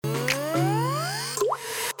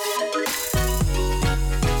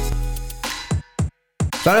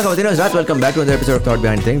Welcome back to another episode of thought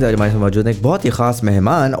behind things. आज हमारे साथ मौजूद है एक बहुत ही खास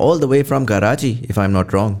मेहमान all the way from Karachi, if I am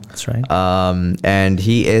not wrong. That's right. And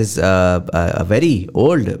he is a very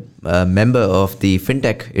old member of the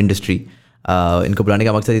fintech industry. इनको बुलाने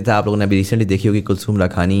का मकसद ये था, आप लोगों ने अभी रिसेंटली देखी होगी कुलसूम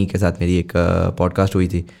लाखानी के साथ मेरी एक पॉडकास्ट हुई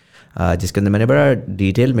थी, जिसके अंदर मैंने बड़ा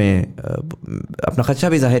डिटेल में अपना खदशा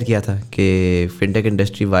भी जाहिर किया था कि fintech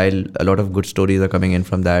industry, while a lot of good stories are coming in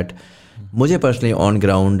from that, मुझे पर्सनली ऑन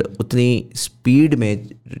ग्राउंड उतनी स्पीड में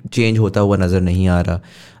चेंज होता हुआ नज़र नहीं आ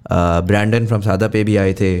रहा। ब्रैंडन फ्रॉम सादा पे भी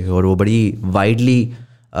आए थे और वो बड़ी वाइडली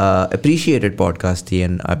अप्रिशिएटेड पॉडकास्ट थी,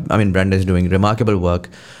 and I mean Brandon is doing remarkable work.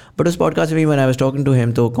 But उस पॉडकास्ट में when I was talking to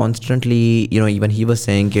him, तो constantly even he was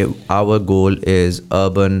saying कि our goal is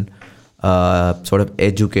urban sort of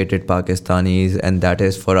educated Pakistanis, and that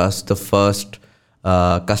is for us the first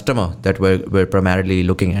customer that we're primarily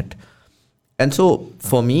looking at. And so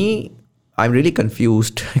for me, I'm really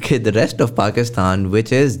confused. Okay, the rest of Pakistan,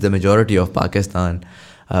 which is the majority of Pakistan,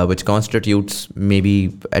 which constitutes maybe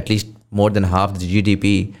at least more than half the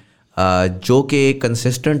GDP, जो कि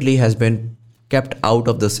consistently has been kept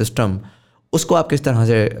out of the system, उसको आप किस तरह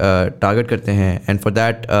से target करते हैं? And for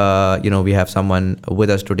that, we have someone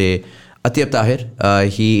with us today, Atyab Tahir.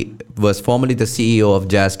 He was formerly the CEO of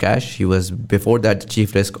Jazz Cash. He was before that the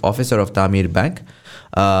Chief Risk Officer of Tamir Bank,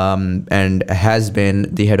 and has been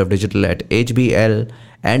the head of digital at HBL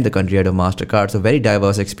and the country head of MasterCard. So very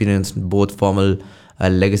diverse experience, both formal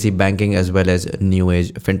legacy banking as well as new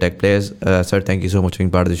age fintech players. Sir, thank you so much for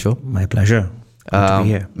being part of the show. My pleasure. Good to be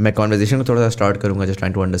here. मैं conversation को थोड़ा सा start करूँगा, just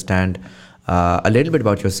trying to understand a little bit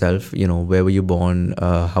about yourself. Where were you born?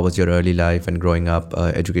 How was your early life and growing up?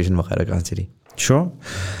 Education वगैरह कहाँ से थी? Sure.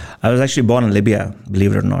 I was actually born in Libya,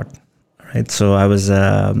 believe it or not. Right. So I was.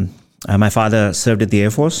 My father served at the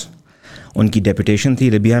Air Force. उनकी deputation थी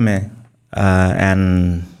Libya में, and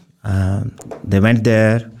they went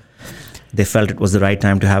there. They felt it was the right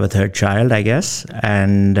time to have a third child, I guess.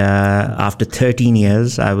 And after 13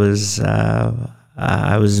 years, I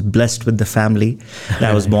was blessed with the family that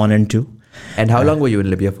I was born into. And how long were you in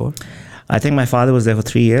Libya for? I think my father was there for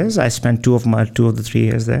 3 years. I spent two of the 3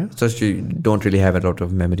 years there. So you don't really have a lot of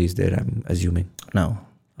memories there, I'm assuming. No.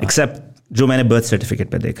 Except जो मैंने birth certificate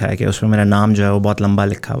पे देखा है कि उसमें मेरा नाम जो है वो बहुत लंबा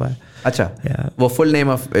लिखा हुआ है. अच्छा. Yeah. वो full name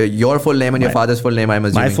of your full name and your father's full name, I'm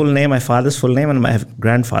assuming. My full name, my father's full name, and my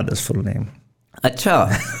grandfather's full name. अच्छा.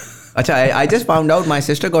 अच्छा. I just found out my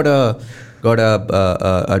sister got a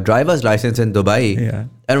driver's license in Dubai. Yeah.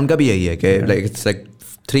 And उनका भी यही है कि like it's like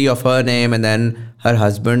 3 of her name and then her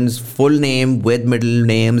husband's full name with middle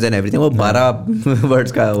names and everything. वो 12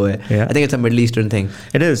 words का वो है. Yeah. I think it's a Middle Eastern thing.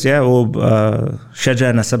 It is, yeah. वो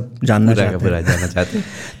शजा नसब जानना चाहते हैं.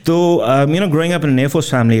 तो growing up in an Air Force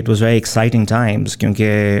family, it was very exciting times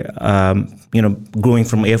क्योंकि growing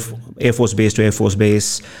from Air Force base to Air Force base,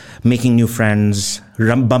 making new friends,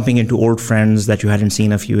 bumping into old friends that you hadn't seen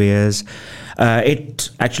a few years. It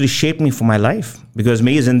actually shaped me for my life because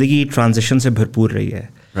मेरी ज़िंदगी transition से भरपूर रही है.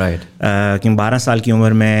 Right. क्योंकि 12 साल की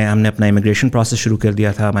उम्र में हमने अपना immigration process शुरू कर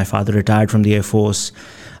दिया था. My father retired from the Air Force.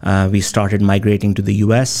 We started migrating to the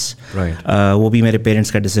US. Right. वो भी मेरे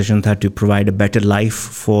parents का decision था to provide a better life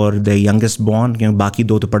for the youngest born, क्योंकि बाकी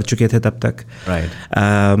 2 तो पढ़ चुके थे तब तक. Right.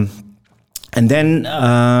 And then,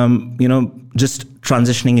 just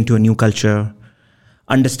transitioning into a new culture,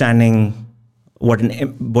 understanding what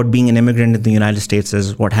being an immigrant in the United States is,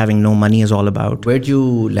 what having no money is all about. Where'd you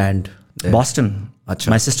land there? Boston. Achha.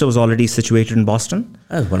 My sister was already situated in Boston.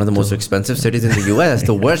 One of the most expensive cities in the US.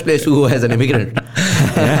 The worst place to go as an immigrant.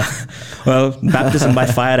 Yeah. Well, baptism by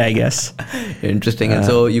fire, I guess. Interesting. And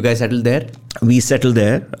so you guys settled there? We settled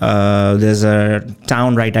there. There's a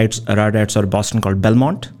town right outside of Boston called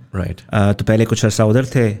Belmont. Right. तो पहले कुछ अर्सा उधर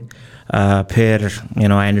थे. फिर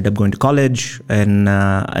I ended up going to college in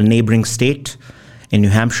a neighboring state in New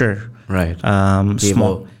Hampshire. Right.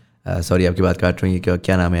 Small. Sorry आपकी बात काट रही हूँ.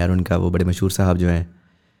 क्या नाम है यार उनका, वो बड़े मशहूर साहब जो हैं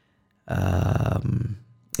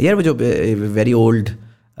यार, वो जो वेरी ओल्ड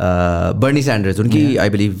बर्नी सैंडर्स, उनकी आई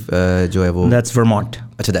बिलीव जो है वो. That's Vermont.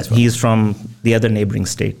 अच्छा, that's Vermont. He's from the other neighboring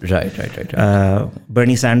state. Right.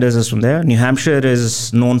 Bernie Sanders is from there. New Hampshire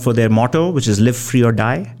is known for their motto, which is live free or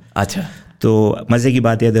die. अच्छा. तो मज़े की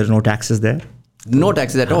बात है, there are no taxes there. No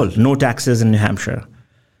taxes at all? No taxes in New Hampshire.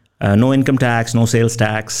 No income tax, no sales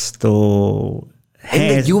tax. तो in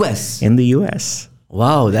the US? In the US.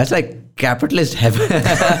 Wow, that's like capitalist heaven.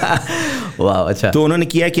 Wow, अच्छा. तो उन्होंने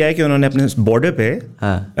किया है कि उन्होंने अपने border पे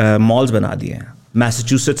मॉल्स बना दिए हैं.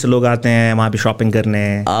 मैसेच्यूसेट्स से लोग आते हैं वहाँ पे शॉपिंग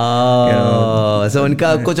करने. So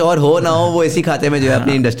उनका कुछ और हो ना हो, वो इसी खाते में जो है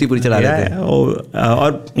अपनी इंडस्ट्री पूरी चला लेते हैं.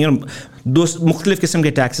 और दो मुख्तलिफ किस्म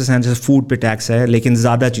के टैक्सेस हैं, जैसे फूड पे टैक्स है लेकिन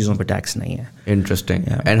ज़्यादा चीज़ों पे टैक्स नहीं है. Interesting.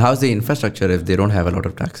 And how's the infrastructure if they don't have a lot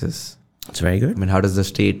of taxes? It's very good. I mean, how does the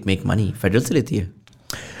state make money? Federal से लेती है?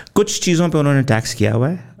 कुछ चीज़ों पे उन्होंने टैक्स किया हुआ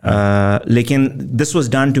है, लेकिन this was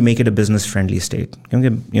done to make it a business friendly state,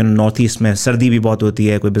 क्योंकि नॉर्थ ईस्ट में सर्दी भी बहुत होती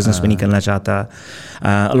है, कोई बिजनेस भी नहीं करना चाहता.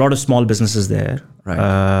 अ lot of small businesses there.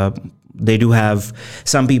 They do have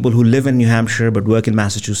some people who live in New Hampshire but work in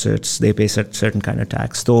Massachusetts. They pay certain kind of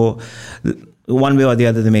tax. So one way or the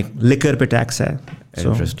other they make. Liquor पे tax है.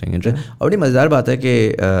 Interesting. और बड़ी मज़ेदार बात है कि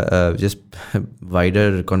just wider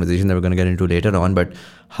conversation that we're going to get into later on, but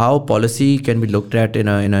how policy can be looked at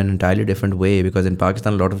in an entirely different way, because in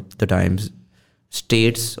Pakistan a lot of the times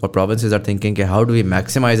states or provinces are thinking कि how do we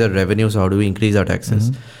maximize our revenues, how do we increase our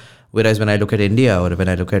taxes. Whereas when I look at India or when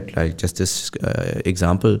I look at like just this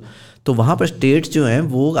example, तो वहाँ पर states जो हैं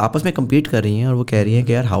वो आपस में compete कर रही हैं और वो कह रही हैं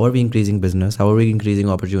कि यार how are we increasing business, how are we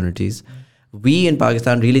increasing opportunities. We in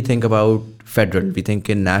Pakistan really think about federal, we think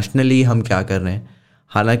कि nationally हम क्या कर रहे हैं,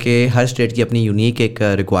 हालांकि हर स्टेट की अपनी यूनिक एक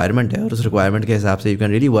रिक्वायरमेंट है और उस रिक्वायरमेंट के हिसाब से you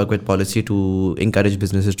can really work with policy to encourage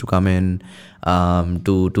businesses to come in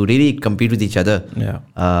to really compete with each other.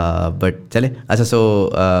 But चले अच्छा, so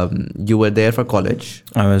you were there for college.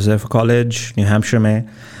 I was there for college new Hampshire में,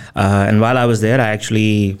 and while I was there I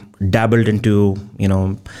actually dabbled into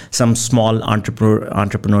some small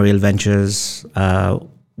entrepreneurial ventures.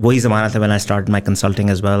 वही ज़माना था when I started my consulting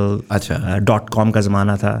as well. अच्छा. .com का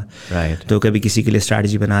ज़माना था. Right. तो कभी किसी के लिए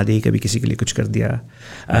strategy बना दी, कभी किसी के लिए कुछ कर दिया,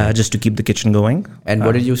 just to keep the kitchen going. And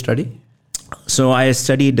what did you study? So I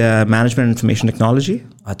studied management information technology.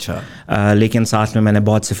 अच्छा. लेकिन साथ में मैंने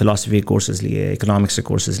बहुत से philosophy courses लिए, economics के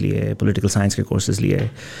courses लिए, political science के courses लिए,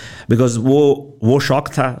 because वो शौक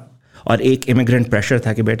था और एक immigrant pressure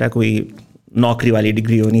था कि बेटा कोई नौकरी वाली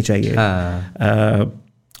डिग्री होनी चाहिए.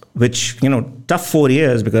 Which, tough 4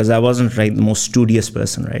 years because I wasn't like the most studious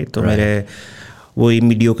person, right? तो मेरे वही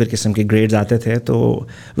mediocre किस्म के grades आते थे, तो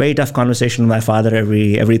very tough conversation with my father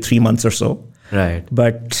every 3 months or so. Right.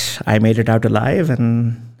 But I made it out alive and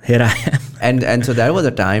here I am. And so that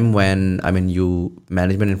was a time when, I mean, you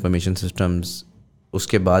management information systems,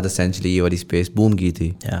 उसके बाद essentially ये वाली space boom की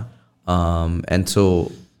थी. Yeah. And so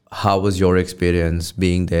how was your experience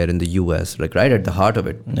being there in the US, like right at the heart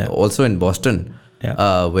of it? Yeah. Also in Boston.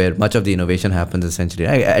 Yeah. Where much of the innovation happens essentially,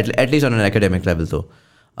 at least on an academic level though.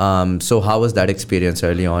 So how was that experience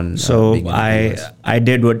early on? So I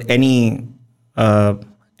did what any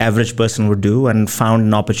average person would do and found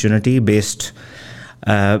an opportunity based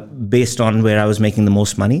on where I was making the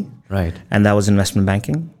most money. Right. And that was investment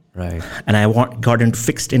banking. Right. And I got into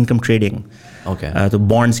fixed income trading. Okay. तो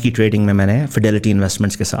bonds की trading में मैंने Fidelity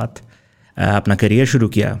Investments के साथ अपना career शुरू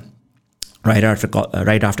किया right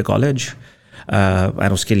after college.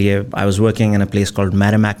 And उसके लिए I was working in a place called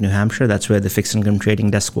Merrimack, New Hampshire. That's where the fixed income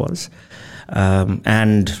trading desk was.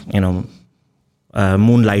 And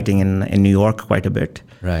moonlighting in New York quite a bit.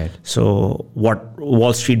 Right. So what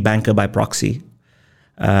Wall Street banker by proxy.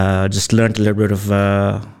 Just learned a little bit of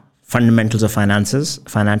fundamentals of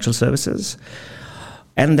financial services.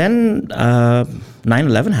 And then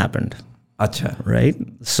 9/11 happened. Acha. Right?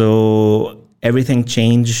 So everything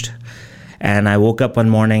changed. And I woke up one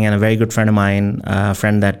morning and a very good friend of mine, a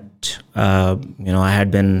friend that, I had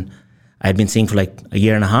been seeing for like a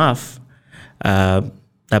year and a half,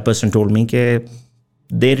 that person told me that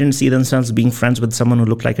they didn't see themselves being friends with someone who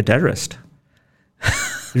looked like a terrorist.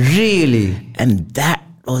 Really? And that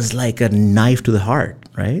was like a knife to the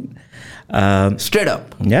heart, right? Straight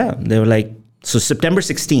up. Yeah. They were like, so September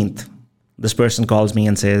 16th, this person calls me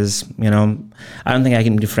and says, I don't think I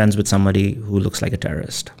can be friends with somebody who looks like a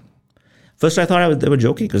terrorist. First, I thought they were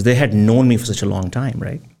joking because they had known me for such a long time,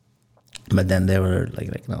 right? But then they were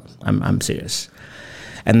like, no, I'm serious.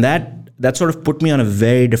 And that sort of put me on a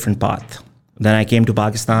very different path. Then I came to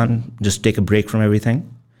Pakistan, just take a break from everything.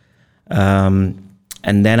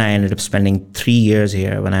 And then I ended up spending 3 years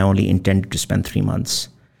here when I only intended to spend 3 months.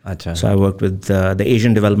 Achha. So I worked with the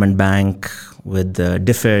Asian Development Bank, with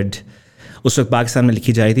DFID. उस वक्त पाकिस्तान में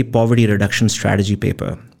लिखी जा रही थी Poverty Reduction Strategy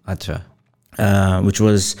paper. Achha. Which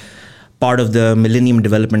was part of the Millennium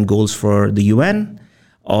Development Goals for the UN,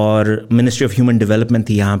 और Ministry of Human Development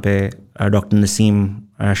थी यहाँ पे, Dr. Naseem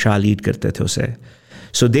Shah lead करते थे उसे.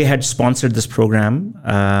 So they had sponsored this program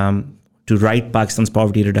to write Pakistan's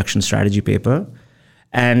poverty reduction strategy paper,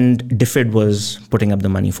 and DFID was putting up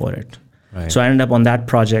the money for it. Right. So I ended up on that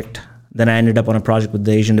project. Then I ended up on a project with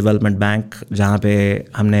the Asian Development Bank, जहाँ पे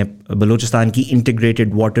हमने बलूचिस्तान की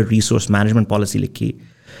integrated water resource management policy लिखी,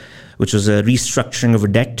 which was a restructuring of a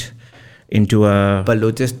debt into a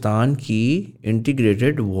Balochistan की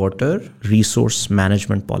integrated water resource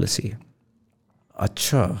management policy.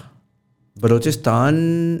 अच्छा, बलूचिस्तान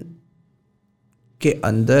के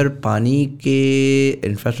अंदर पानी के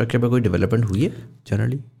इंफ्रास्ट्रक्चर पर कोई डेवलपमेंट हुई है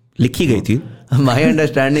जनरली? लिखी गई थी. माई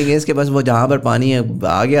अंडरस्टैंडिंग है इसके, बस वो जहाँ पर पानी है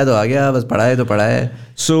आ गया तो आ गया, बस पड़ा है तो पड़ा है.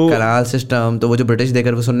 So कनाल सिस्टम तो वो जो ब्रिटिश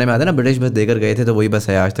देकर, वो सुनने में आता है ना, ब्रिटिश बस देकर गए थे तो वही बस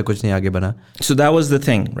है, आज तक कुछ नहीं आगे बना. So that was the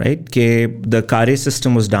thing, right? कि the Kare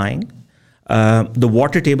system was dying. The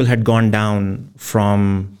water table had gone down from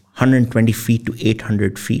 120 feet to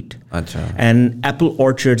 800 feet. अच्छा. And apple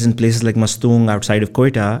orchards in places like Mastung outside of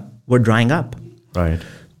Quetta were drying up. Right.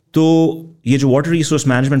 तो ये जो water resource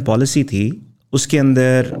management policy थी, उसके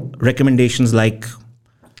अंदर recommendations like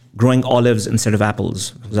growing olives instead of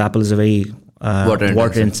apples, because apple is a very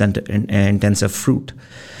water intensive fruit.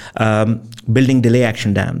 Building delay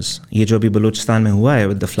action dams, ये जो अभी बलूचिस्तान में हुआ है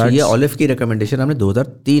with the floods. ये ऑलिव की रिकमेंडेशन हमने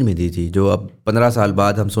 2003 में दी थी, जो अब 15 साल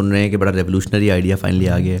बाद हम सुन रहे हैं कि बड़ा रेवोल्यूशनरी आइडिया फाइनली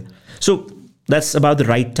आ गया है. So that's about the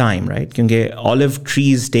right time, right? क्योंकि olive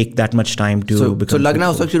trees take that much time to become. So लगना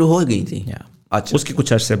उस वक्त शुरू हो गई थी. Yeah. अच्छा. उसके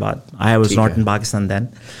कुछ अरसे बाद. I was not in Pakistan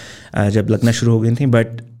then. जब लगना शुरू हो गई थी.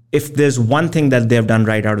 But if there's one thing that they have done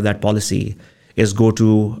right out of that policy is go to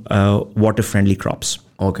water friendly crops.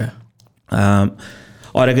 Okay.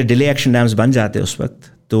 और अगर डिले एक्शन डैम्स बन जाते उस वक्त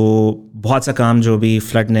तो बहुत सा काम जो भी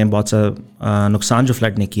फ्लड ने, बहुत सा नुकसान जो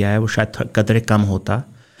फ्लड ने किया है वो शायद कदरे कम होता,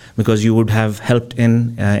 because you would have helped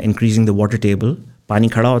in increasing the water table. पानी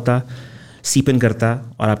खड़ा होता, सीप इन करता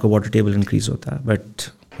और आपका वाटर टेबल इंक्रीज होता. But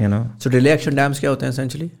you know, so delay action dams क्या होते हैं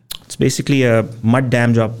एसेंशियली? इट्स बेसिकली मड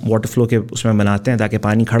डैम जो आप वाटर फ्लो के उसमें बनाते हैं ताकि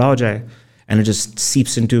पानी खड़ा हो जाए and it just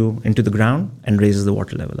seeps into the ground and raises the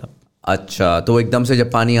water level up. अच्छा, तो एकदम से जब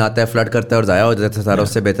पानी आता है फ्लड करता है और ज़ाया हो जाता है सारा,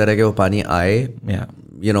 उससे बेहतर है कि वो पानी आए,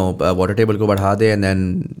 यू नो, वाटर टेबल को बढ़ा दे एंड देन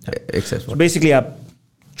एक्सेस. बेसिकली आप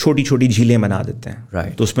छोटी छोटी झीलें बना देते हैं.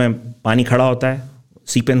 राइट. तो उसमें पानी खड़ा होता है,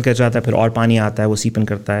 सीपन कर जाता है, फिर और पानी आता है, वो सीपन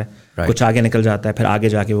करता है, कुछ आगे निकल जाता है, फिर आगे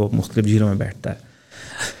जाके वो मुख्तलिफ झीलों में बैठता है.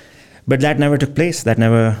 But that never took place, that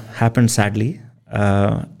never happened sadly.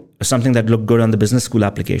 Something that looked good on the business school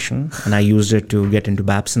application, and I used it to get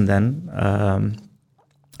into Babson then.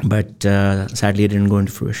 But sadly it didn't go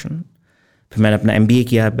into fruition. फिर मैंने अपना MBA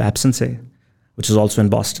किया Babson से, which is also in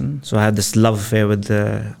Boston. So I had this love affair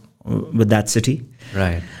with that city.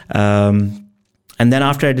 Right. And then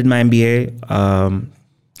after I did my MBA,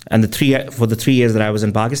 and for the 3 years that I was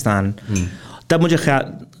in Pakistan, तब मुझे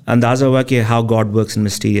अंदाज़ा हुआ कि how God works in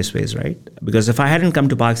mysterious ways, right? Because if I hadn't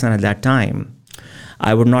come to Pakistan at that time,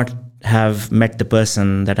 I would not have met the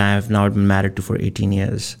person that I have now been married to for 18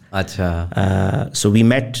 years. Acha. So we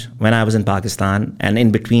met when I was in Pakistan, and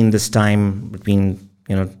in between this time, between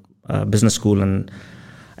business school and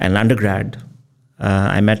undergrad,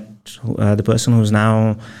 I met the person who's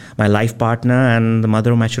now my life partner and the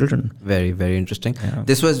mother of my children. Very, very interesting. Yeah.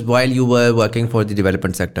 This was while you were working for the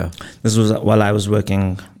development sector? This was while I was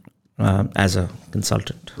working as a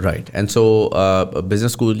consultant. Right. And so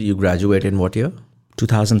business school, you graduated in what year?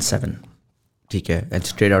 2007. Okay. And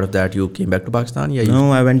straight out of that, you came back to Pakistan? Yeah. No,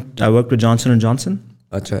 I worked with Johnson & Johnson.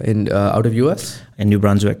 Acha. In out of US? In New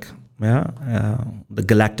Brunswick. Yeah. The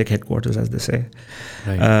galactic headquarters, as they say.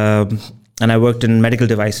 Right. And I worked in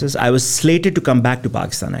medical devices. I was slated to come back to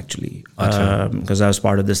Pakistan, actually, because I was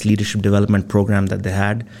part of this leadership development program that they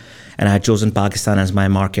had. And I had chosen Pakistan as my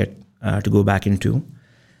market to go back into.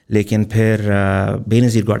 Lekin phir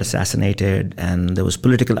Benazir got assassinated, and there was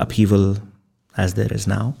political upheaval, as there is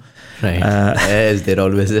now. Right. As there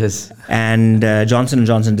always is. And Johnson &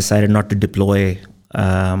 Johnson decided not to deploy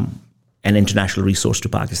an international resource to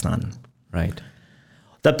Pakistan. Right.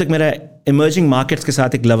 तब तक मेरा emerging markets के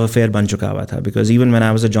साथ एक love affair बन चुका हुआ था, because even when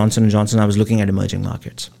I was at Johnson & Johnson, I was looking at emerging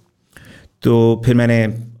markets. तो फिर मैंने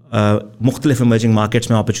मुख्तलिफ emerging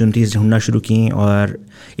markets में opportunities ढूंढना शुरू की, और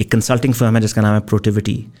एक consulting firm है जिसका नाम है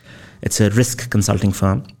Protivity. It's a risk consulting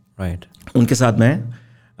firm. Right. उनके साथ मैं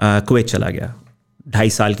कुवैत चला गया.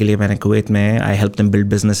 2.5 साल के लिए मैंने कुवैत में I helped them build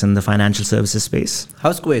business in the financial services space.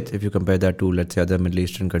 How's Kuwait if you compare that to, let's say, other Middle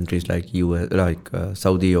Eastern countries like US, like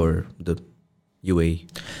Saudi or the UAE?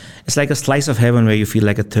 It's like a slice of heaven where you feel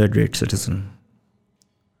like a third-rate citizen.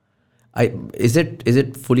 Is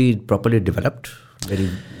it fully properly developed? Very.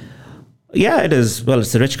 Yeah, it is. Well,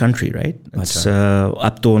 it's a rich country, right? It's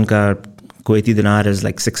up to unka Kuwaiti dinar is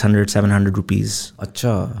like 600-700 rupees.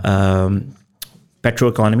 अच्छा.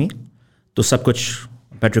 Petro economy, तो सब कुछ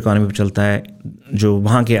petro economy पे चलता है. जो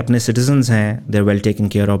वहाँ के अपने citizens हैं, they're well taken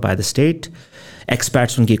care of by the state.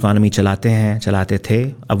 Expats उनकी economy चलाते थे.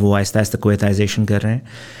 अब वो आहिस्ता आहिस्ता Kuwaitization कर रहे हैं.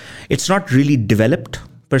 It's not really developed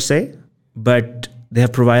per se, but they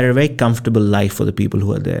have provided a very comfortable life for the people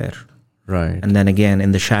who are there. Right. And then again,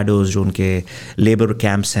 in the shadows, जो उनके labor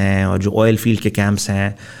camps हैं और जो oil field के camps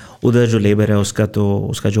हैं, उधर जो labour है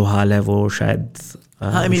उसका जो हाल है वो शायद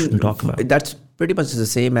I mean, talk about. that's pretty much the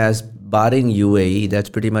same as barring UAE. That's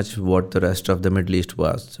pretty much what the rest of the Middle East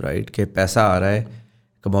was, right? कि पैसा आ रहा है,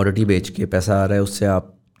 कमोडिटी बेच के पैसा आ रहा है, उससे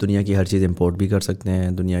आप दुनिया की हर चीज़ इंपोर्ट भी कर सकते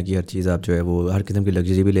हैं, दुनिया की हर चीज़ आप जो है वो हर किस्म की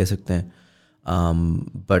लग्जरी भी ले सकते हैं.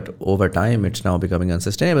 But over time, it's now becoming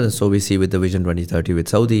unsustainable. And so we see with the Vision 2030 with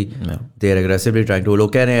Saudi, they are aggressively trying to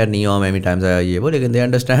look at it. NEOM many times आया ये वो, लेकिन they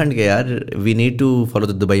understand कि यार we need to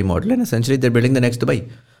follow the Dubai model, and essentially they're building the next Dubai.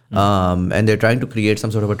 And they're trying to create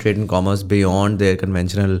some sort of a trade and commerce beyond their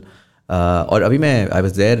conventional. और अभी I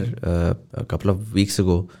was there a couple of weeks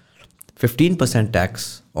ago. 15%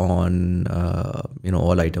 tax on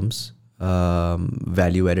all items.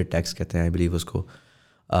 Value added tax कहते हैं I believe उसको.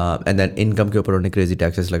 And then income के ऊपर उन्होंने crazy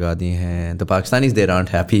taxes लगा दिए हैं. The Pakistanis there aren't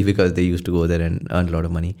happy because they used to go there and earn a lot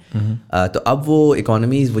of money. तो अब वो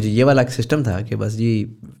economies वो जो ये वाला system था कि बस जी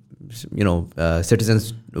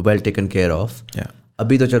citizens well taken care of.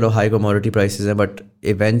 अभी तो चलो हाई कमोडिटी प्राइसेस हैं, बट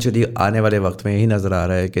इवेंचुअली आने वाले वक्त में यही नज़र आ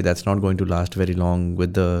रहा है कि that's not going to last very long with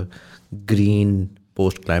the green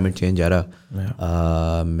post climate change era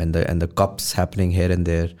and the COPs happening here and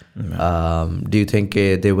there. Do you think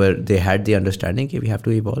they had the understanding that we have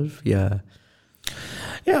to evolve?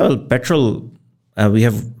 Well, petrol, we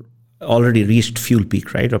have already reached fuel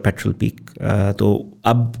peak, right, or petrol peak. तो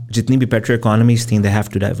अब जितनी भी petrol economies थी, they have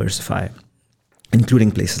to diversify,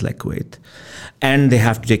 including places like Kuwait. And they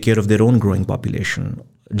have to take care of their own growing population.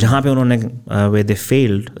 जहाँ पे उन्होंने where they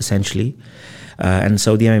failed essentially, and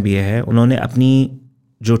Saudi में भी है, उन्होंने अपनी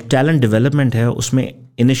जो talent development है उसमें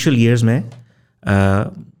initial years में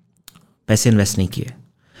पैसे invest नहीं किए.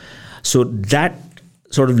 So that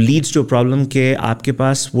sort of leads to a problem कि आपके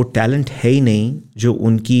पास वो talent है ही नहीं जो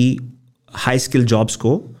उनकी high skill jobs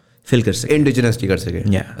को fill कर सके. Indigenously कर सके.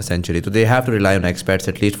 Essentially. So they have to rely on expats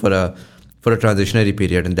at least for a transitionary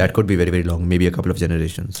period, and that could be very, very long, maybe a couple of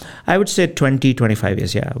generations. I would say 20-25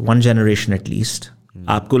 years, one generation at least.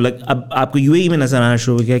 आपको UAE में नजर आना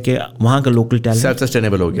शुरू हो गया कि वहाँ का लोकल टैलेंट सेल्फ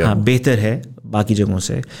सस्टेनेबल हो गया. हाँ, बेहतर है बाकी जगहों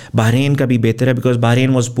से. बहरीन का भी बेहतर है because Bahrain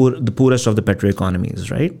was the purest of the petro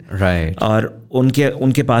economies, right. और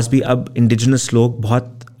उनके पास भी अब इंडिजिनस लोग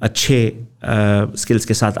बहुत अच्छे skills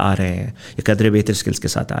के साथ आ रहे हैं, या कदरे बेहतर skills के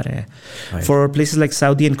साथ आ रहे हैं. For places like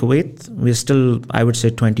Saudi and Kuwait, we're still, I would say,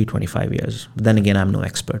 20-25 years. But then again, I'm no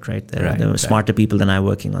expert, right? There are smarter people than I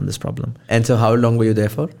working on this problem. And so how long were you there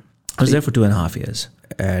for? I was there for 2.5 years.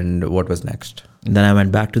 And what was next? Then I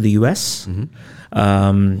went back to the US.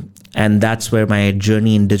 And that's where my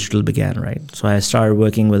journey in digital began, right? So I started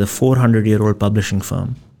working with a 400-year-old publishing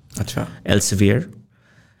firm, Elsevier,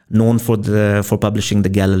 known for publishing the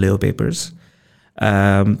Galileo papers.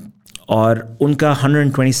 और उनका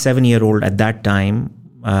 127-year-old at that time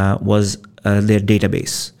was their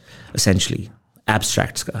database, essentially,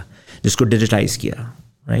 abstracts का, जिसको digitize किया,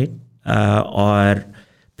 right? और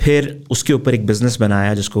फिर उसके ऊपर एक business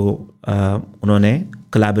बनाया जिसको उन्होंने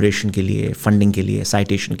collaboration के लिए, funding के लिए,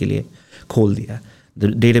 citation के लिए खोल दिया. The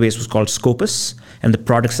database was called Scopus, and the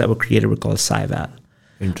products that were created were called SciVal.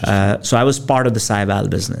 So I was part of the SciVal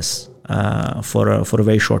business for a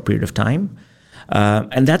very short period of time.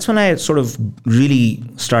 And that's when I sort of really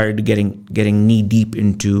started getting knee deep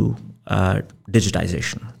into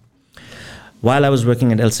digitization. While I was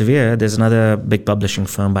working at Elsevier, there's another big publishing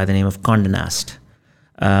firm by the name of Condé Nast.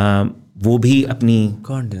 वो भी अपनी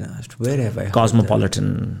Condé Nast, where have I heard Cosmopolitan,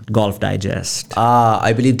 Golf Digest.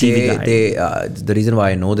 I believe the reason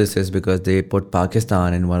why I know this is because they put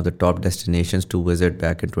Pakistan in one of the top destinations to visit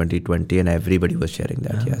back in 2020, and everybody was sharing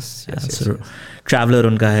that. Yes. So Traveler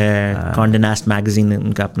उनका है, Condé Nast magazine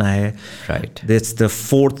उनका अपना है. Right. It's the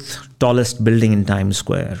 4th tallest building in Times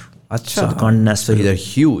Square. अच्छा. So the Condé Nast. So they're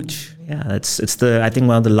huge. Yeah, it's I think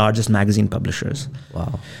one of the largest magazine publishers.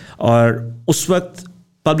 Wow. और उस वक्त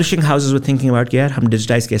publishing houses were thinking about कि यार हम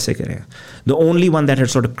digitize कैसे करें. The only one that had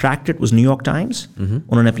sort of cracked it was New York Times.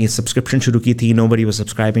 उन्होंने अपनी subscription शुरू की थी. Nobody was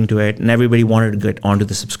subscribing to it, and everybody wanted to get onto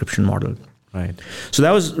the subscription model. Right. So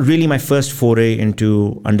that was really my first foray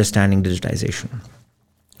into understanding digitization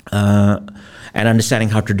and understanding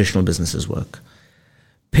how traditional businesses work.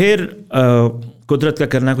 फिर कुदरत का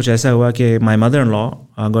करना कुछ ऐसा हुआ कि my mother-in-law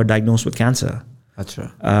got diagnosed with cancer.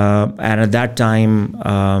 अच्छा. And at that time,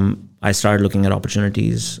 I started looking at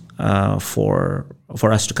opportunities for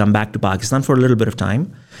us to come back to Pakistan for a little bit of time.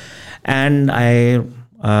 And I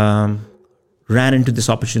ran into this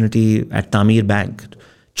opportunity at Tamir Bank.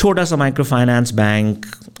 Chota sa microfinance bank,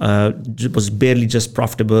 was barely just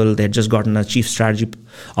profitable. They had just gotten a chief strategy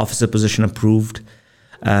officer position approved.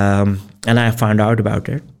 And I found out about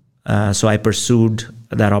it. So I pursued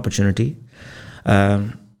that opportunity.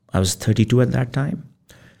 I was 32 at that time.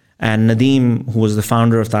 And Nadeem, who was the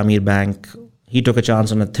founder of Taamir Bank, he took a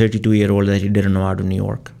chance on a 32-year-old that he didn't know out of New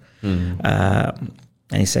York.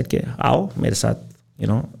 And he said, "Aao, mere saath,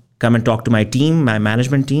 come and talk to my team, my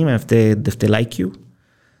management team. And if they like you,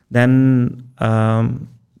 then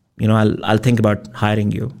I'll think about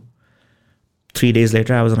hiring you." 3 days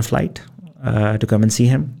later, I was on a flight to come and see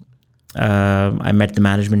him. I met the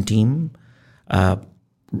management team.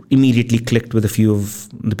 Immediately clicked with a few of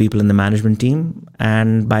the people in the management team,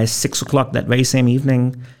 and by 6 o'clock that very same evening,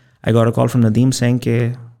 I got a call from Nadeem saying,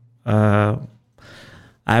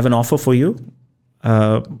 "I have an offer for you,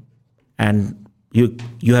 and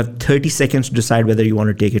you have 30 seconds to decide whether you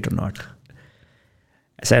want to take it or not."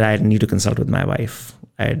 I said, "I need to consult with my wife.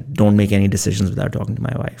 I don't make any decisions without talking to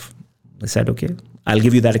my wife." They said, "Okay, I'll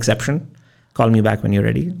give you that exception. Call me back when you're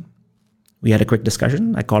ready." We had a quick discussion.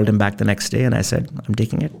 I called him back the next day and I said, "I'm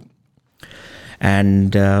taking it."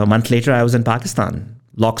 And a month later, I was in Pakistan,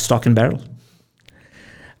 lock, stock and barrel.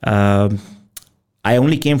 I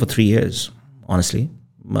only came for 3 years, honestly.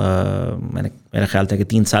 मेरा ख्याल था कि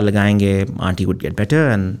 3 साल लगाएंगे, auntie would get better,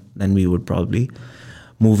 and then we would probably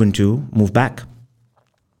move back.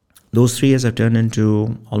 Those 3 years have turned into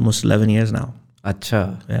almost 11 years now. Acha.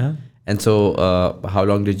 Yeah. And so, how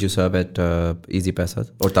long did you serve at Easy Paisa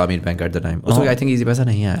or Taamir Bank at the time? Also, I think Easy Paisa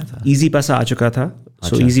नहीं आया था. Easy Paisa आ चुका था.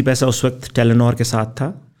 So Easy Paisa उस वक्त Telenor के साथ था,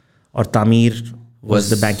 और Taamir was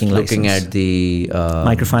the banking license. Looking at the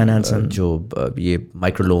microfinance and जो ये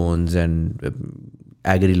micro loans and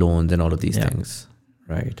agri loans and all of these things,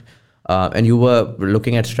 right? And you were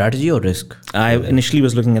looking at strategy or risk? I initially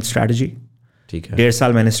was looking at strategy. ठीक है. 1.5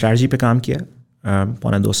 साल मैंने strategy पे काम किया,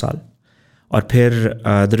 1.25 साल. और फिर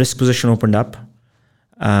the risk position opened up,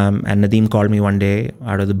 and Nadeem called me one day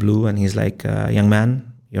out of the blue, and he's like, "Young man,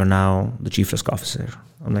 you're now the chief risk officer."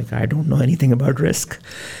 I'm like, "I don't know anything about risk."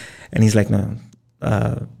 And he's like, "No,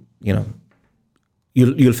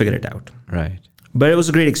 you'll figure it out." Right. But it was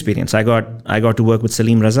a great experience. I got to work with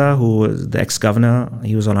Salim Raza, who was the ex-governor.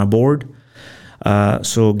 He was on our board.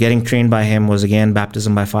 So getting trained by him was again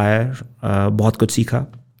baptism by fire. बहुत कुछ सीखा.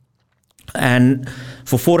 And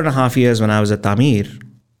for 4.5 years when I was at Taamir,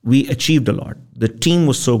 we achieved a lot. The team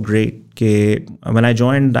was so great that when I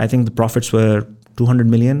joined, I think the profits were 200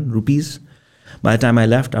 million rupees. By the time I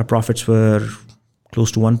left, our profits were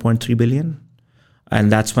close to 1.3 billion.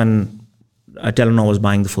 And that's when Telenor was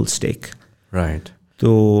buying the full stake. Right. तो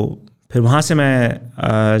फिर वहाँ से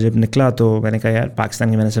मैं जब निकला तो मैंने कहा यार पाकिस्तान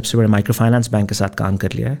के मैंने सबसे बड़े माइक्रो फाइनेंस बैंक के साथ काम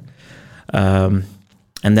कर लिया है.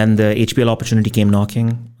 And then the HPL opportunity came knocking.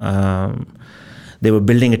 They were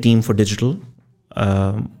building a team for digital.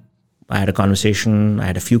 I had a conversation. I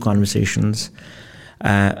had a few conversations.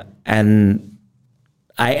 And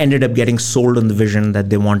I ended up getting sold on the vision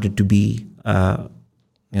that they wanted to be,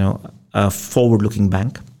 a forward-looking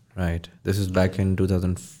bank. Right. This is back in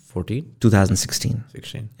 2014? 2016.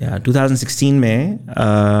 16. Yeah, 2016 में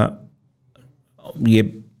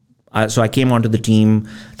so I came onto the team.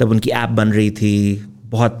 तब उनकी app बन रही थी.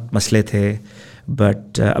 बहुत मसले थे.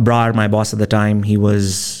 But Abrar, my boss at the time, he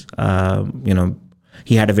was,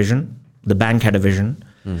 he had a vision. The bank had a vision.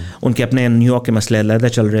 उनके अपने न्यूयॉर्क के मसले अलग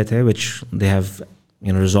चल रहे थे, which they have,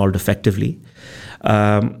 resolved effectively.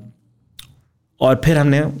 और फिर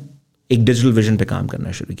हमने एक डिजिटल विजन पे काम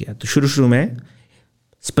करना शुरू किया. तो शुरू में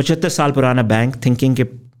 75 साल पुराना बैंक थिंकिंग के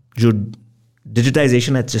जो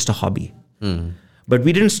डिजिटाइजेशन है, it's just a hobby. But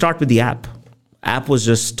we didn't start with the app. App was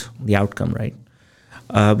just the outcome, right?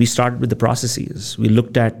 We started with the processes. We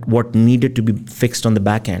looked at what needed to be fixed on the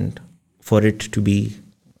back end for it to be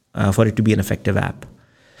an effective app.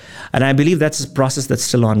 And I believe that's a process that's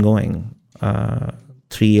still ongoing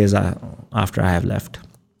 3 years after I have left.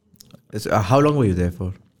 How long were you there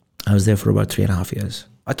for? I was there for about 3.5 years.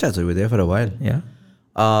 Acha, so you were there for a while. Yeah.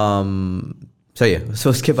 So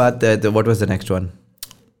uske baad, what was the next one?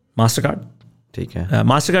 MasterCard. ठीक है.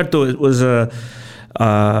 MasterCard though, it was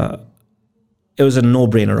a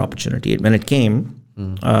no-brainer opportunity. When it came,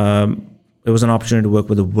 it was an opportunity to work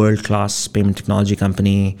with a world-class payment technology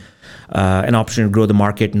company, an opportunity to grow the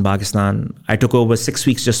market in Pakistan. I took over 6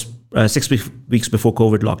 weeks before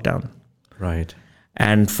COVID lockdown. Right.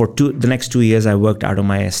 And for the next 2 years, I worked out of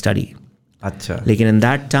my study. Acha. Like in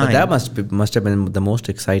that time, but that must have been the most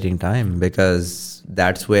exciting time, because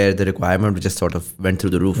that's where the requirement just sort of went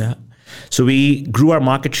through the roof. Yeah. So we grew our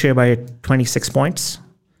market share by 26 points.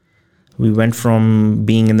 We went from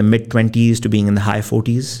being in the mid-20s to being in the high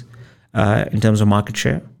 40s in terms of market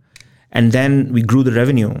share. And then we grew the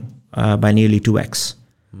revenue by nearly 2x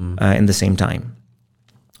in the same time.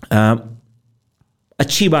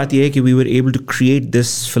 अच्छी बात यह है कि we were able to create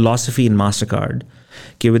this philosophy in MasterCard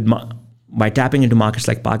कि with by tapping into markets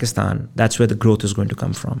like Pakistan, that's where the growth is going to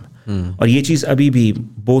come from. और ये चीज़ अभी भी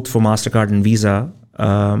both for MasterCard and Visa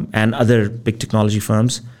and other big technology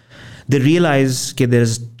firms, they realize कि there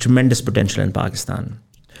is tremendous potential in Pakistan.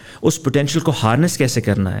 उस potential को harness कैसे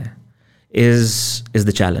करना है is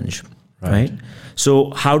the challenge, right? So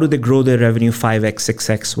how do they grow their revenue 5x,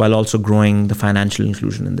 6x while also growing the financial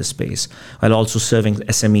inclusion in this space, while also serving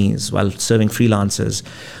SMEs, while serving freelancers?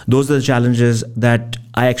 Those are the challenges that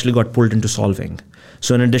I actually got pulled into solving.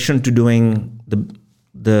 So in addition to doing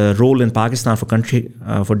the role in Pakistan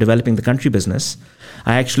for developing the country business,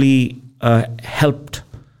 I actually helped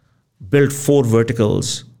build 4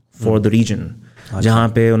 verticals for the region. जहाँ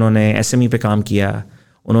पे उन्होंने SME पे काम किया,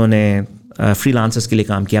 उन्होंने freelancers के लिए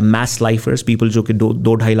काम किया, मैस लाइफर्स, पीपल जो कि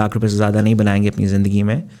 2-2.5 लाख रुपए से ज़्यादा नहीं बनाएंगे अपनी ज़िंदगी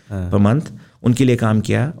में पर मंथ, उनके लिए काम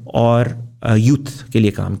किया, और यूथ के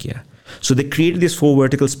लिए काम किया. So they created these 4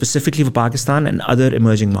 verticals specifically for Pakistan and other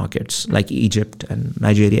emerging markets like Egypt and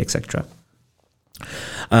Nigeria, etc.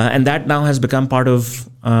 And that now has become part of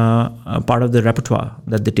the repertoire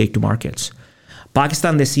that they take to markets.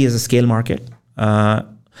 Pakistan they see as a scale market.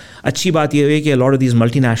 अच्छी बात यह है कि a lot of these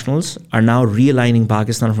multinationals are now realigning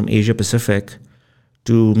Pakistan from Asia Pacific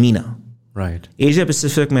to MENA. Right. Asia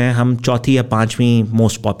Pacific में हम 4th या 5वीं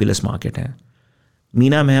most populous market हैं.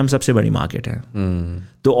 MENA में हम सबसे बड़ी market हैं.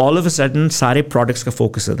 तो all of a sudden सारे products का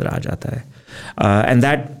focus इधर आ जाता है. And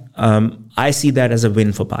that I see that as a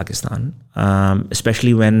win for Pakistan,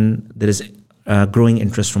 especially when there is growing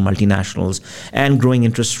interest from multinationals and growing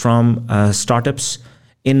interest from startups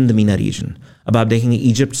in the MENA region. अब आप देखेंगे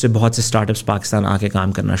Egypt से बहुत से स्टार्टअप्स पाकिस्तान आके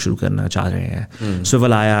काम करना शुरू करना चाह रहे हैं.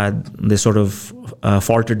 स्विवल आया, they sort of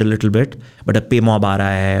faltered a little bit, but अब पेमॉब आ रहा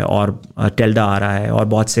है और टेल्डा आ रहा है और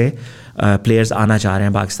बहुत से प्लेयर्स आना चाह रहे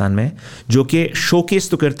हैं पाकिस्तान में, जो कि शोकेस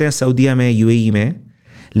तो करते हैं सऊदीया में, यूएई में,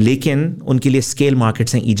 लेकिन उनके लिए स्केल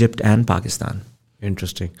मार्केट्स हैं इजिप्ट एंड पाकिस्तान.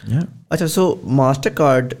 इंटरेस्टिंग. अच्छा, so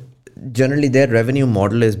Mastercard generally their revenue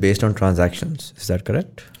model is based on transactions, is that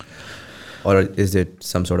correct? Or is it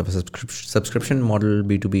some sort of a subscription model,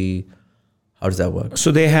 B2B? How does that work?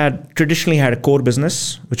 So they traditionally had a core business,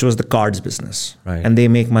 which was the cards business. Right. And they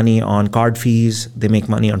make money on card fees. They make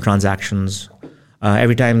money on transactions.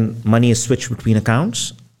 Every time money is switched between accounts,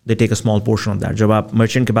 they take a small portion of that. जब आप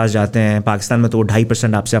merchant के पास जाते हैं, पाकिस्तान में तो वो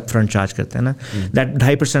 2.5% आपसे upfront charge करते हैं ना. That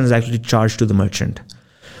 2.5% is actually charged to the merchant.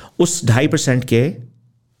 उस 2.5% के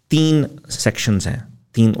 3 sections हैं.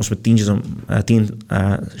 उसमें 3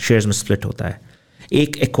 शेयर्स में स्प्लिट होता है.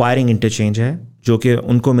 एक एक्वायरिंग इंटरचेंज है जो कि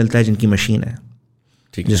उनको मिलता है जिनकी मशीन है,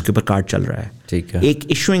 जिसके ऊपर कार्ड चल रहा है. ठीक है. एक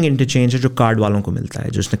इशुइंग इंटरचेंज है जो कार्ड वालों को मिलता है,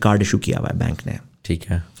 जो उसने कार्ड इशू किया हुआ है बैंक ने. ठीक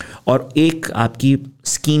है. और एक आपकी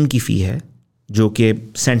स्कीम की फ़ी है जो कि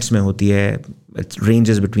सेंट्स में होती है. It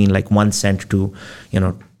ranges between like 1 cent to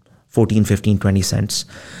 14, 15, 20 cents.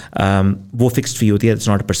 वो फिक्स्ड फ़ी होती है. It's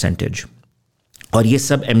not a percentage. और ये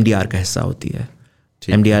सब MDR का हिस्सा होती है.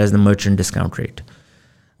 MDR is the merchant discount rate.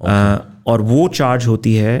 और वो चार्ज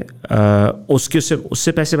होती है,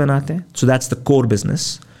 उससे पैसे बनाते हैं. So that's the core business.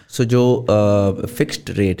 So जो फिक्स्ड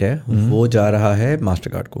रेट है वो जा रहा है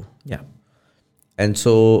मास्टरकार्ड को. Yeah. And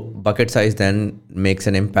so bucket size then makes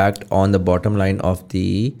an impact on the bottom line of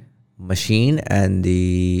the machine and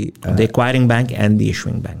the acquiring bank and the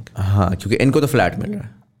issuing bank. हाँ, क्योंकि इनको तो फ्लैट मिल रहा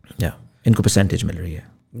है. Yeah. इनको परसेंटेज मिल रही है.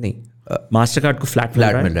 नहीं, मास्टरकार्ड को फ्लैट मिल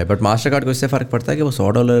रहा है. बट मास्टरकार्ड को इससे फ़र्क पड़ता है कि वो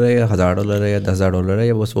 $100 है या $1000 है या $10,000 है,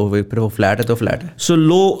 या बस वो फिर वो फ्लैट है तो फ्लैट है. सो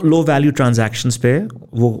लो वैल्यू ट्रांजैक्शंस पे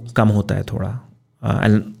वो कम होता है थोड़ा.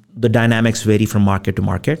 And the dynamics vary from market to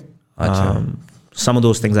market. Some of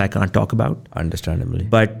those things I can't talk about. Understandably.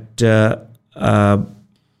 But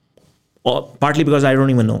partly because I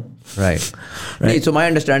don't even know. Right. So my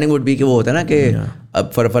understanding would be कि वो होता है ना कि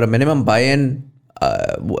for a minimum buy-in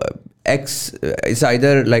X is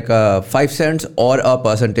either like a 5 cents or a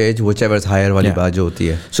percentage, whichever is higher वाली बात जो होती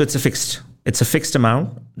है. So it's a fixed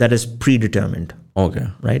amount that is predetermined. Okay.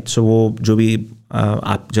 Right. So वो जो भी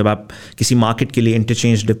जब आप किसी मार्केट के लिए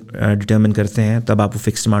इंटरचेंज डिटर्मिन करते हैं तब आप वो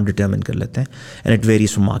फिक्स्ड अमाउंट डिटर्मिन कर लेते हैं. And it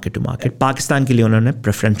varies from market to market. Pakistan के लिए उन्होंने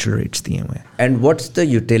प्रेफरेंशियल रेट्स दिए हुए हैं. And what's the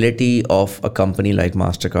utility of a company like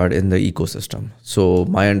Mastercard in the ecosystem? So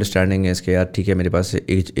my understanding is कि यार ठीक है, मेरे पास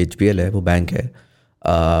HBL है, वो बैंक है,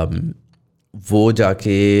 वो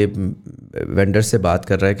जाके वेंडर से बात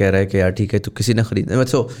कर रहा है, कह रहा है कि यार ठीक है तो किसी ने खरीदना.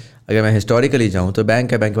 सो अगर मैं हिस्टोरिकली जाऊँ तो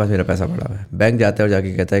बैंक है, बैंक के पास मेरा पैसा पड़ा हुआ है, बैंक जाता है और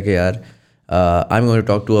जाके कहता है कि यार I'm going to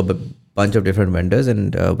talk to a bunch of different vendors,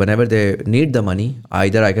 and whenever they need the money,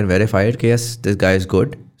 either I can verify it कि yes, this guy is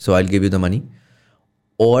good, so I'll give you the money,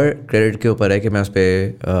 or credit के ऊपर है कि मैं उस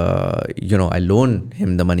पर I loan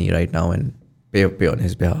him the money right now and pay on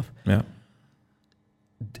his behalf. Yeah.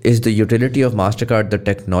 is the utility of MasterCard the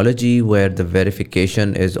technology where the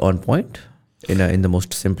verification is on point in the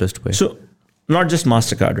most simplest way? So not just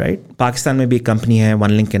MasterCard, right? Pakistan में भी एक company है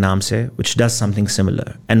OneLink के नाम से, which does something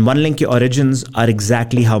similar. And OneLink के origins are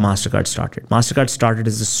exactly how MasterCard started. MasterCard started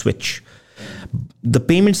as a switch. The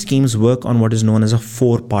payment schemes work on what is known as a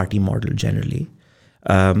 4-party model generally.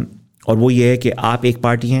 और वो ये है कि आप एक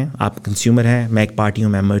पार्टी हैं, आप कंज्यूमर हैं, मैं एक पार्टी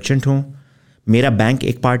हूँ, मैं मर्चेंट हूँ, मेरा बैंक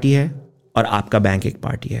एक पार्टी है और आपका बैंक एक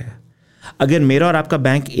पार्टी है. अगर मेरा और आपका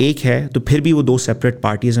बैंक एक है तो फिर भी वो 2 separate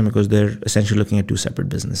parties हैं because they're essentially looking at 2 separate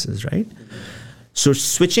businesses, right? So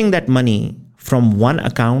switching that money from one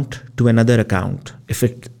account to another account, if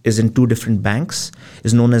it is in 2 different banks,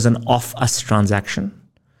 is known as an off-us transaction.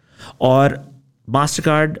 Or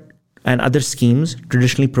MasterCard and other schemes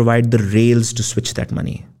traditionally provide the rails to switch that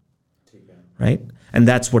money, right? And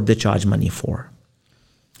that's what they charge money for.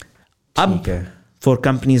 For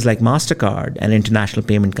companies like MasterCard and international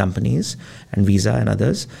payment companies and Visa and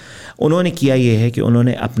others, उन्होंने किया ये है कि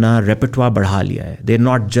उन्होंने अपना repertoire बढ़ा लिया है. They're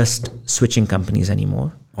not just switching companies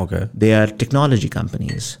anymore. Okay. They are technology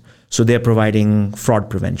companies. So they're providing fraud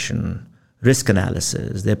prevention, risk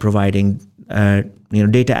analysis. They're providing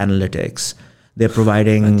data analytics. They're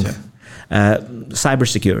providing cyber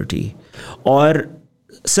security और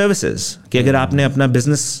services. कि अगर आपने अपना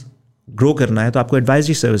business grow करना है तो आपको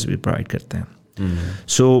advisory service भी provide करते हैं.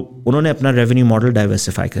 So उन्होंने अपना revenue model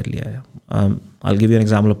diversify कर लिया है. I'll give you an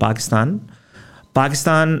example of Pakistan.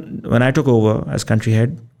 Pakistan, when I took over as country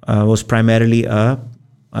head, was primarily a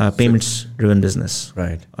payments-driven business,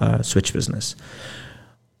 right? Switch business.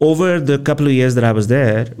 Over the couple of years that I was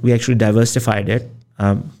there, we actually diversified it,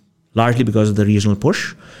 largely because of the regional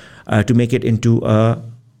push, to make it into a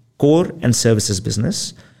core and services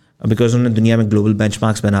business. Because उन्होंने दुनिया में global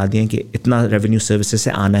benchmarks बना दिए कि इतना revenue services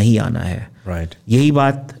से आना ही आना है. Right. यही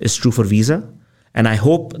बात is true for Visa, and I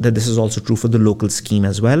hope that this is also true for the local scheme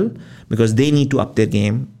as well, because they need to up their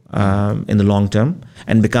game in the long term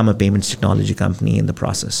and become a payments technology company in the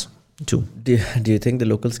process too. Do you think the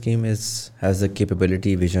local scheme has the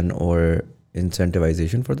capability, vision, or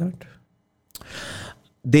incentivization for that?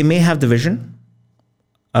 They may have the vision.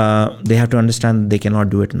 They have to understand they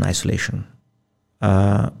cannot do it in isolation.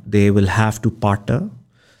 They will have to partner.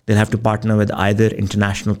 They'll have to partner with either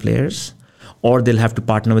international players or they'll have to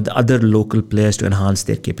partner with other local players to enhance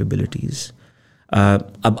their capabilities.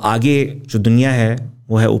 अब आगे जो दुनिया है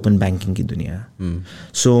वो है open banking की दुनिया.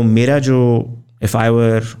 So मेरा जो, if I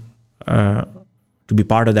were to be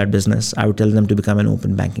part of that business, I would tell them to become an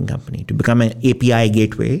open banking company, to become an API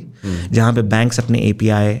gateway, जहाँ पे banks अपने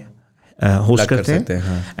API host करते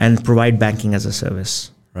हैं and provide banking as a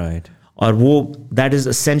service. Right. और वो, that is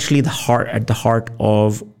essentially at the heart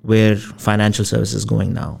of where financial services is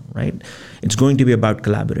going now, right? It's going to be about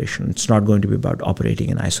collaboration. It's not going to be about operating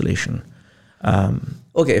in isolation.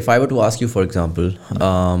 Okay, if I were to ask you, for example,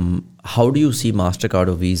 how do you see MasterCard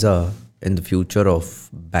or Visa in the future of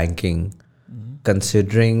banking,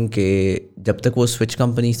 considering कि जब तक वो switch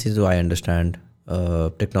companies थी, so I understand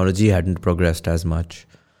technology hadn't progressed as much.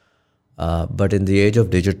 But in the age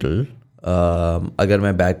of digital, अगर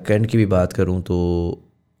मैं back end की भी बात करूँ तो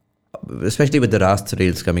especially with the RAST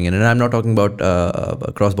rails coming in, and I'm not talking about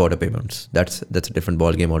cross-border payments. That's a different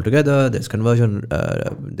ball game altogether. There's conversion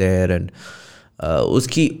there, and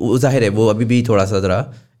उसकी ज़ाहिर है वो अभी भी थोड़ा सा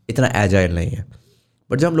ज़रा इतना agile नहीं है.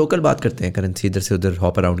 But जब हम local बात करते हैं, currency इधर से उधर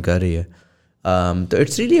hop around कर रही है, so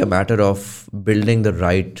it's really a matter of building the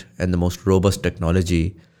right and the most robust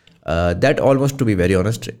technology. That almost, to be very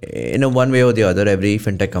honest, in a one way or the other, every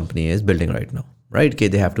fintech company is building right now, right? Okay,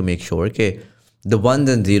 they have to make sure that the ones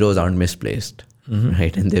and zeros aren't misplaced,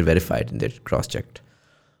 right? And they're verified and they're cross-checked.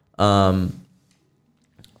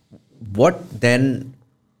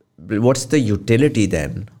 What's the utility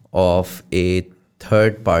then of a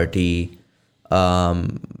third-party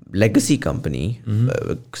legacy company?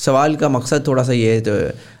 सवाल का मकसद थोड़ा सा ये है,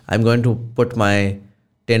 तो I'm going to put my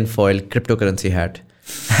tinfoil cryptocurrency hat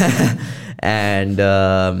and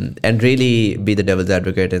really be the devil's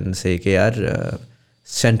advocate and say कि यार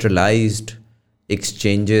centralized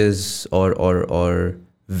exchanges or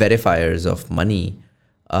verifiers of money,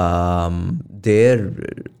 they're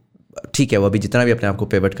ठीक है, वो अभी जितना भी अपने आप को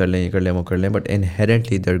pivot कर लें, ये कर लें, वो कर लें, but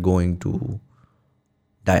inherently they're going to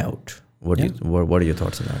die out. What are your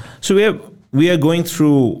thoughts on that? So we are going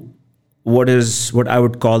through what I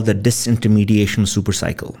would call the disintermediation super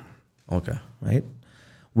cycle. Okay. Right?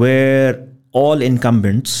 Where all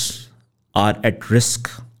incumbents are at risk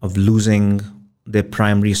of losing their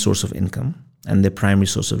primary source of income and their primary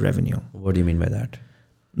source of revenue. What do you mean by that?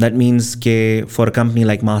 That means that for a company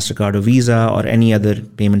like MasterCard or Visa or any other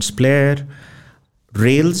payments player,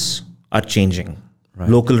 rails are changing.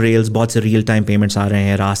 Local rails, बहुत से real time payments आ रहे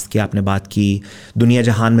हैं. रास्त की आपने बात की, दुनिया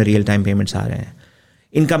जहान में रियल टाइम पेमेंट्स आ रहे हैं.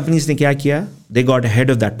 इन कंपनीज ने क्या किया? They got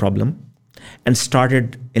ahead of that problem and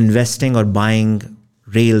started investing और buying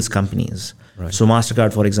rails companies. So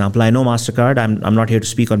MasterCard, for example, I know MasterCard. I'm not here to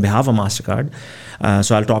speak on behalf of MasterCard,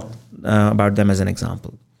 so I'll talk about them as an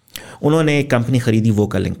example. उन्होंने एक company खरीदी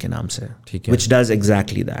Vocalink के नाम से, which does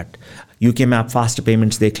exactly that. UK में आप fast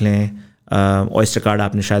payments देख लें, Oyster Card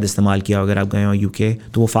आपने शायद इस्तेमाल किया अगर आप गए हो UK,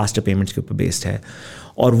 तो वो फास्टर पेमेंट्स के ऊपर बेस्ड है.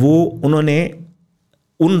 और वो उन्होंने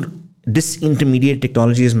उन डिसइंटरमीडिएट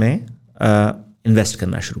टेक्नोलॉजीज़ में इन्वेस्ट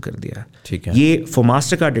करना शुरू कर दिया. ठीक है. ये for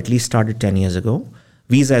MasterCard at least started 10 years ago.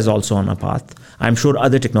 Visa is also on a path. I'm sure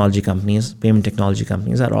other technology companies, payment technology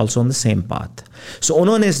companies are also on the same path. So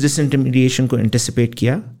उन्होंने इस disintermediation को anticipate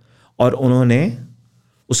किया और उन्होंने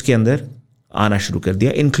उसके अंदर आना शुरू कर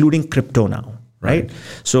दिया, including crypto now, right?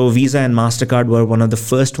 So Visa and MasterCard were one of the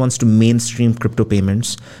first ones to mainstream crypto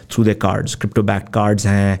payments through their cards. Crypto-backed cards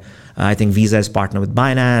हैं. I think Visa is partnered with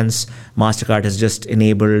Binance. MasterCard has just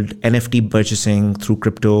enabled NFT purchasing through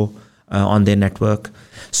crypto on their network.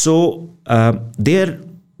 So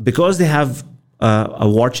because they have a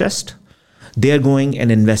war chest, they are going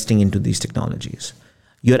and investing into these technologies.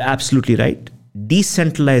 You're absolutely right.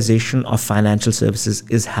 Decentralization of financial services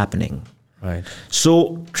is happening. Right. So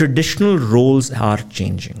traditional roles are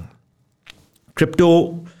changing. Crypto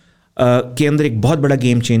के अंदर एक बहुत बड़ा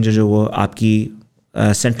game changer जो वो आपकी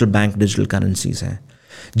central bank digital currencies हैं.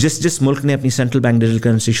 जिस मुल्क ने अपनी सेंट्रल बैंक डिजिटल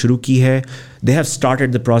करेंसी शुरू की है, they have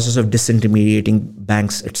started the process of disintermediating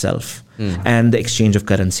banks itself and the exchange of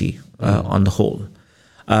currency on the whole.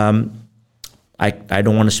 I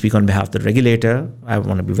don't want to speak on behalf of the regulator. I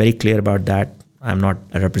want to be very clear about that. I'm not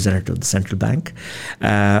a representative of the central bank.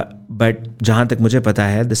 But जहाँ तक मुझे पता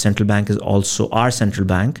है, the central bank is also, our central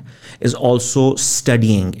bank is also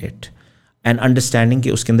studying it and understanding कि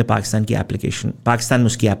उसके अंदर पाकिस्तान में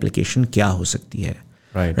उसकी एप्लीकेशन क्या हो सकती है.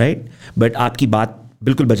 राइट. बट आपकी बात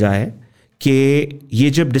बिल्कुल बजा है कि ये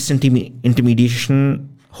जब डिसइंटरमीडिएशन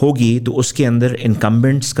होगी तो उसके अंदर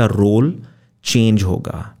इनकम्बेंट्स का रोल चेंज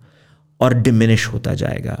होगा और डिमिनिश होता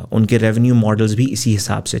जाएगा. उनके रेवेन्यू मॉडल्स भी इसी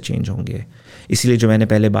हिसाब से चेंज होंगे. इसीलिए जो मैंने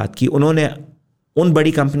पहले बात की, उन्होंने उन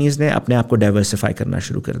बड़ी कंपनीज ने अपने आप को डाइवर्सिफाई करना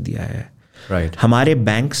शुरू कर दिया है. राइट. हमारे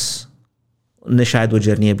बैंक्स ने शायद वो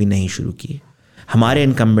जर्नी अभी नहीं शुरू की. हमारे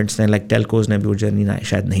इनकम्बेंट्स ने लाइक टेलकोज ने भी वो जर्नी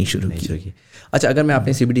शायद नहीं शुरू की. अच्छा, अगर मैं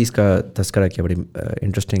आपने CBDs का तस्करा किया, बड़ी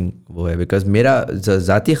इंटरेस्टिंग वो है, बिकॉज मेरा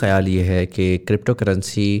ज़ाती ख्याल ये है कि crypto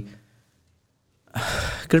currency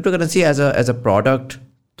as a product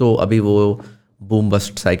तो अभी वो बूम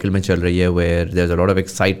बस्ट साइकिल में चल रही है, where there is a lot of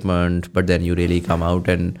excitement but then you really come out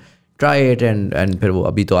and try it and फिर वो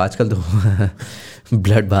अभी तो आजकल तो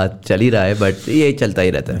ब्लड बात चल ही रहा है, बट ये चलता ही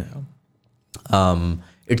रहता है.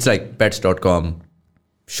 It's like pets.com.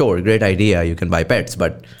 Sure, great idea, you can buy pets,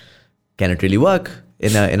 but can it really work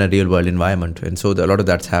in a real world environment? And so a lot of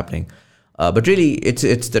that's happening. But really,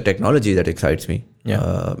 it's the technology that excites me.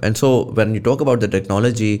 Yeah. And so when you talk about the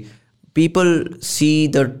technology, people see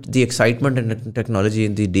the excitement in the technology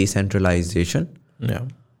in the decentralization. Yeah.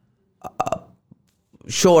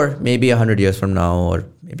 Sure, maybe 100 years from now or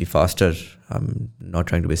maybe faster. I'm not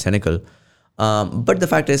trying to be cynical. But the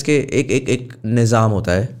fact is कि एक निज़ाम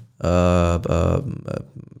होता है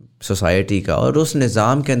society का, और उस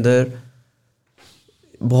निज़ाम के अंदर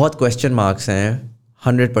बहुत क्वेश्चन मार्क्स हैं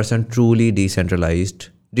 100% ट्रूली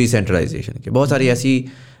डिसेंट्रलाइजेशन के. बहुत सारी ऐसी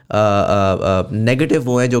नेगेटिव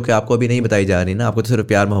वो हैं जो कि आपको अभी नहीं बताई जा रही ना, आपको तो सिर्फ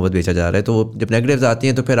प्यार मोहब्बत बेचा जा रहा है. तो वो जब नेगेटिव्स आती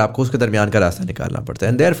हैं तो फिर आपको उसके दरमियान का रास्ता निकालना पड़ता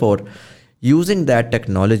है. And therefore using that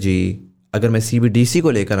technology, अगर मैं CBDC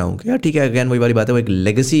को लेकर आऊँ, क्या ठीक है, अगेन वही वाली बात है, वो एक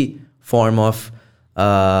लेगेसी फॉर्म ऑफ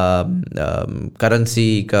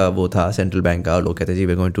करेंसी का वो था सेंट्रल बैंक का, और लोग कहते हैं जी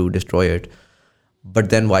we are going to destroy it. But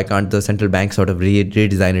then why can't the central bank sort of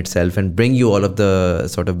redesign itself and bring you all of the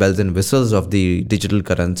sort of bells and whistles of the digital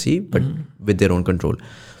currency, but with their own control?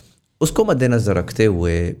 उसको मद्देनज़र रखते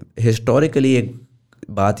हुए historically एक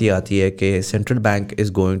बात ये आती है कि central bank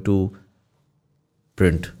is going to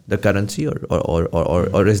print the currency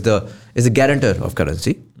or is the guarantor of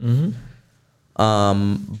currency.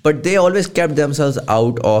 But they always kept themselves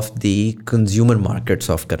out of the consumer markets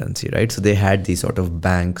of currency, right? So they had these sort of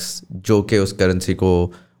banks जो कि उस currency को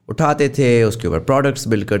उठाते थे, उसके ऊपर products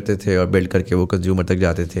build करते थे और build करके वो consumer तक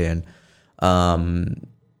जाते थे,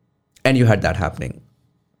 and you had that happening.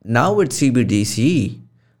 Now with CBDC,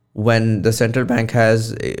 when the central bank has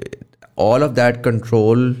all of that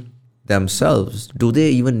control themselves, do they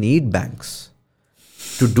even need banks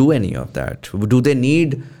to do any of that? Do they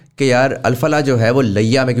need कि यार अल्फला जो है वो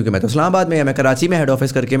लैया में, क्योंकि मैं तो इस्लामाबाद में, मैं कराची में हेड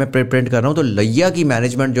ऑफिस करके मैं प्रिंट कर रहा हूँ, तो लैया की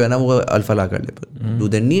मैनेजमेंट जो है ना वो अल्फला कर ले. Do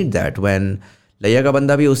they need that when Layyah का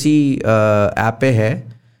बंदा भी उसी ऐप पे है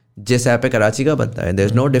जिस ऐप पे कराची का बनता है? देयर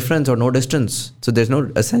इज नो डिफरेंस और no distance. So there is no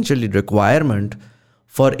essentially requirement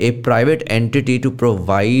for a private entity to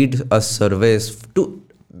provide a service to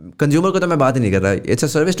consumer को. तो मैं बात ही नहीं कर रहा, it's a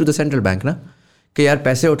service to the central bank ना, कि यार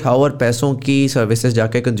पैसे उठाओ और पैसों की सर्विसेज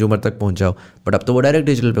जाके कंज्यूमर तक पहुंचाओ. बट अब तो वो डायरेक्ट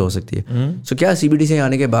डिजिटल पे हो सकती है. सो क्या CBDC से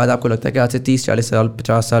आने के बाद आपको लगता है कि आज से 30-40 साल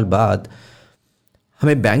 50 साल बाद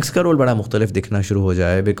हमें बैंक्स का रोल बड़ा मुख्तलिफ दिखना शुरू हो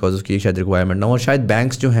जाए, बिकॉज उसकी शायद रिक्वायरमेंट ना हो, और शायद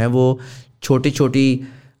बैंक्स जो हैं वो छोटी छोटी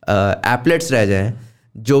एपलेट्स रह जाएँ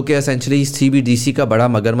जो कि एसेंशली CBDC का बड़ा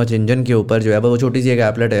मगरमच्छ इंजन के ऊपर जो है वो छोटी सी एक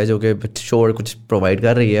एपलेट है जो कि श्योर कुछ प्रोवाइड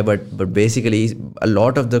कर रही है, but basically a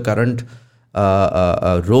lot of the current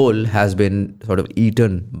role has been sort of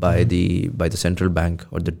eaten by the central bank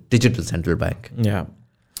or the digital central bank. Yeah.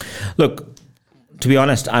 Look, to be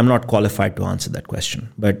honest, I'm not qualified to answer that question,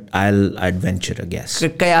 but I'd venture a guess.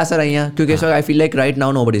 क्या sir यहाँ, क्योंकि I feel like right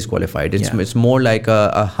now nobody is qualified. It's more like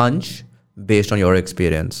a hunch based on your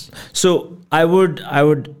experience. So I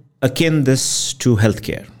would akin this to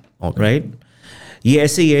healthcare, right? ये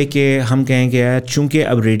ऐसे ही है कि हम कहें कि चूँकि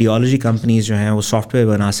अब रेडियोलॉजी कंपनीज जो हैं वो सॉफ्टवेयर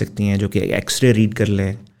बना सकती हैं जो कि एक्सरे रीड कर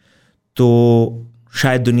लें, तो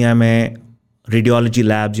शायद दुनिया में रेडियोलॉजी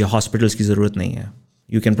लैब्स या हॉस्पिटल्स की ज़रूरत नहीं है.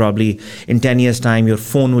 You can probably in 10 years time your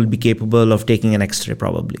phone will be capable of taking an x-ray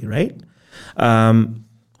probably, right?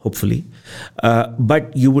 Hopefully.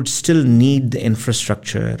 But you would still need the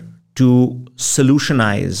infrastructure to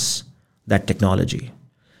solutionize that technology.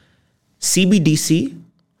 CBDC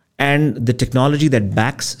and the technology that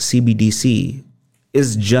backs CBDC is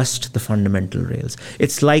just the fundamental rails.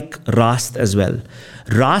 It's like Rast as well.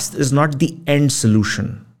 Rast is not the end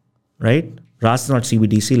solution, right? Rast is not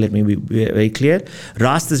CBDC, let me be very clear.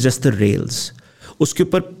 Rast is just the rails. उसके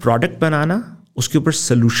ऊपर product बनाना, उसके ऊपर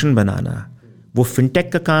solution बनाना, वो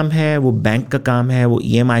fintech का काम है, वो bank का काम है, वो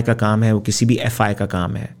EMI का काम है, वो किसी भी FI का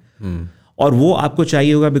काम है. और वो आपको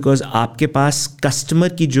चाहिए होगा बिकॉज आपके पास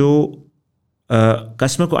कस्टमर की जो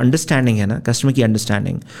कस्टमर को अंडरस्टैंडिंग है ना, कस्टमर की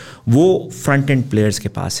अंडरस्टैंडिंग वो फ्रंट एंड प्लेयर्स के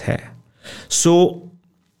पास है. सो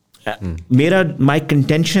मेरा my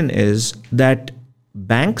contention is that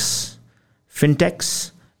banks, fintechs,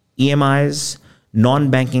 EMIs,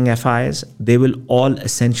 non-banking FIs, they will all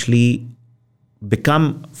essentially become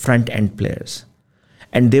front end players,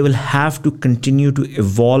 and they will have to continue to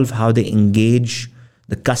evolve how they engage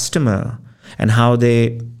the customer and how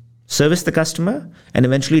they service the customer and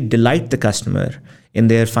eventually delight the customer in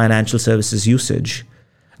their financial services usage.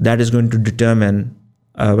 That is going to determine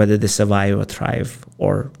whether they survive or thrive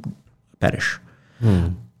or perish.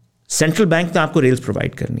 Central bank तो आपको rails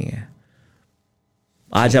provide करनी है.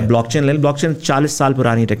 आज आप blockchain ले, blockchain 40 साल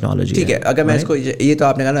पुरानी technology. ठीक है, अगर मैं इसको, ये तो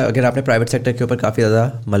आपने कहा ना, अगर आपने प्राइवेट सेक्टर के ऊपर काफ़ी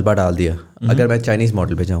ज़्यादा मलबा डाल दिया, अगर मैं चाइनीज़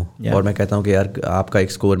मॉडल पे जाऊँ और मैं कहता हूँ कि यार आपका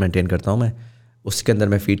एक स्कोर मेंटेन करता हूँ मैं, उसके अंदर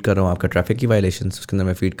मैं फीड कर रहा हूँ आपका ट्रैफिक की वायलेशंस, उसके अंदर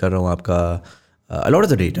मैं फीड कर रहा हूँ आपका a lot of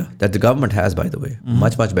the data that the government has, by the way,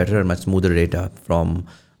 much better and much smoother data from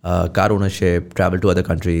car ownership, travel to other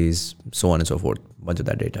countries, so on and so forth, much of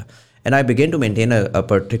that data. And I begin to maintain a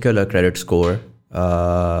particular credit score.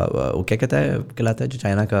 वो क्या कहलाता है जो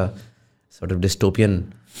China का sort of dystopian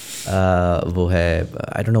वो है,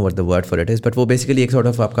 I don't know what the word for it is, but वो basically एक sort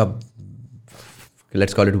of आपका,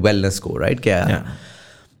 let's call it wellness score, right? क्या? Yeah.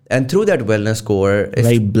 And through that wellness score,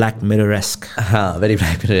 very Black Mirror-esque. Very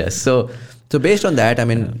Black Mirror-esque. So based on that, I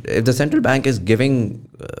mean, if the central bank is giving,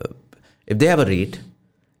 if they have a rate,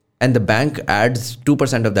 and the bank adds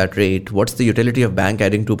 2% of that rate, what's the utility of bank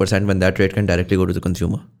adding 2% when that rate can directly go to the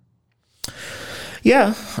consumer?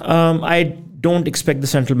 Yeah, I don't expect the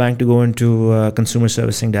central bank to go into consumer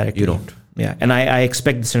servicing directly. You don't? Yeah, and I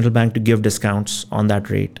expect the central bank to give discounts on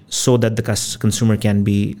that rate so that the consumer can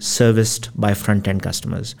be serviced by front-end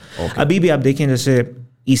customers. Okay. अभी भी आप देखें जैसे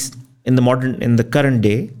in the current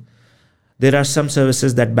day, there are some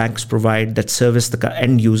services that banks provide that service the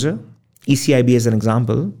end user. ECIB as an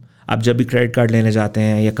example. आप जब भी credit card लेने जाते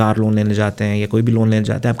हैं या कार लोन लेने जाते हैं या कोई भी लोन लेने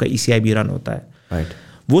जाते हैं, आपका ECIB रन होता है. Right.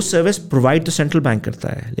 वो सर्विस प्रोवाइड तो सेंट्रल बैंक करता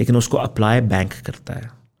है, लेकिन उसको अप्लाई बैंक करता है.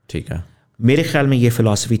 ठीक है. मेरे ख्याल में ये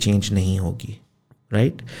फिलॉसफी चेंज नहीं होगी,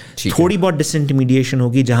 राइट? थोड़ी बहुत डिसइंटरमीडिएशन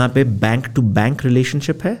होगी जहाँ पे बैंक टू बैंक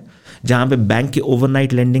रिलेशनशिप है, जहाँ पे बैंक की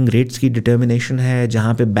ओवरनाइट लेंडिंग रेट्स की डिटर्मिनेशन है,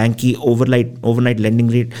 जहाँ पे बैंक की ओवरनाइट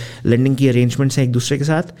लेंडिंग की अरेंजमेंट्स हैं एक दूसरे के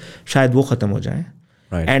साथ, शायद वो ख़त्म हो जाए.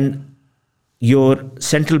 And your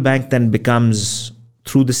central bank then becomes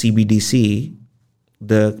through the CBDC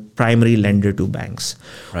the primary lender to banks.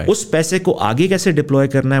 Right. उस पैसे को आगे कैसे deploy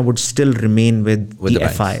करना है would still remain with the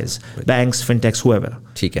banks. FIs, banks, fintechs, whoever.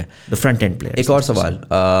 ठीक है. The front end players. एक और सवाल,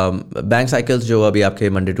 बैंक साइकिल्स जो अभी आपके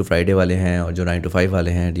मंडे टू फ्राइडे वाले हैं और जो 9 to 5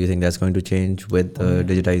 वाले हैं, do you think that's going to change with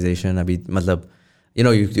digitization? अभी मतलब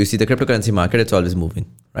you see the cryptocurrency market, it's always moving,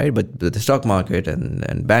 right? But the stock market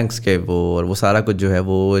and banks के वो सारा कुछ जो है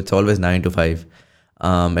वो it's always 9 to 5,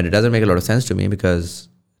 and it doesn't make a lot of sense to me because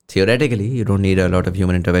theoretically you don't need a lot of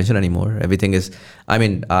human intervention anymore. Everything is, I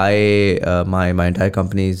mean, my entire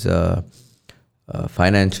company's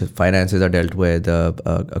finances are dealt with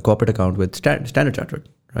a corporate account with Standard Chartered,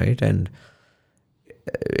 right? And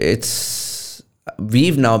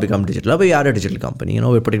we've now become digital. We are a digital company,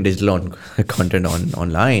 we're putting digital content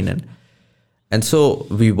online, and so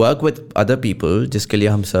we work with other people जिसके लिए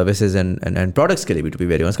हम services and products के लिए भी, to be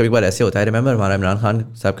very honest, कभी बार ऐसे होता है. I remember हमारा इमरान खान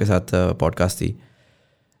साहब के साथ podcast थी,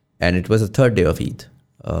 and it was the third day of Eid,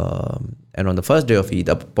 and on the first day of Eid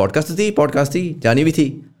अब podcast थी जानी भी थी,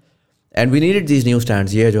 and we needed these new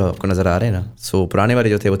stands, ये जो आपको नज़र आ रहे हैं ना. So पुराने वाले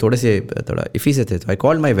जो थे वो थोड़ा इफ़ी से थे. So I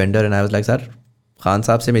called my vendor and I was like, sir, Khan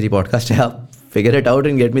साहब से मेरी podcast है, आप figure it out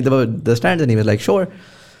and get me the stands. And he was like, sure.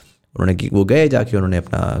 वो गए जाके उन्होंने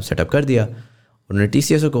अपना सेटअप कर दिया. उन्होंने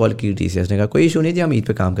TCS को कॉल की, TCS ने कहा कोई इशू नहीं थी, हम ईद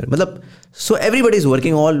पे काम करें. मतलब so everybody is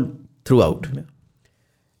working all throughout,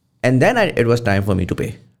 and then it was time for me to pay.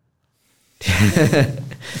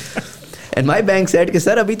 And my bank said कि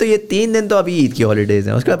सर अभी तो ये 3 दिन तो अभी ईद की हॉलीडेज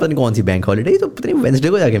हैं, उसके बाद पता नहीं कौन सी बैंक हॉलीडे, तो पता नहीं वेंसडे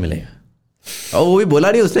को जाके मिलेगा. और वो भी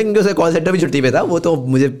बोला नहीं उसने, क्योंकि उसका कॉल सेंटर भी छुट्टी पे था. वो तो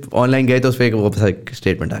मुझे ऑनलाइन गए तो उस पर वो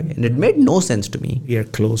स्टेटमेंट आ गया. And it made no sense to me. We are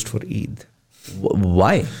closed for Eid.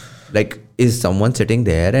 Why? Like, is someone sitting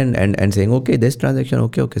there and saying, okay, this transaction,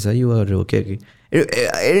 okay, sir, you are okay.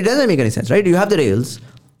 It doesn't make any sense, right? You have the rails,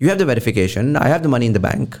 you have the verification, I have the money in the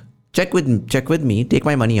bank. Check with me, take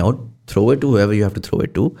my money out, throw it to whoever you have to throw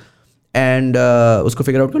it to, and usko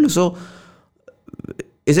figure out kar lo. So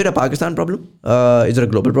is it a Pakistan problem? Is it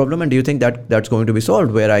a global problem? And do you think that that's going to be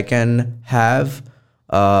solved where I can have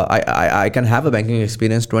I can have a banking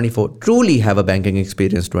experience truly have a banking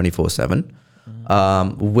experience 24/7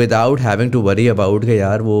 without having to worry about कि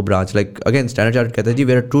यार वो branch, like again Standard Chartered कहता है जी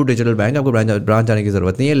we're a true digital bank, आपको branch जाने की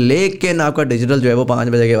ज़रूरत नहीं है, लेकिन आपका digital जो है वो 5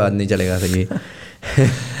 बजे के बाद नहीं चलेगा सही.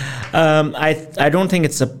 I don't think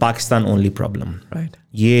it's a Pakistan only problem. Right.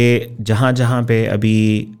 ये जहाँ पे अभी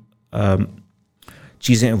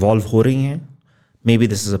चीज़ें evolve हो रही हैं, maybe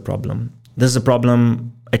this is a problem. This is a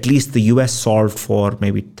problem at least the US solved for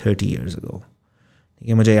maybe 30 years ago.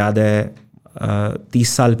 ये मुझे याद है 30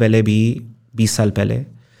 साल पहले भी, 20 साल पहले.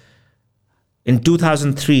 In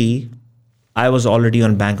 2003 I was already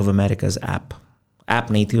on Bank of America's app.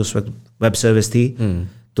 App नहीं थी उस वक्त, web service थी.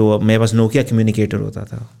 तो मेरे पास Nokia communicator होता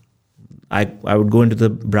था. I would go into the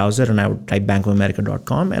browser and I would type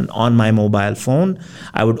bankofamerica.com, and on my mobile phone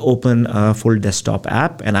I would open a full desktop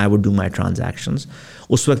app and I would do my transactions.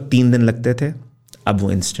 उस वक्त 3 दिन लगते थे, अब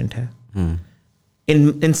वो instant है.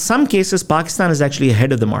 In some cases Pakistan is actually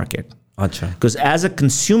ahead of the market. अच्छा. Because as a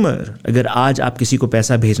consumer, अगर आज आप किसी को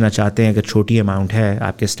पैसा भेजना चाहते हैं, अगर छोटी अमाउंट है,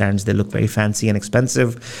 आपके stands they look very fancy and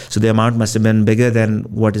expensive, so the amount must have been bigger than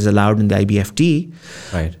what is allowed in the IBFT.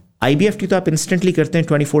 Right. IBFT तो आप instantly करते हैं,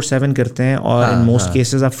 24/7 करते हैं, और in most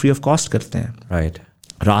cases आप free of cost करते हैं. Right.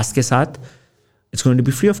 RAS के साथ it's going to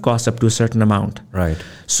be free of cost up to a certain amount. Right.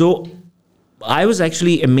 So I was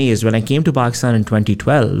actually amazed when I came to Pakistan in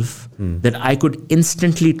 2012 that I could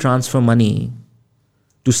instantly transfer money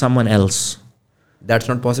to someone else. That's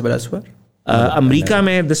not possible elsewhere? America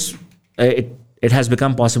mein it has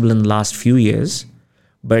become possible in the last few years,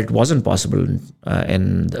 but it wasn't possible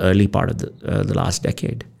in the early part of the last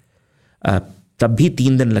decade. तब भी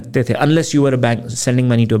 3 दिन लगते थे, unless you were sending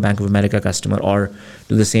money to a Bank of America customer or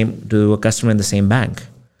to a customer in the same bank.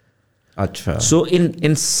 Achha. So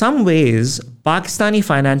in some ways, Pakistani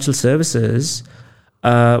financial services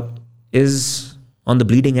is on the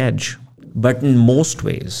bleeding edge. But in most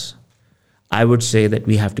ways, I would say that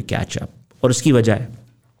we have to catch up. और उसकी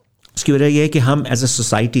वजह ये है कि हम as a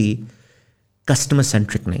society customer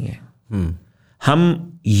centric नहीं है. हम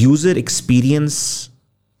user experience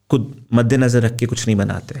को मद्देनजर रख के कुछ नहीं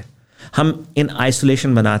बनाते. हम in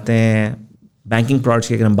isolation बनाते हैं. Banking products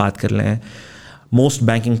की अगर हम बात कर लें, most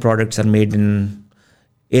banking products are made in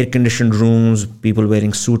air conditioned rooms, people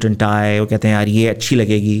wearing suit and tie. वो कहते हैं यार ये अच्छी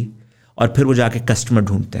लगेगी, और फिर वो जाके कस्टमर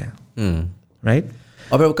ढूंढते हैं. Right?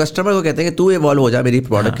 और फिर वो कस्टमर को कहते हैं कि तू इवॉल्व हो जा मेरी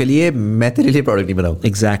प्रोडक्ट के लिए, मैं तेरे लिए प्रोडक्ट नहीं बनाऊँ.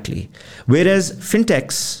 Exactly. Whereas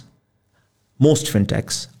most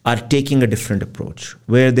fintechs are taking a different approach,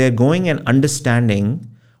 where they're going and understanding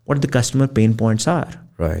what the customer pain points are.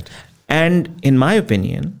 Right. And in my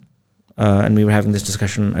opinion, and we were having this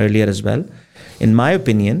discussion earlier as well. In my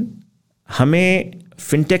opinion, हमें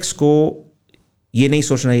fintechs को ये नहीं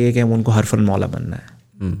सोचना चाहिए कि हम उनको हर फल मौला बनना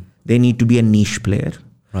है. They need to be a niche player.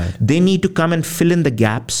 Right. They need to come and fill in the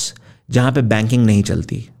gaps जहाँ पे banking नहीं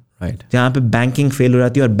चलती. Right. जहाँ पे banking fail हो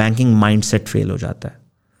जाती है और banking mindset fail हो जाता है.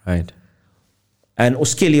 Right. And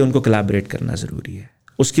उसके लिए उनको collaborate करना ज़रूरी है.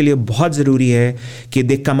 उसके लिए बहुत ज़रूरी है कि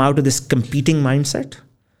they come out of this competing mindset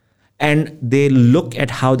and they look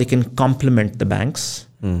at how they can complement the banks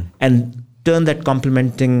and turn that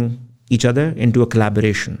complementing each other into a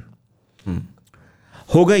collaboration.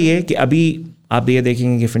 होगा ये कि अभी आप ये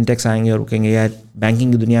देखेंगे कि फिनटेक्स आएंगे और वो कहेंगे यार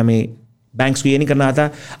बैंकिंग की दुनिया में बैंक्स को ये नहीं करना आता,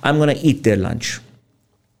 I am gonna eat their lunch.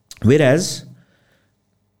 Whereas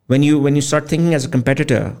when you start thinking as a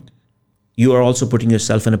competitor, you are also putting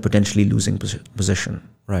yourself in a potentially losing position.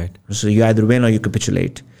 Right. So you either win or you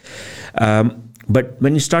capitulate. But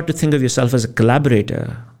when you start to think of yourself as a collaborator,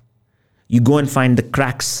 you go and find the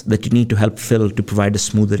cracks that you need to help fill to provide a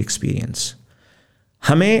smoother experience.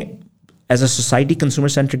 हमें as a society consumer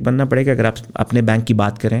centric बनना पड़ेगा. अगर आप अपने bank की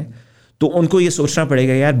बात करें तो उनको ये सोचना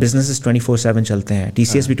पड़ेगा यार बिजनेसेस 24/7 चलते हैं.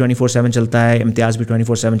 TCS भी 24/7 चलता है, इम्तियाज़ भी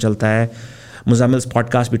 24/7 चलता है, मुज़म्मिल्स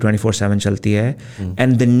पॉडकास्ट भी 24/7 चलती है.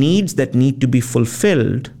 And the needs that need to be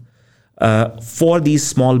fulfilled for these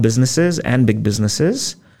small businesses and big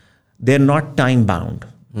businesses, they are not time bound.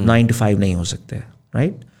 9 to 5 नहीं हो सकते.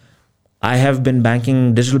 Right. I have been banking,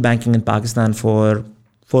 digital banking in Pakistan for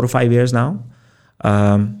 4 or 5 years now.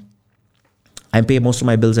 I pay most of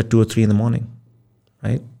my bills at 2 or 3 in the morning,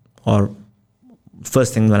 right? Or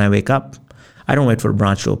first thing when I wake up. I don't wait for a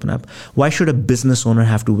branch to open up. Why should a business owner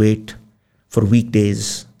have to wait for weekdays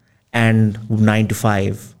and 9 to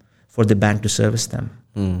 5 for the bank to service them?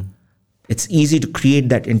 It's easy to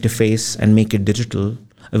create that interface and make it digital,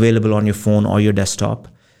 available on your phone or your desktop,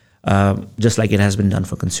 just like it has been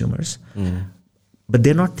done for consumers. But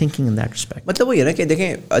they're not thinking in that respect. मतलब वो ये ना कि देखें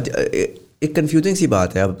एक confusing सी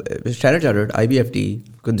बात है. अब स्टैंडर्ड चार्टर्ड, IBFT,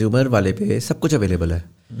 कंज्यूमर वाले पे सब कुछ अवेलेबल है.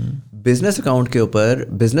 बिजनेस अकाउंट के ऊपर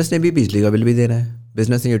बिजनेस ने भी बिजली का बिल भी देना है,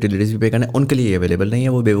 बिजनेस ने यूटिलिटीज़ भी पे करना है, उनके लिए अवेलेबल नहीं है.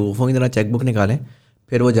 वो बेवकूफ़ों की तरह चेकबुक निकालें,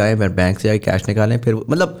 फिर वो जाएँ बैंक से जाए कैश निकालें, फिर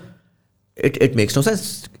मतलब it makes no sense.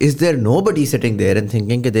 Is there nobody sitting there and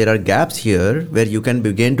thinking that there are gaps here where you can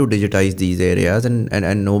begin to digitize these areas,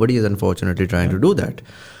 and nobody is unfortunately trying to do that.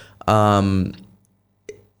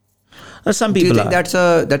 Some people do you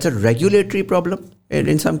think that's a regulatory problem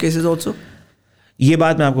in some cases also? ये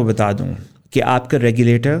बात मैं आपको बता दूं कि आपका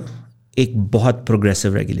regulator एक बहुत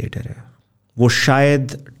प्रोग्रेसिव रेगुलेटर है. वो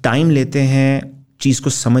शायद टाइम लेते हैं चीज़ को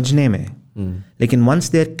समझने में, लेकिन once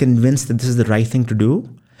they are convinced that this is the right thing to do,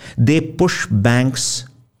 they push banks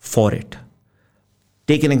for it.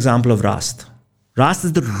 Take an example of Rast. Rast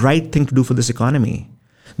is the right thing to do for this economy.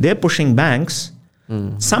 They're pushing banks.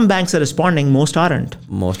 Some banks are responding, most aren't.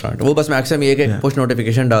 वो बस maximum ये कि push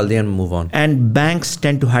notification डाल दिया and move on. And banks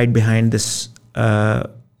tend to hide behind this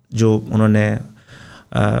जो उन्होंने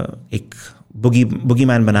एक बुगी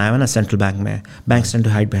man बनाया हुआ ना सेंट्रल बैंक में. Banks tend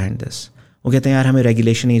to hide behind this. वो कहते हैं यार हमें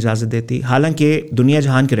रेगुलेशन नहीं इजाज़त देती. हालांकि दुनिया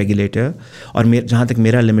जहान के रेगुलेटर और जहाँ तक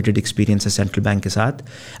मेरा लिमिटेड एक्सपीरियंस है सेंट्रल बैंक के साथ,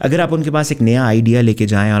 अगर आप उनके पास एक नया आइडिया लेके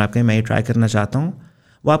जाएं और आप कहें मैं ये ट्राई करना चाहता हूँ,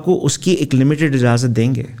 वो आपको उसकी एक लिमिटेड इजाज़त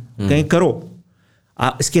देंगे. कहीं करो,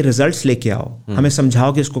 आप इसके रिजल्ट्स लेके आओ, हमें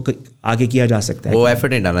समझाओ कि इसको आगे किया जा सकता है. वो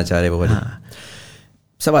एफर्ट नहीं डालना चाह रहे वो. हाँ.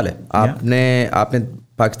 सवाल है, आपने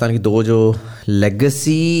पाकिस्तान की 2 जो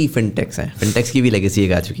लेगेसी फिनटेक्स हैं, फिनटेक्स की भी लेगेसी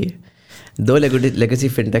एक आ चुकी है, 2 लेगेसी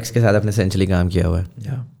फिनटेक्स के साथ आपने एसेंशियली काम किया हुआ है.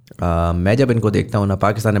 मैं जब इनको देखता हूँ ना,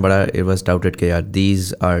 पाकिस्तान ने बड़ा इट वाज डाउटेड कि यार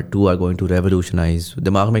these are going to revolutionize.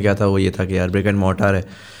 दिमाग में क्या था, वो ये था कि यार ब्रिक एंड मोर्टर है,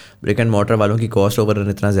 ब्रिक एंड मोर्टर वालों की कॉस्ट ओवररन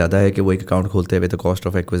इतना ज़्यादा है कि वो एक अकाउंट खोलते हुए the cost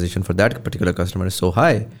of acquisition for that particular customer is so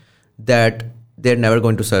high that they are never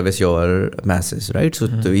going to service your message, right. So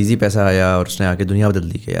तो ईजी पैसा आया और उसने आके दुनिया बदल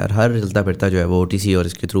दी कि यार हर चलता फिरता जो है वो OTC और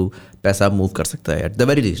इसके थ्रू पैसा मूव कर सकता है. At the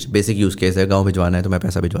very least basic use case है, गाँव भिजवाना है तो मैं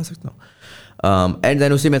पैसा भिजवा सकता हूँ. एंड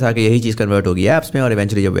देन उसी में था कि यही चीज़ कन्वर्ट होगी ऐप्स में, और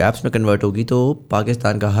इवेंचुअली जब ऐप्स में कन्वर्ट होगी तो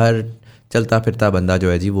पाकिस्तान का हर चलता फिरता बंदा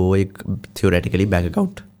जो है जी वो एक थियोरेटिकली बैंक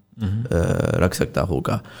अकाउंट रख सकता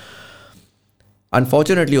होगा.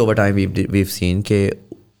 Unfortunately over time we've seen कि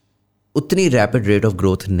उतनी रैपिड रेट ऑफ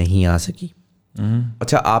ग्रोथ नहीं आ सकी.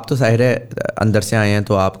 अच्छा, आप तो ज़ाहिर है अंदर से आए हैं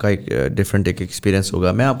तो आपका एक डिफरेंट एक एक्सपीरियंस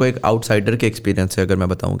होगा. मैं आपको एक आउटसाइडर के एक्सपीरियंस से अगर मैं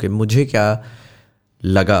बताऊं कि मुझे क्या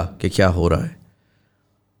लगा कि क्या हो रहा है,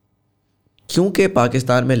 क्योंकि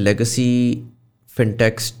पाकिस्तान में लेगेसी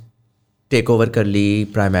फिनटेक्स टेक ओवर कर ली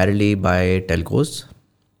प्राइमरीली बाय टेलकोज.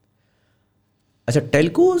 अच्छा,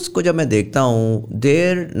 टेलकोज को जब मैं देखता हूँ,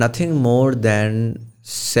 there nothing more than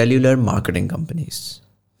cellular marketing companies.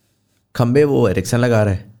 खंबे वो एरिक्सन लगा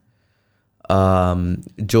रहा है,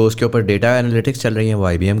 जो उसके ऊपर डेटा एनालिटिक्स चल रही हैं वो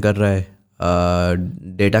IBM कर रहा है.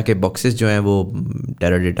 डेटा के बॉक्सेस जो हैं वो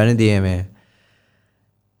टेराडाटा ने दिए हुए हैं.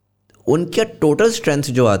 उनका टोटल स्ट्रेंथ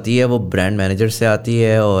जो आती है वो ब्रांड मैनेजर से आती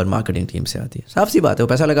है और मार्केटिंग टीम से आती है. साफ सी बात है, वो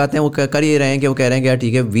पैसा लगाते हैं, वो कर ये रहे हैं कि वो कह रहे हैं कि यार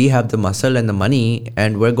ठीक है, we have the muscle and the money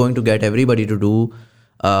and we are going to get everybody to do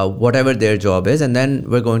whatever their job is, and then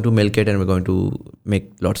we're going to milk it and we're going to make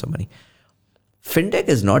lots of money.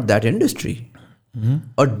 Fintech is not that industry.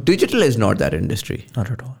 Or digital is not that industry.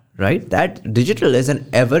 Not at all. Right? That digital is an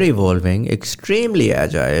ever evolving, extremely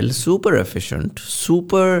agile, super efficient,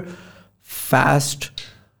 super fast,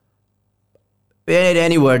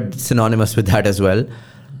 any word synonymous with that as well.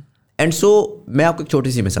 And so मैं आपको एक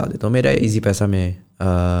छोटी सी मिसाल देता हूँ. मेरा easy पैसा में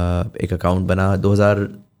एक अकाउंट बना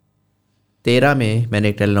 2013 में. मैंने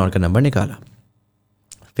एक टेलीनॉर का नंबर निकाला,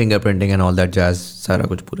 fingerprinting and all that jazz सारा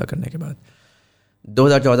कुछ पूरा करने के बाद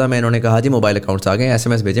 2014 में इन्होंने कहा जी मोबाइल अकाउंट्स आ गए,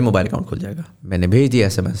 SMS भेजें, मोबाइल अकाउंट खुल जाएगा. मैंने भेज दिया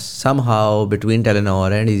SMS. somehow between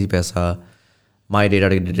Telenor and easy पैसा my data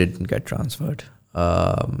didn't get transferred.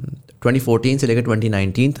 2014 से लेकर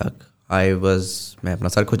 2019 तक मैं अपना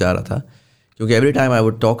सर खुजा रहा था, क्योंकि every time I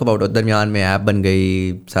would talk about, दरमियान में ऐप बन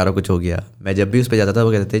गई, सारा कुछ हो गया. मैं जब भी उस पर जाता था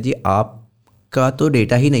वो कहते थे जी आपका तो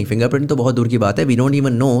डेटा ही नहीं, फिंगरप्रिंट तो बहुत दूर की बात है, वी डोंट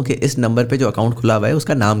इवन नो कि इस नंबर पे जो अकाउंट खुला हुआ है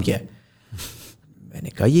उसका नाम क्या है. मैंने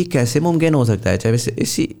कहा ये कैसे मुमकिन हो सकता है. चाहे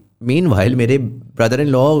इसी मीनवाइल मेरे brother in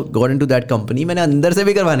law got into that company. मैंने अंदर से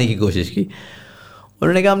भी करवाने की कोशिश की.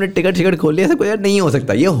 उन्होंने कहा हमने टिकट खोल लिया, ऐसा यार नहीं हो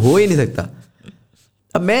सकता, ये हो ही नहीं सकता.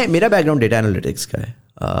 अब मेरा बैकग्राउंड डेटा एनालिटिक्स का है.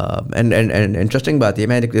 एंड इंटरेस्टिंग बात ये,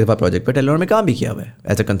 मैं एक दफ़ा प्रोजेक्ट पे टेलीनॉर में काम भी किया हुआ है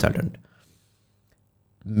एज अ कंसल्टेंट.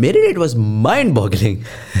 मेरे लिए इट वॉज माइंड बॉगलिंग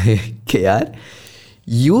कि यार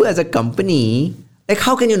you as a company, like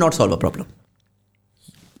how can you not solve a problem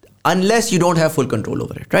unless you don't have full control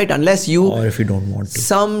over it, right? Unless you, or if you don't want to,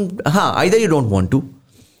 either you don't want to,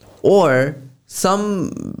 or some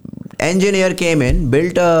engineer came in,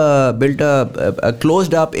 built a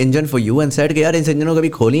closed up engine for you and said कि यार इन इंजनों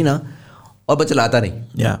कभी खोली ना और बस चलाता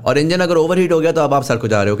नहीं. और इंजन अगर ओवरहीट हो गया तो अब आप सर को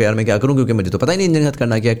जा रहे हो कि यार मैं क्या करूं, क्योंकि मुझे तो पता ही नहीं इंजन हाथ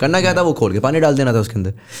करना क्या था. वो खोल के पानी डाल देना था उसके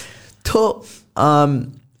अंदर. तो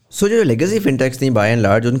सो जो लेगेसी फिनटेक्स थी बाय एंड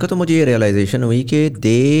लार्ज, उनका तो मुझे ये रियलाइजेशन हुई कि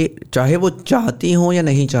चाहे वो चाहती हों या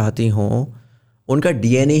नहीं चाहती हों, उनका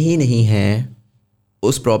DNA ही नहीं है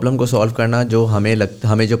उस प्रॉब्लम को सॉल्व करना जो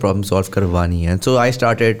हमें जो प्रॉब्लम सॉल्व करवानी है. सो I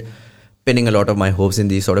started pinning a lot of my hopes in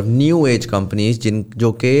the sort of new age companies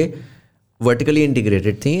जो कि वर्टिकली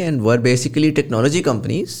इंटीग्रेटेड थी and were basically technology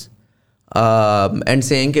companies and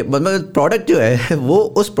saying कि मतलब प्रोडक्ट जो है वो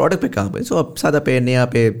उस प्रोडक्ट पे काम करे. सो अब सादा पे, नया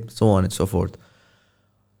पे, so on and so fourth.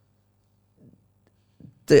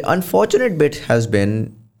 The unfortunate bit has been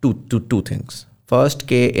two things. First,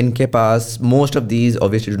 के इनके पास most of these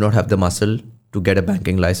obviously do not have the muscle to get a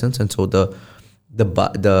banking license, and so the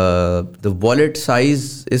wallet size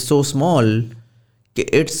is so small कि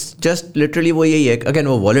it's just literally वो यही है, again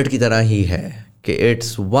वो wallet की तरह ही है कि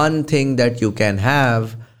it's one thing that you can have,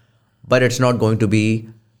 but it's not going to be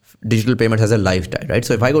digital payments as a lifestyle,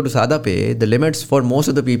 right? So if I go to SadaPay, the limits for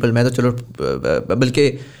most of the people, मैं तो चलो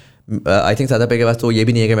बल्कि I think सादा पे के पास तो ये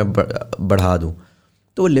भी नहीं है कि मैं बढ़ा दूँ.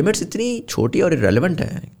 तो लिमिट्स इतनी छोटी और इरेलेवेंट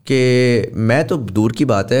हैं कि मैं तो दूर की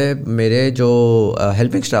बात है, मेरे जो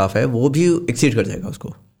हेल्पिंग स्टाफ है वो भी एक्सीड कर जाएगा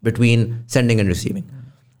उसको बिटवीन सेंडिंग एंड रिसीविंग.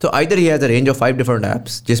 तो either he has a range of 5 different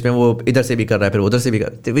apps जिसमें वो इधर से भी कर रहा है फिर उधर से भी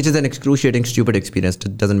कर, which is an excruciating stupid experience,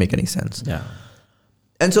 doesn't make any sense.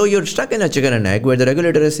 And so your stuck in a chicken and egg where the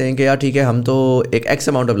regulator is saying कि यार ठीक है हम तो एक एक्स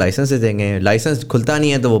अमाउंट ऑफ लाइसेंस देंगे, लाइसेंस खुलता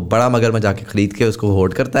नहीं है तो वो बड़ा मगर में जाके खरीद के उसको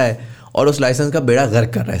होल्ड करता है और उस लाइसेंस का बेड़ा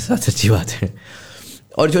गर्क कर रहा है. सच्ची बात है.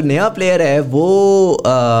 और जो नया प्लेयर है वो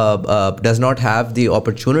does not have the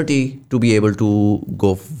opportunity to be able to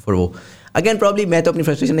go for वो. अगेन प्रॉब्ली मैं तो अपनी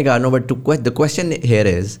फ्रस्ट्रेशन निकाल रहा हूँ, but the question here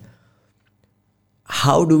is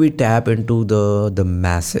how do we tap into the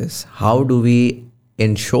messes, how do we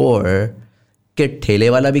ensure कि ठेले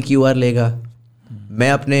वाला भी QR लेगा, मैं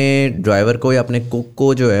अपने ड्राइवर को या अपने कुक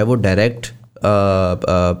को जो है वो direct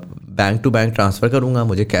bank to bank transfer करूँगा,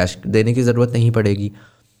 मुझे कैश देने की ज़रूरत नहीं पड़ेगी.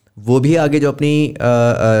 वो भी आगे जो अपनी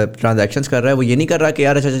ट्रांजैक्शंस कर रहा है वो ये नहीं कर रहा कि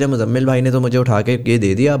यार अच्छा मुजम्मिल भाई ने तो मुझे उठा के ये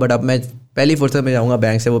दे दिया, बट अब मैं पहली फुर्सत में जाऊँगा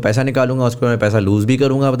बैंक से वो पैसा निकालूंगा, उसको मैं पैसा लूज़ भी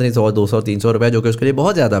करूँगा, पता नहीं 100, 200, 300 रुपये, जो कि उसके लिए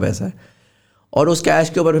बहुत ज़्यादा पैसा है. और उस कैश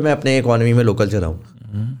के ऊपर मैं अपने इकोनॉमी में local चलाऊँ.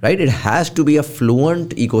 Right? It has to be a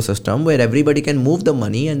fluent ecosystem where everybody can move the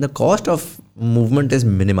money and the cost of movement is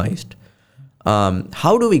minimized.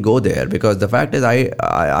 How do we go there? Because the fact is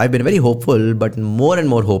I've been very hopeful but more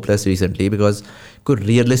and more hopeless recently because कोई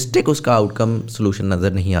realistic उसका outcome solution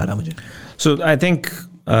नज़र नहीं आ रहा मुझे. So I think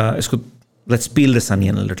let's peel this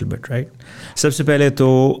onion a little bit, right? सबसे पहले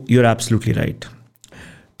तो you're absolutely right.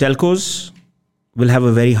 Telcos will have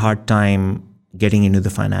a very hard time getting into the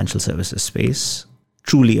financial services space,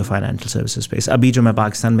 truly a financial services space. Abhi jo main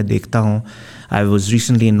Pakistan mein dekhta hu, I was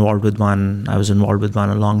recently involved with one. I was involved with one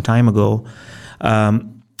a long time ago.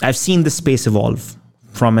 I've seen the space evolve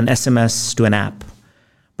from an SMS to an app,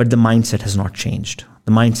 but the mindset has not changed.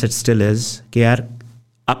 The mindset still is कि यार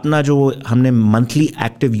अपना जो हमने monthly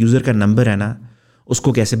active user का number है ना,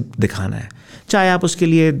 उसको कैसे दिखाना है. चाहे आप उसके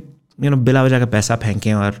लिए बिला वजह का पैसा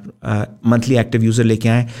फेंकें और monthly active user लेके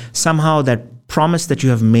आएं, somehow that promise that you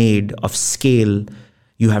have made of scale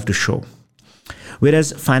you have to show.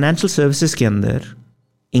 Whereas financial services के अंदर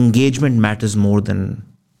engagement matters more than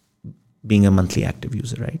being a monthly active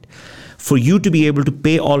user, right? For you to be able to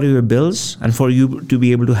pay all of your bills and for you to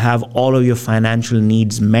be able to have all of your financial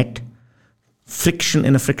needs met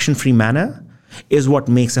in a friction-free manner is what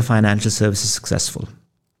makes a financial services successful.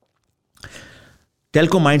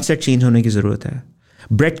 Telco mindset change होने की ज़रूरत है.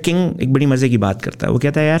 Brett King एक बड़ी मज़े की बात करता है. वो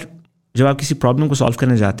कहता है यार जब आप किसी प्रॉब्लम को सॉल्व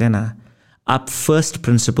करने जाते हैं ना, आप फर्स्ट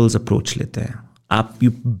प्रिंसिपल्स अप्रोच लेते हैं.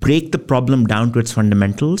 You break the problem down to its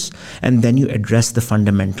fundamentals and then you address the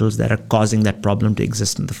fundamentals that are causing that problem to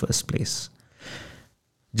exist in the first place.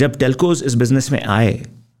 जब telcos इस business में आए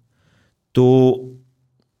तो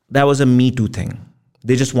that was a Me Too thing.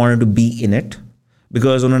 They just wanted to be in it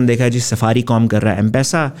because उन्होंने देखा जी Safaricom कर रहा है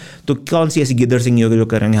M-Pesa, तो कौन सी ऐसी गिद्दर सिंह होगी जो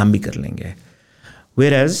करेंगे, हम भी कर लेंगे.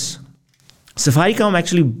 Whereas Safaricom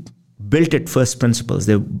actually built it first principles.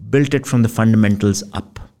 They built it from the fundamentals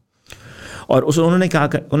up. और उन्होंने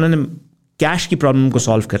कैश की प्रॉब्लम को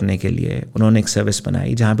सॉल्व करने के लिए उन्होंने एक सर्विस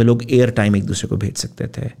बनाई जहाँ पे लोग एयर टाइम एक दूसरे को भेज सकते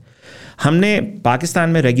थे. हमने पाकिस्तान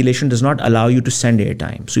में regulation does not allow you to send air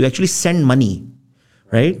time, so you actually send money,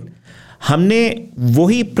 right. हमने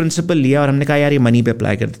वही प्रिंसिपल लिया और हमने कहा यार ये मनी पे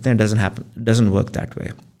अप्लाई कर देते हैं. Doesn't work that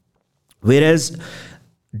way. Whereas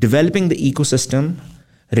developing the ecosystem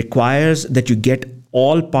requires that you get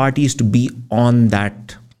all parties to be on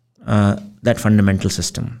that fundamental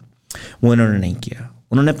system. वो उन्होंने नहीं किया.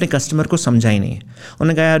 उन्होंने अपने कस्टमर को समझा ही नहीं.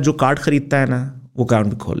 उन्होंने कहा यार जो कार्ड खरीदता है ना वो अकाउंट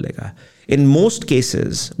भी खोल लेगा. In most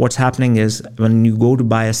cases, what's happening is when you go to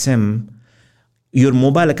buy a SIM, your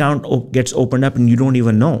mobile account gets opened up and you don't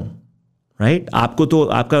even know, right? आपको तो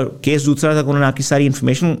आपका केस दूसरा था, उन्होंने आपकी सारी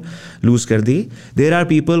इन्फॉर्मेशन लूज कर दी. There are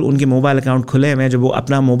people उनके मोबाइल अकाउंट खुले हुए हैं, जब वो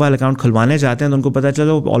अपना मोबाइल अकाउंट खुलवाने जाते हैं तो उनको पता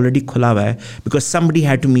चला वो ऑलरेडी खुला हुआ है because somebody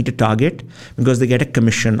had to meet a target because they get a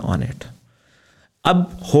commission on it. अब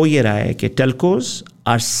हो ये रहा है कि telcos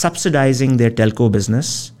are subsidizing their telco business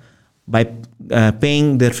by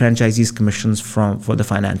paying their franchisees commissions for the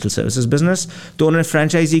financial services business. तो उन्होंने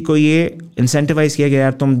franchisee को ये incentivize किया गया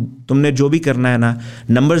यार तुमने जो भी करना है ना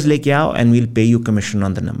numbers लेके आओ and we'll pay you commission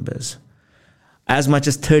on the numbers. As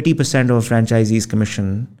much as 30% of a franchisee's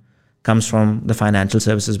commission comes from the financial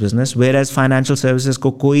services business, whereas financial services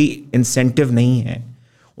को कोई incentive नहीं है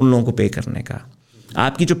उन लोगों को pay करने का.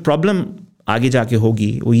 आपकी जो problem आगे जाके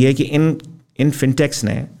होगी वो ये है कि इन fintechs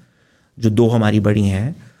ने जो दो हमारी बड़ी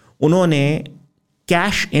हैं उन्होंने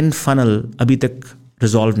कैश इन फनल अभी तक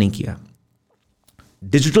रिजॉल्व नहीं किया.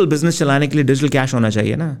 डिजिटल बिजनेस चलाने के लिए डिजिटल कैश होना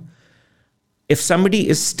चाहिए ना. If somebody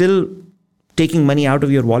is still taking money out of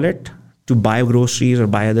your wallet to buy groceries और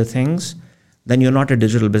buy other things, then you are not a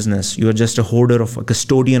digital business, you are just a holder of a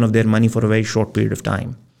custodian of their money for a very short period of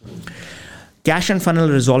time. Cash and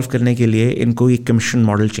funnel resolve करने के लिए इनको एक commission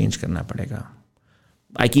model change करना पड़ेगा.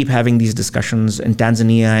 I keep having these discussions in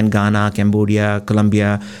Tanzania and Ghana, Cambodia, Colombia.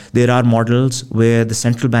 There are models where the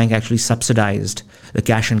central bank actually subsidized the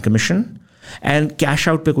cash and commission, and cash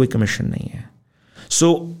out pe koi commission nahi hai. So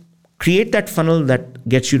create that funnel that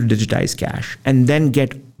gets you to digitize cash, and then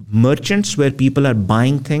get merchants where people are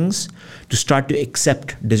buying things to start to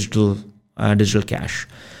accept digital cash.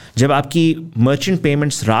 जब आपकी merchant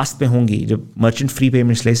payments रास्त पे होंगी, जब merchant free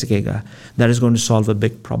payments ले सकेगा, that is going to solve a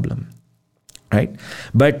big problem. Right?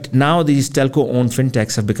 But now these telco-owned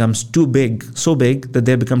fintechs have become too big, so big that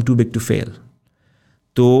they've become too big to fail.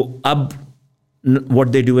 So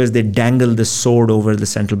what they do is they dangle this sword over the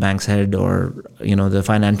central bank's head or the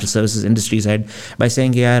financial services industry's head by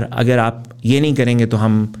saying यार अगर आप ये नहीं करेंगे तो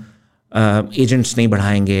हम agents नहीं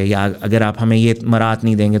बढ़ाएंगे, या अगर आप हमें ये मरात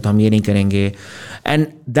नहीं देंगे तो हम ये नहीं करेंगे. And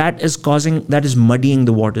that is muddying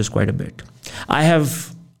the waters quite a bit. I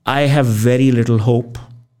have very little hope.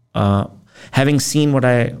 Having seen what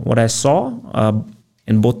I saw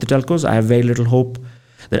in both the telcos, I have very little hope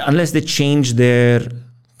that unless they change their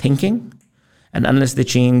thinking and unless they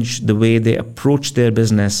change the way they approach their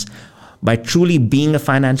business by truly being a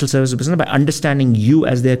financial services business, by understanding you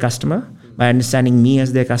as their customer, by understanding me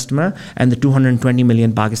as their customer and the 220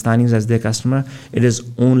 million Pakistanis as their customer, it is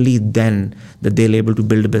only then that they're able to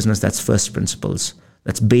build a business that's first principles,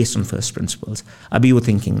 that's based on first principles. Abhi wo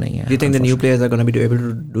thinking nahi hai. Do you think the new players are going to be able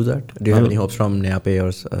to do that? Do you have any hopes from NeaPay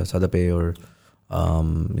or SadaPay or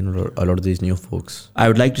a lot of these new folks? I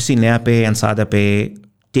would like to see NeaPay and SadaPay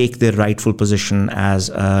take their rightful position as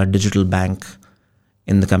a digital bank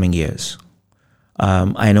in the coming years.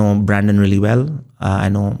 I know Brandon really well. I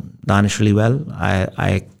know Danish really well.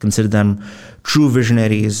 I consider them true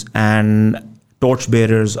visionaries and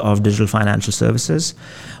torchbearers of digital financial services.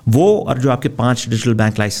 वो और जो आपके 5 digital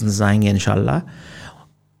bank licenses आएंगे इंशाल्लाह,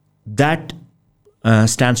 that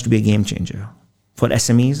stands to be a game changer for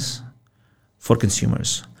SMEs, for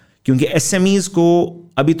consumers. क्योंकि SMEs को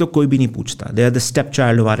अभी तो कोई भी नहीं पूछता. They are the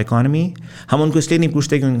stepchild of our economy. हम उनको इसलिए नहीं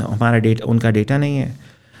पूछते क्योंकि हमारा डेटा, उनका डेटा नहीं है,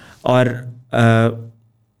 और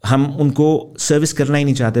हम उनको सर्विस करना ही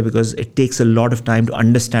नहीं चाहते because it takes a lot of time to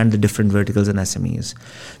understand the different verticals and SMEs.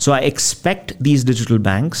 So I expect these digital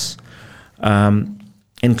banks,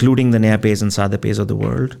 including the NeaPays and SadaPays of the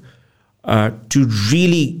world, to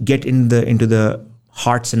really get into the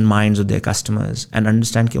hearts and minds of their customers and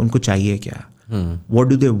understand कि उनको चाहिए क्या, what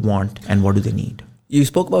do they want and what do they need. You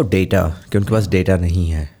spoke about data, कि उनके पास data नहीं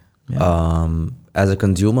है. As a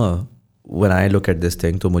consumer, when I look at this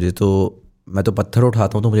thing, तो मैं तो पत्थर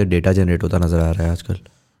उठाता हूँ तो मुझे डेटा जनरेट होता नज़र आ रहा है आजकल,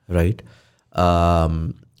 right.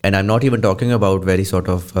 And I am not even talking about very sort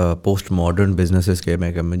of post modern businesses के.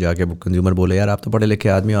 मैं जाके कंज्यूमर बोले यार आप तो पढ़े लिखे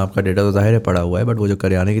आदमी हो, आपका डेटा तो जाहिर है पड़ा हुआ है, बट वो जो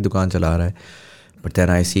करियाने की दुकान चला रहा है, बट देन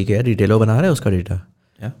आई सी के रिटेलर बना रहा है उसका डेटा,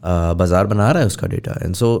 बाजार बना रहा है उसका डेटा.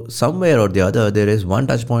 एंड सो समवेयर और the other there is one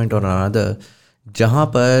touch point और अनदर जहाँ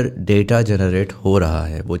पर डेटा जनरेट हो रहा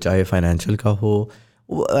है, वो चाहे फाइनेंशियल का हो.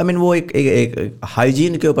 आई मीन वो एक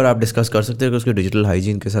हाइजीन के ऊपर आप डिस्कस कर सकते हैं कि उसके डिजिटल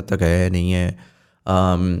हाइजीन किस हद तक है, नहीं है,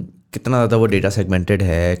 कितना ज़्यादा वो डेटा सेगमेंटेड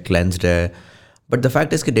है, क्लेंस्ड है. बट द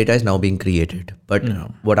फैक्ट इज़ कि data is now being created, but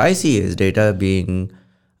what I C is data being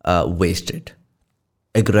wasted,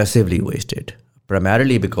 aggressively wasted,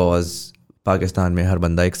 primarily because Pakistan में हर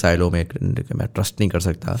बंदा एक साइलो में मैं ट्रस्ट नहीं कर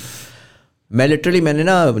सकता. मैंने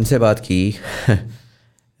ना उनसे बात की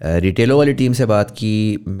रिटेलो वाली टीम से बात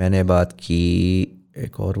की, मैंने बात की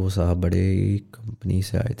एक और वो साहब बड़े कंपनी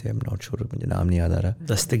से आए थे, आई एम नॉट श्योर, मुझे नाम नहीं याद आ रहा,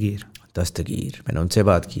 दस्तगीर, मैंने उनसे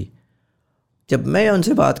बात की. जब मैं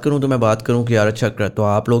उनसे बात करूं तो मैं बात करूं कि यार अच्छा तो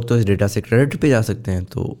आप लोग तो इस डेटा से क्रेडिट पे जा सकते हैं,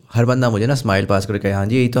 तो हर बंदा मुझे ना स्माइल पास करके हाँ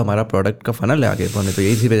जी यही तो हमारा प्रोडक्ट का फनल है, आगे हमने तो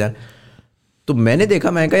यही सी पे जाना. तो मैंने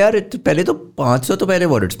देखा, मैं कहा यार पहले तो 500 तो पहले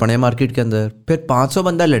वॉलेट्स पड़े हैं मार्केट के अंदर, फिर 500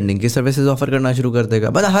 बंदा लेंडिंग की सर्विसेज ऑफर करना शुरू कर देगा.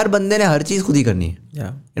 मतलब हर बंदे ने हर चीज़ खुद ही करनी है.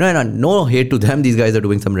 You know, no hate to them, these guys are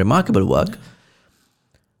doing some remarkable work.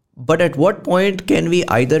 But at what point can we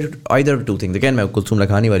either two things, again मैं कुलसुम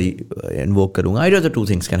लखानी वाली इन्वोक करूँगा, either the two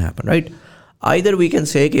things can happen, right. Either we can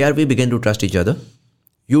say कि यार we begin to trust each other,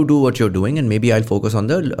 you do what you're doing and maybe I'll focus on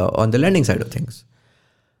the lending side of things.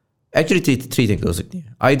 Actually three things हो सकती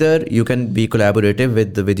हैं. Either you can be collaborative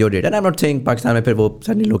with your data, and I'm not saying Pakistan में फिर वो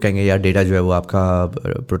सारे लोग कहेंगे यार डेटा जो है वो आपका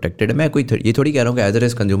प्रोटेक्टेड है. मैं कोई ये थोड़ी कह रहा हूँ कि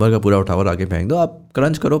एज कंज्यूमर का पूरा उठाओ लाके फेंक दो. आप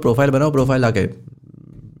क्रंच करो, प्रोफाइल बनाओ, प्रोफाइल लाके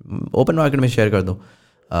ओपन मार्केट में शेयर कर दो,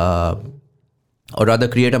 और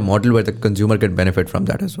rather create a model where the consumer can benefit from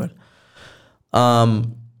that as well.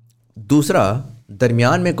 दूसरा,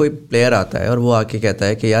 दरमियान में कोई प्लेयर आता है और वो आके कहता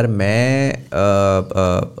है कि यार मैं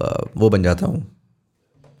वो बन जाता हूँ,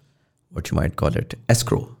 what you might call it,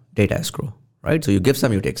 escrow, data escrow, right? So you give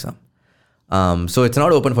some, you take some. So it's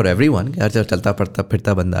not open for everyone. यार चलता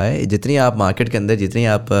फिरता बंदा है, जितनी आप मार्केट के अंदर जितनी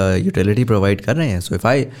आप यूटिलिटी प्रोवाइड कर रहे हैं. So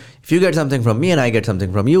if you get something from me and I get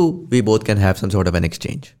something from you, we both can have some sort of an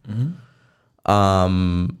exchange.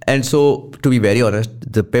 And so to be very honest,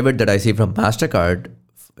 the pivot that I see from MasterCard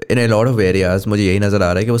in a lot of areas, मुझे यही नज़र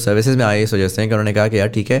आ रहा है कि वो services में आए सोचते हैं कि उन्होंने कहा कि यार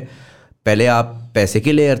ठीक है, पहले आप पैसे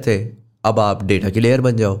की लेयर थे, अब आप डेटा की लेयर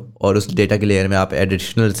बन जाओ, और उस डेटा की लेयर में आप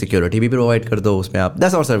एडिशनल सिक्योरिटी भी प्रोवाइड कर दो, उसमें आप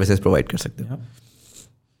 10 और सर्विसेज प्रोवाइड कर सकते हो.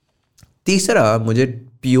 तीसरा, मुझे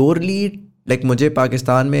प्योरली मुझे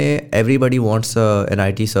पाकिस्तान में everybody wants an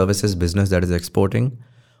IT services business that is exporting,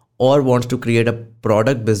 or wants to create a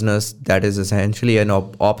product business that is essentially an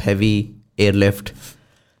op heavy airlift.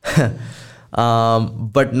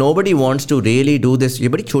 But nobody wants to really do this. ये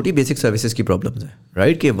बड़ी छोटी basic services की problems है,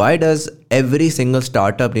 right? कि why does every single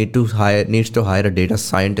startup needs to hire a data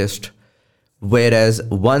scientist, whereas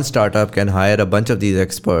one startup can hire a bunch of these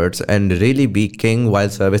experts and really be king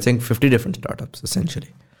while servicing 50 different startups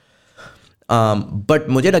essentially. But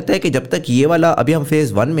मुझे लगता है कि जब तक ये वाला, अभी हम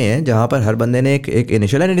फेज़ 1 में हैं जहाँ पर हर बंदे ने एक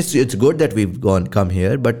initial, and it's good that we gone come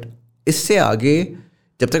here, but इससे आगे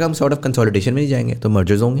जब तक हम सॉर्ट ऑफ कंसोलिडेशन में नहीं जाएंगे तो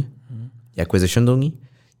मर्जर्स होंगे, एक्विजिशन होंगी,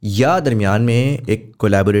 या दरमियान में एक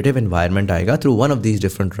कोलैबोरेटिव एनवायरनमेंट आएगा through one of these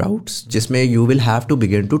different routes, जिसमें you will have to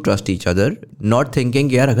begin to trust each other, not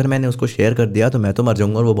thinking यार अगर मैंने उसको शेयर कर दिया तो मैं तो मर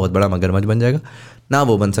जाऊंगा और वो बहुत बड़ा मगरमच्छ बन जाएगा। ना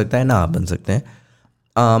वो बन सकता है ना आप बन सकते हैं।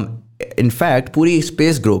 इनफैक्ट पूरी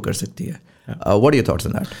स्पेस ग्रो कर सकती है। What are your thoughts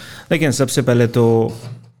on that? लेकिन सबसे पहले तो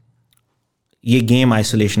ये गेम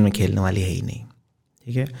आइसोलेशन में खेलने वाली है ही नहीं,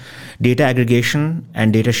 ठीक है। Data aggregation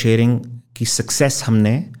and data sharing की सक्सेस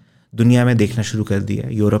हमने दुनिया में देखना शुरू कर दिया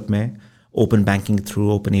है। यूरोप में ओपन बैंकिंग के थ्रू,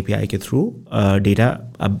 ओपन एपीआई के थ्रू डेटा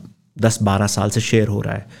अब 10-12 साल से शेयर हो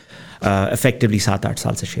रहा है, इफेक्टिवली 7-8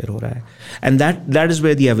 साल से शेयर हो रहा है। And that is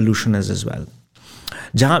where the evolution is as well.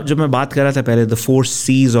 जब मैं बात कर रहा था पहले, the 4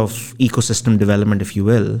 C's of ecosystem development if you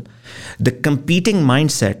will, the competing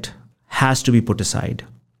mindset has to be put aside.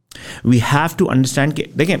 We have to understand कि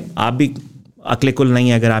देखें, आप भी अकले कुल नहीं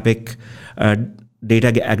है। अगर आप एक डेटा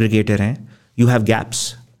एग्रीगेटर हैं, you have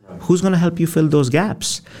gaps, who's going to help you fill those gaps?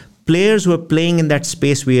 Players who are playing in that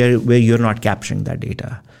space where you're not capturing that data,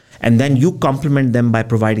 and then you complement them by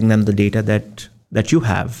providing them the data that you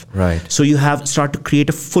have. Right. So you start to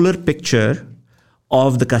create a fuller picture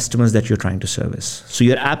of the customers that you're trying to service. So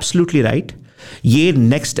you're absolutely right. ये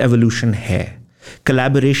next evolution है.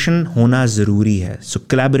 Collaboration होना ज़रूरी है. So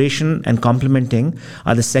collaboration and complementing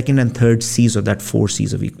are the second and third C's of that 4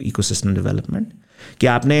 C's of ecosystem development.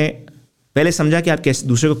 कि आपने पहले समझा कि आप कैसे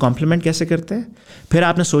दूसरे को कॉम्प्लीमेंट कैसे करते हैं, फिर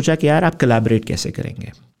आपने सोचा कि यार आप कोलैबोरेट कैसे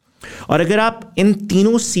करेंगे। और अगर आप इन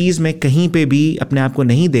तीनों सीज में कहीं पे भी अपने आप को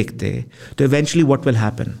नहीं देखते, तो eventually what will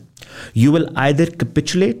happen, you will either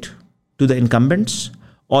capitulate to the incumbents,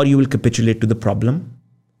 और you will capitulate to the problem,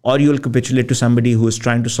 और you will capitulate to somebody who is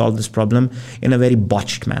trying to solve this problem in a very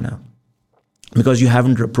botched manner, because you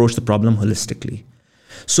haven't approached the problem holistically.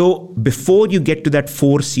 So before you get to that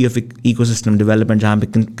 4 C of ecosystem development, जहाँ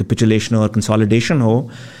पे capitulation or consolidation हो,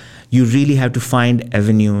 you really have to find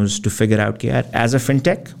avenues to figure out कि यार as a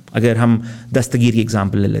fintech, अगर हम दस्तगीर की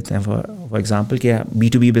example ले लेते हैं फॉर एग्जाम्पल, कि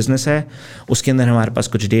B2B बिजनेस है, उसके अंदर हमारे पास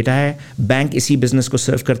कुछ डेटा है, बैंक इसी बिजनेस को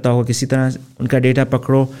सर्व करता होगा किसी तरह, उनका डेटा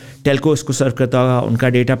पकड़ो, टेलको इसको सर्व करता होगा, उनका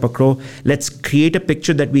डेटा पकड़ो, let's create a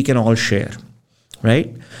picture that we can all share,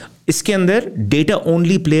 right. इसके अंदर डेटा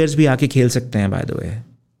ओनली प्लेयर्स भी आके खेल सकते हैं बाय द वे,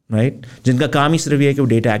 राइट, जिनका काम ही सिर्फ ये है कि वो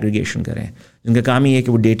डेटा एग्रीगेशन करें, जिनका काम ही है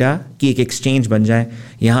कि वो डेटा की एक एक्सचेंज बन जाए.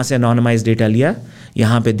 यहाँ से अनोनिमाइज डेटा लिया,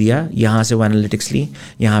 यहाँ पे दिया, यहाँ से वो एनालिटिक्स ली,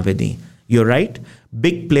 यहाँ पे दी. You're right.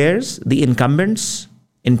 Big players, the incumbents,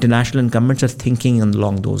 international incumbents are thinking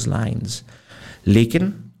along those lines.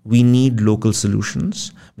 लेकिन we need local solutions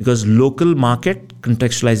because local market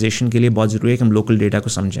contextualization के लिए बहुत ज़रूरी है कि हम local data को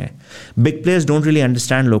समझें. Big players don't really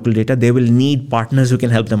understand local data. They will need partners who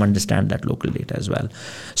can help them understand that local data as well.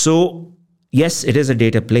 So yes, it is a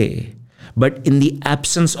data play, but in the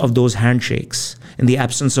absence of those handshakes, in the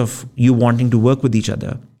absence of you wanting to work with each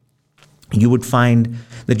other, you would find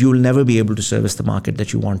that you will never be able to service the market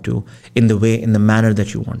that you want to in the manner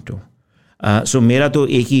that you want to. So मेरा तो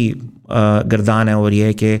एक ही गर्दान है, और ये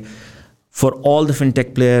है कि for all the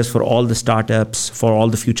fintech players, for all the startups, for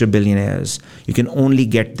all the future billionaires, you can only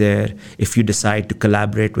get there if you decide to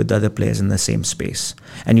collaborate with other players in the same space,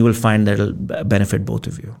 and you will find that it'll benefit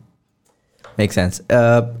both of you. Make sense.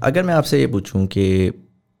 अगर मैं आपसे ये पूछूं कि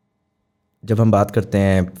जब हम बात करते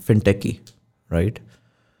हैं फिनटेक की, राइट,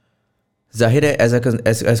 जाहिर है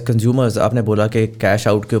एज कंज्यूमर्स आपने बोला कि कैश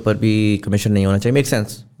आउट के ऊपर भी कमीशन नहीं होना चाहिए. Make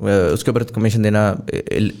sense. उसके ऊपर कमीशन देना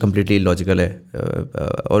कम्प्लीटली लॉजिकल है.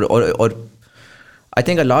 और I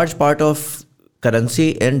think a large part of currency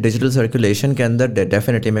and digital circulation के अंदर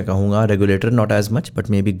डेफिनेटली मैं कहूँगा regulator not as much, but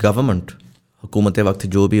may be government, हुकूमत वक्त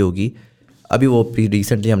जो भी होगी. अभी वो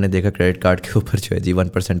रिसेंटली हमने देखा क्रेडिट कार्ड के ऊपर जो है जी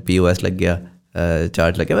 1% POS लग गया,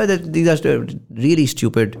 चार्ज लग गया. These are really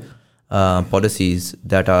stupid policies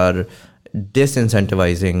that are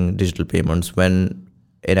disincentivizing digital payments, when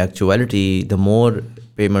in actuality the more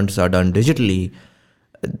payments are done digitally,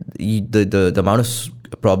 the amount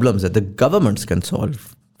of problems that the governments can solve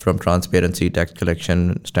from transparency, tax collection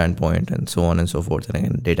standpoint, and so on and so forth, and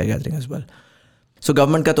again data gathering as well. So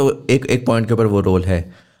government का तो एक point के ऊपर वो role है.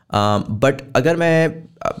 But अगर मैं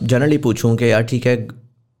generally पूछूं कि यार ठीक है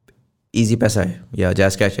ईजी पैसा है या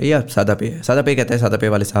जैज़ कैश है या सादा पे है, सादा पे कहते हैं, सादा पे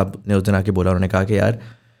वाले साहब ने उस दिन आके बोला, उन्होंने कहा कि यार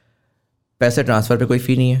पैसे ट्रांसफ़र पे कोई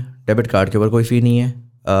फ़ी नहीं है, डेबिट कार्ड के ऊपर कोई फ़ी नहीं है,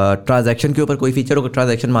 ट्रांजैक्शन के ऊपर कोई फ़ीचर हो,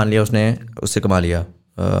 ट्रांजैक्शन मान लिया उसने, उससे कमा लिया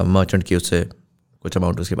मर्चेंट की, उससे कुछ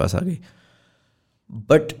अमाउंट उसके पास आ गई.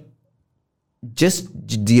 But just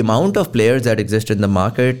the amount of players that exist in the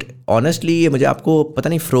market, honestly ये मुझे आपको पता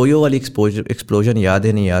नहीं फ्रोयो वाली एक्सप्लोजन याद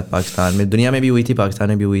है नहीं याद, पाकिस्तान में, दुनिया में भी हुई थी, पाकिस्तान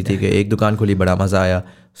में भी हुई थी कि एक दुकान खुली, बड़ा मज़ा आया,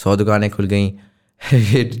 100 दुकानें खुल गई,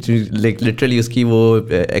 लाइक लिटरली उसकी वो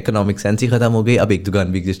इकोनॉमिक सेंस ही ख़त्म हो गई, अब एक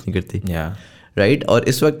दुकान भी एग्जिस्ट नहीं करती, राइट। और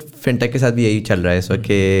इस वक्त फिनटेक के साथ भी यही चल रहा है इस वक्त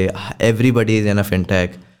कि everybody is in a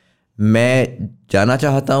fintech. मैं जाना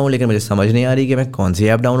चाहता हूँ लेकिन मुझे समझ नहीं आ रही कि मैं कौन सी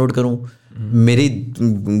ऐप डाउनलोड करूँ। मेरी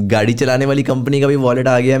गाड़ी चलाने वाली कंपनी का भी वॉलेट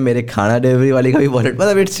आ गया है, मेरे खाना डिलीवरी वाली का भी वॉलेट,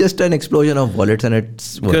 मतलब it's just an explosion of wallets and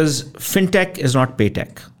it's because fintech is not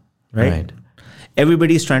पेटेक, right?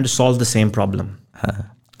 Everybody is trying to solve the same problem.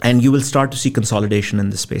 And you will start to see consolidation in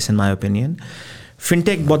this space, in my opinion.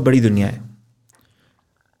 Fintech बहुत बड़ी दुनिया है.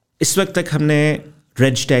 इस वक्त तक हमने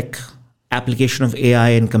RegTech, application of AI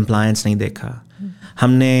and compliance नहीं देखा.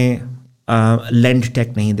 हमने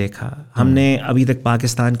LendTech नहीं देखा. हमने अभी तक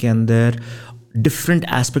पाकिस्तान के अंदर different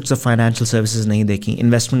aspects of financial services नहीं देखी.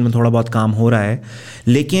 इन्वेस्टमेंट में थोड़ा बहुत काम हो रहा है,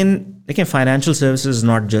 लेकिन देखिए financial services is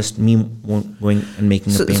not just me going and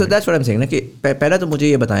making a payment. So that's what I am saying ना कि पहला तो मुझे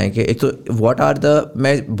ये बताएं कि एक तो व्हाट आर द,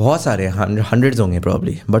 मैं बहुत सारे हंड्रेड्स होंगे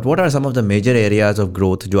probably, but what are some of the major areas of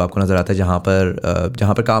growth जो आपको नज़र आता है जहाँ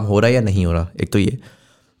पर काम हो रहा है या नहीं हो रहा. एक तो ये.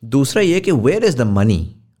 दूसरा ये कि where is the money,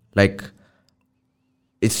 like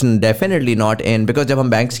it's definitely not in, because जब हम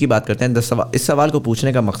बैंक्स की बात करते हैं इस सवाल को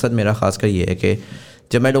पूछने का मकसद मेरा खासकर ये है कि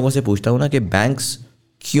जब मैं लोगों से पूछता हूँ ना कि बैंक्स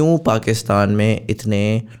क्यों पाकिस्तान में इतने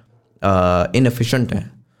इनएफिशिएंट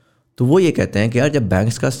हैं, तो वो ये कहते हैं कि यार जब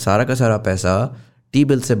बैंक्स का सारा पैसा टी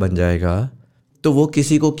बिल से बन जाएगा तो वो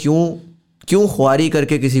किसी को क्यों ख्वारी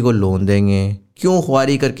करके किसी को लोन देंगे, क्यों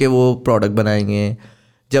ख्वारी करके वो प्रोडक्ट बनाएंगे.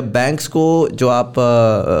 जब बैंक्स को जो आप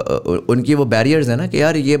उनकी वो बैरियर्स है ना कि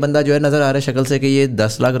यार ये बंदा जो है नज़र आ रहा है शक्ल से कि ये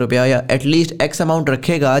 10 लाख रुपया या एटलीस्ट एक्स अमाउंट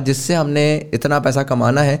रखेगा जिससे हमने इतना पैसा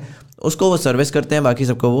कमाना है, उसको वो सर्विस करते हैं, बाकी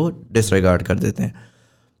सबको वो डिसरिगार्ड कर देते हैं.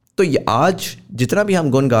 तो ये आज जितना भी हम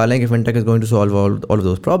गुण गा लें कि fintech is going to solve all of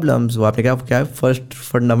those problems, वो आपने क्या है फर्स्ट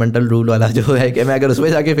फंडामेंटल रूल वाला जो है कि मैं अगर उसमें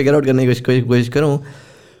जाके फिगर आउट करने की कोशिश करूँ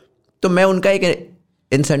तो मैं उनका एक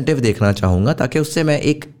इंसेंटिव देखना चाहूँगा ताकि उससे मैं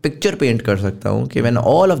एक पिक्चर पेंट कर सकता हूँ कि when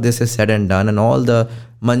all of this is said and done and all the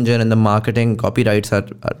मंजन and the marketing copyrights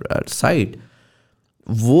are side,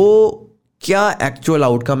 वो क्या एक्चुअल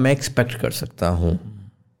आउटकम मैं एक्सपेक्ट कर सकता हूँ.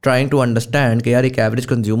 ट्राइंग टू अंडरस्टैंड कि यार एक एवरेज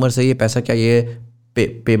कंज्यूमर से ये पैसा, क्या ये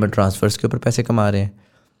पेमेंट ट्रांसफर्स के ऊपर पैसे कमा रहे हैं,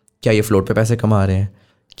 क्या ये फ्लोट पे पैसे कमा रहे हैं,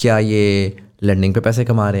 क्या ये लेंडिंग पे पैसे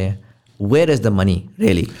कमा रहे हैं, where is the money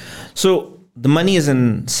really. So the money is in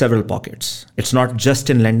several pockets. It's not just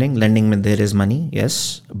in lending. Lending mein there is money, yes,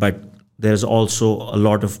 but there's also a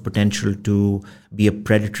lot of potential to be a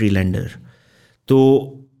predatory lender. तो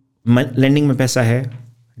lending में पैसा है,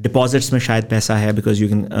 deposits में शायद पैसा है because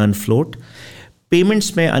you can earn float.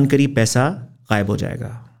 Payments में अनकरीब पैसा गायब हो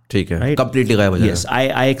जाएगा. ठीक है, right? Completely गायब हो जाएगा. Yes,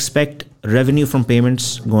 I expect revenue from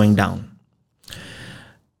payments going down.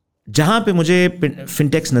 जहाँ पे मुझे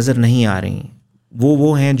fintechs नज़र नहीं आ रही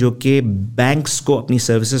वो हैं जो कि बैंक्स को अपनी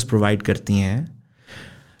सर्विसेज प्रोवाइड करती हैं.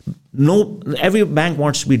 No, every bank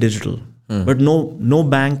wants to be digital, but no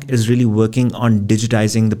bank is really working on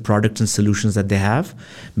digitising the products and solutions that they have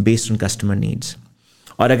based on customer needs.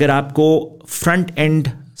 और अगर आपको फ्रंट एंड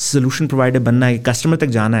सोल्यूशन प्रोवाइडर बनना है, customer तक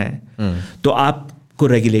जाना है, तो आपको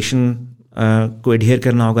रेगुलेशन को एडहेयर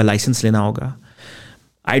करना होगा, लाइसेंस लेना होगा.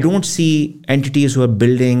 I don't see entities who are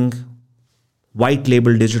building white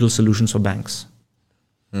label digital solutions for banks.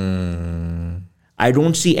 I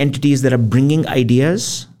don't see entities that are bringing ideas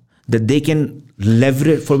that they can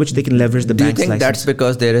leverage, for which they can leverage the bank's license. Do you think that's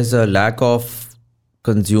because there is a lack of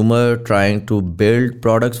consumer trying to build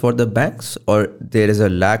products for the banks, or there is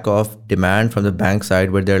a lack of demand from the bank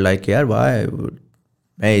side where they're like, यार why,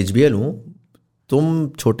 मैं HBL हूँ, तुम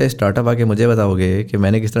छोटे startup आके मुझे बताओगे कि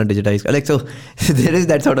मैंने किस तरह डिजिटाइज कर. Like so there is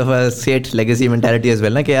that sort of a set legacy mentality as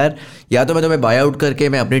well ना कि यार या तो मैं तुम्हें बाय आउट करके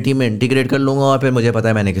मैं अपनी टीम में इंटीग्रेट कर लूँगा और फिर मुझे पता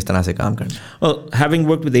है मैंने किस तरह से काम करना. Having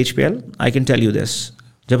worked with HPL, I can tell you this,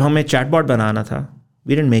 जब हमें चैटबॉट बनाना था,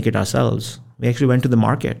 we didn't make it ourselves, we actually went to the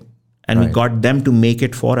market and we got them to make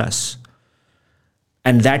it for us,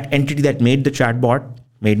 and that entity that made the chatbot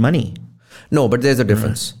made money. No, but there is a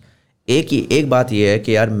difference. एक बात ये है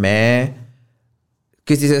कि यार मैं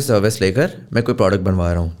किसी से service लेकर मैं कोई प्रोडक्ट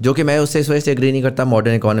बनवा रहा हूँ, जो कि मैं उससे इस वजह से एग्री नहीं करता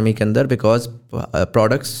मॉडर्न इकोनॉमी के अंदर, because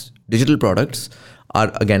products, digital products are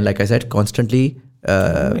again like I said constantly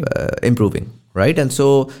improving, right. And so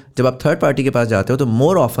जब आप थर्ड पार्टी के पास जाते हो तो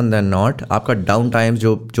मोर ऑफन देन नॉट आपका डाउन टाइम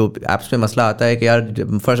जो ऐप्स में मसला आता है कि यार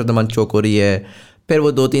first of the month choke हो रही है, फिर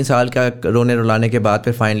वो 2-3 साल का रोने रुलाने के बाद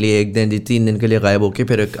फिर फाइनली 1 दिन 3 दिन के लिए गायब होकर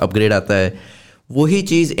फिर एक अपग्रेड आता है. वही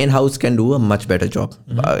चीज़ in house can do a much better job.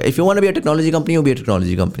 If you want to be a technology company, you be a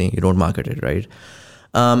technology company, you don't market it, right.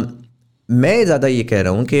 मैं ज़्यादा ये कह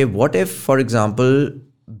रहा हूँ कि what if for example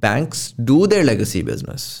banks do their legacy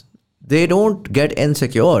business, they don't get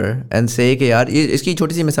insecure and say कि यार ये इसकी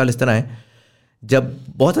छोटी सी मिसाल इस तरह है, जब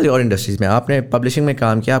बहुत सारी और इंडस्ट्रीज़ में आपने पब्लिशिंग में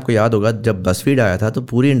काम किया, आपको याद होगा जब बसफीड आया था तो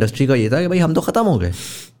पूरी इंडस्ट्री का ये था कि भाई हम तो ख़त्म हो गए।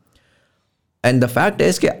 एंड द फैक्ट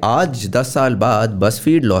इज़ कि आज 10 साल बाद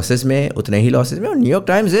बसफीड लॉसेस में, उतने ही लॉसेस में, और New York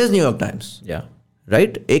Times is New York Times,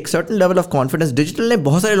 right. एक certain level of confidence digital ने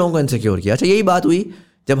बहुत सारे लोगों को इनसिक्योर किया। अच्छा, यही बात हुई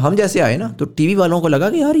जब हम जैसे आए ना, तो टीवी वालों को लगा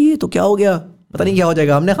कि यार ये तो क्या हो गया, पता नहीं क्या हो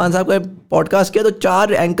जाएगा। हमने खान साहब का पॉडकास्ट किया तो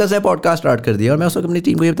 4 एंकर्स है पॉडकास्ट स्टार्ट कर दिया, और मैं उस वक्त अपनी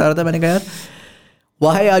टीम को ये बता रहा था, मैंने कहा यार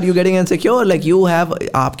why are you getting insecure, like you have,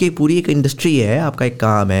 आपकी पूरी एक इंडस्ट्री है, आपका एक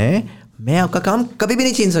काम है, मैं आपका काम कभी भी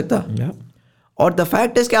नहीं छीन सकता। और द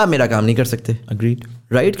फैक्ट इज कि आप मेरा काम नहीं कर सकते। अग्रीड,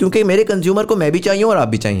 राइट, क्योंकि मेरे कंज्यूमर को मैं भी चाहिए और आप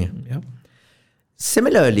भी चाहिए।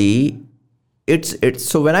 Similarly it's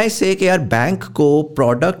so when I से कि यार बैंक को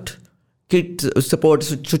प्रोडक्ट की सपोर्ट,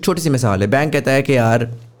 छोटी सी मिसाल है, बैंक कहता है कि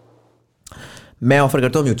यार मैं ऑफर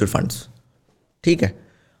करता हूँ म्यूचुअल फंड्स, ठीक है।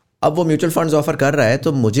 अब वो म्यूचुअल फंड्स ऑफर कर रहा है,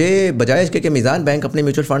 तो मुझे बजाय इसके कि मीज़ान बैंक अपने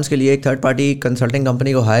म्यूचुअल फंड्स के लिए एक थर्ड पार्टी कंसल्टिंग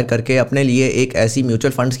कंपनी को हायर करके अपने लिए एक ऐसी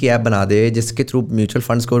म्यूचुअल फंड्स की ऐप बना दे जिसके थ्रू म्यूचुअल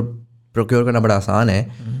फंड्स को प्रोक्योर करना बड़ा आसान है,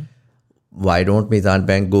 why don't Meezaan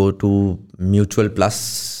bank go to mutual plus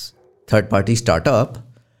third party startup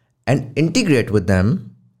and integrate with them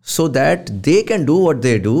so that they can do what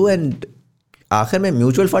they do. And आखिर में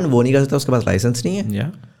म्यूचुअल फंड वो नहीं कर सकता, उसके पास लाइसेंस नहीं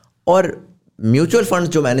है, और म्यूचुअल फंड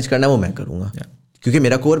जो मैनेज करना है वो मैं करूँगा, क्योंकि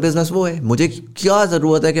मेरा कोर बिजनेस वो है। मुझे क्या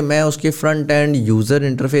ज़रूरत है कि मैं उसके फ्रंट एंड यूज़र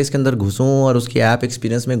इंटरफेस के अंदर घुसूँ और उसकी ऐप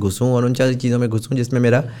एक्सपीरियंस में घुसूँ और उन सारी चीज़ों में घुसूँ जिसमें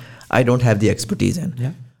मेरा I don't have the expertise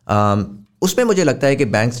in. उसमें मुझे लगता है कि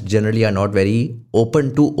banks generally are not very open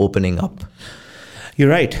to opening up.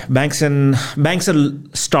 You're right. Banks are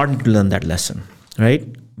starting to learn that lesson, right?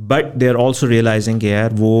 But they're also realizing कि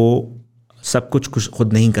यार वो सब कुछ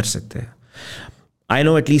खुद नहीं कर सकते। I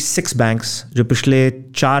know at least 6 banks जो पिछले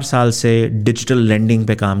 4 साल से डिजिटल लेंडिंग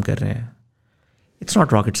पे काम कर रहे हैं। It's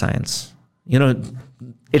not rocket science, you know.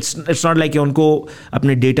 It's not like कि उनको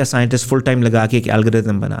अपने डेटा साइंटिस्ट फुल टाइम लगा के एक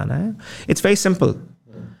एल्गोरिथम बनाना है। It's very simple.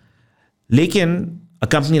 लेकिन a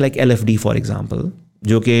company like LFD for example,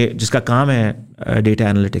 जो कि जिसका काम है डेटा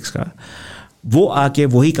एनालिटिक्स का, वो आके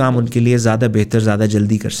वही काम उनके लिए ज़्यादा बेहतर, ज़्यादा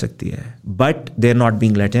जल्दी कर सकती है। But they are not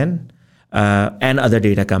being late in, and other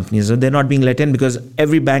data companies, they're not being let in because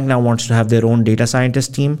every bank now wants to have their own data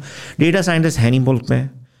scientist team. Data scientist है नहीं मुल्क में,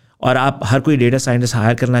 और आप हर कोई डेटा साइंटिस्ट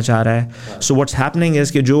हायर करना चाह रहा है। सो व्हाट्स हैपनिंग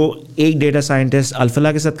इज कि जो एक डेटा साइंटिस्ट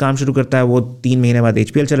अल्फला के साथ काम शुरू करता है, वो 3 महीने बाद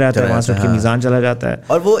HPL चला जाता है, वहाँ से उसकी मीज़ान चला जाता है,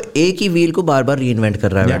 और वो एक ही व्हील को बार बार री इन्वेंट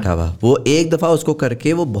कर रहा है बैठा हुआ। वो एक दफ़ा उसको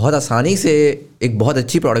करके वो बहुत आसानी से एक बहुत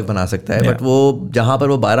अच्छी प्रोडक्ट बना सकता है, बट वो जहाँ पर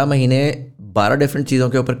वो 12 महीने 12 डिफरेंट चीज़ों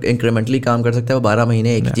के ऊपर इंक्रीमेंटली काम कर सकता है, वो 12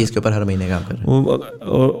 महीने एक ही चीज़ के ऊपर हर महीने काम कर रहा है।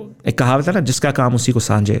 वो एक कहावत है ना, जिसका काम उसी को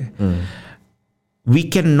सांझे। We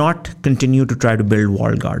can not continue to try to build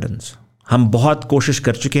walled gardens. हम बहुत कोशिश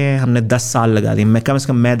कर चुके हैं, हमने 10 साल लगा दिए, मैं कम से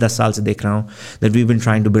कम मैं 10 साल से देख रहा हूँ that we been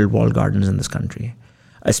trying to build walled gardens in this country,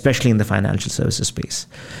 specially in the financial services space.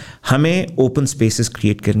 हमें ओपन स्पेसेस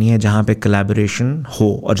क्रिएट करनी है जहाँ पे कोलैबोरेशन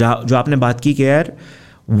हो, और जहाँ जो आपने बात की कि यार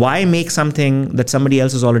why make something that somebody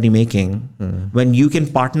else is already making when you can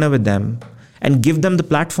partner with them and give them the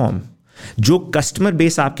platform. जो कस्टमर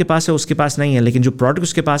बेस आपके पास है उसके पास नहीं है, लेकिन जो प्रोडक्ट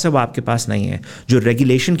उसके पास है वो आपके पास नहीं है। जो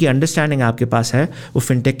रेगुलेशन की अंडरस्टैंडिंग आपके पास है वो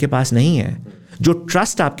फिनटेक के पास नहीं है। जो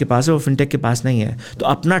ट्रस्ट आपके पास है वो फिनटेक के पास नहीं है। तो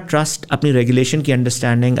अपना ट्रस्ट, अपनी रेगुलेशन की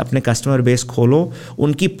अंडरस्टैंडिंग, अपने कस्टमर बेस खोलो,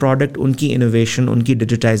 उनकी प्रोडक्ट, उनकी इनोवेशन, उनकी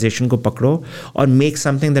डिजिटाइजेशन को पकड़ो और make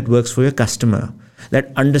something that works for your customer, that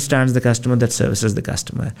understands the customer, that services the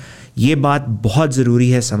customer. ये बात बहुत ज़रूरी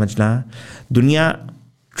है समझना। दुनिया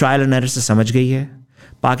ट्रायल एंड एरर से समझ गई है।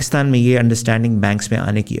 पाकिस्तान में ये अंडरस्टैंडिंग बैंक्स में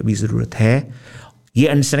आने की अभी ज़रूरत है। ये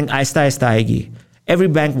अंडरस्टैंडिंग आहिस्ता आहिस्ता आएगी। Every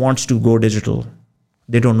bank wants to go digital.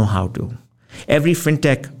 They don't know how to. Every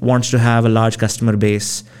fintech wants to have a large customer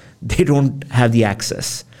base. They don't have the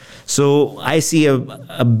access. So I see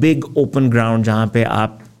a big open ground जहाँ पे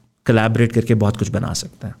आप collaborate करके बहुत कुछ बना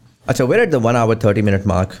सकते हैं। Achha, we're at the 1 hour 30 minute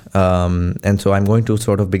mark, and so I'm going to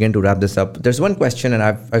sort of begin to wrap this up. There's one question, and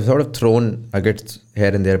I've sort of thrown nuggets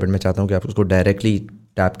here and there, but मैं चाहता हूँ कि आप उसको directly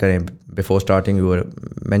tap करें. Before starting, you were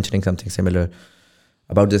mentioning something similar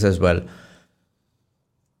about this as well.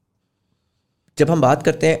 जब हम बात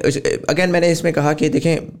करते हैं, again मैंने इसमें कहा कि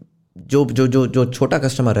देखें जो छोटा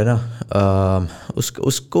कस्टमर है ना,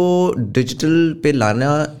 उसको डिजिटल पे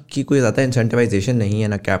लाना की कोई ज़्यादा इंसेंटिवाइजेशन नहीं है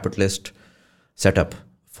ना, capitalist setup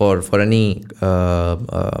for any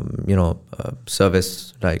service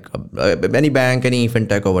like any bank, any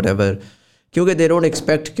fintech or whatever, क्योंकि they don't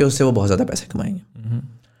expect कि उससे वो बहुत ज़्यादा पैसे कमाएंगे।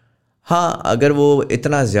 हाँ, अगर वो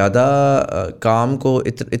इतना ज़्यादा काम को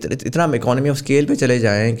इतना इकोनॉमी ऑफ स्केल पे चले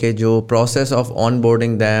जाएं कि जो process of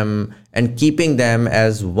onboarding them and keeping them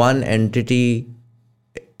as one entity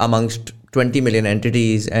amongst 20 million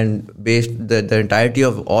entities and based the entirety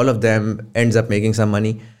of all of them ends up making some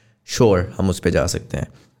money, sure, हम उस पे जा सकते हैं.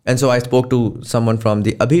 And so I spoke to someone from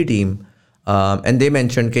the Abhi team and they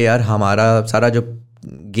mentioned कि यार हमारा सारा जो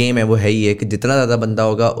गेम है वो है ही है कि जितना ज़्यादा बंदा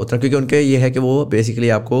होगा उतना, क्योंकि उनके ये है कि वो बेसिकली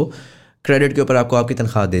आपको क्रेडिट के ऊपर आपको आपकी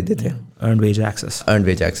तनख्वाह दे देते हैं, अर्न वेज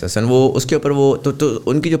एक्सेस एंड वो उसके ऊपर वो तो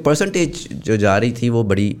उनकी जो परसेंटेज जो जा रही थी वो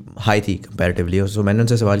बड़ी हाई थी कंपैरेटिवली. सो मैंने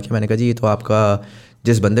उनसे सवाल किया, मैंने कहा जी ये तो आपका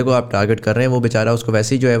जिस बंदे को आप टारगेट कर रहे हैं वो बेचारा उसको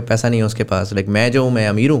वैसे ही जो है पैसा नहीं है उसके पास. लाइक मैं जो हूँ, मैं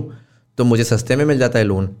अमीर हूँ तो मुझे सस्ते में मिल जाता है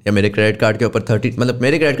लोन, या मेरे क्रेडिट कार्ड के ऊपर 30 मतलब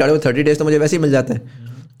मेरे क्रेडिट कार्ड में 30 डेज तो मुझे वैसे ही मिल जाता है,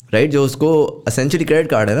 राइट. जो उसको असेंशियली क्रेडिट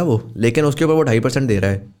कार्ड है ना वो, लेकिन उसके ऊपर वो 2.5% दे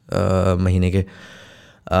रहा है महीने के,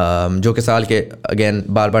 जो कि साल के अगेन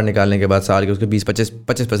बार बार निकालने के बाद साल के उसके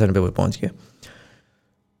 20-25% पे वो पहुंच गया.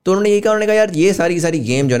 तो उन्होंने यही कहा, उन्होंने कहा यार ये सारी की सारी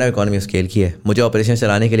गेम जो है ना इकोनॉमी ऑफ स्केल की है. मुझे ऑपरेशन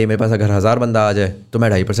चलाने के लिए मेरे पास अगर 1000 बंदा आ जाए तो मैं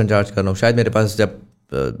 2.5% चार्ज कर रहा हूँ. शायद मेरे पास जब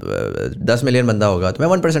 10 मिलियन बंदा होगा तो मैं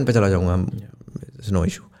 1% पे चला जाऊँगा, no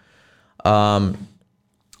issue.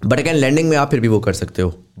 But again landing में आप फिर भी वो कर सकते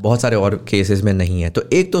हो, बहुत सारे और केसेस में नहीं है. तो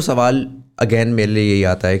एक तो सवाल अगेन मेरे लिए यही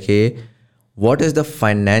आता है कि what is the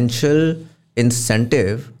financial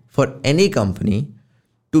incentive for any company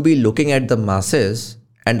to be looking at the masses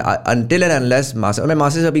and until and unless masses, मैं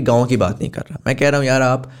masses अभी गाँव की बात नहीं कर रहा, मैं कह रहा हूँ यार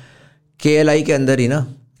आप KLI के अंदर ही ना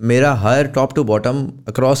मेरा हर top to bottom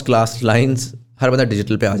across class lines हर बंदा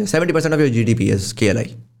डिजिटल पे आ जाए. 70% of your GDP is KLI,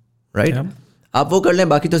 right. आप वो कर लें,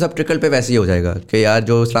 बाकी तो सब ट्रिकल पे वैसे ही हो जाएगा कि यार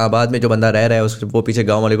जो इस्लामाबाद में जो बंदा रह रहा है उसको वो पीछे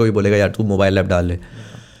गाँव वाले को भी बोलेगा यार तू मोबाइल ऐप डाल ले.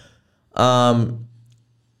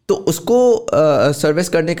 तो उसको सर्विस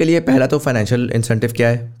करने के लिए पहला तो फाइनेंशियल इंसेंटिव क्या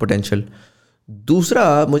है, पोटेंशियल.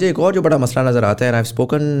 दूसरा मुझे एक और जो बड़ा मसला नज़र आता है, and I have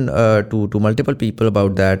spoken to multiple people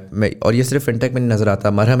about that, और ये सिर्फ फिनटेक में नहीं नज़र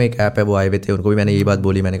आता. मरहम एक ऐप है, वो आए हुए थे, उनको भी मैंने यही बात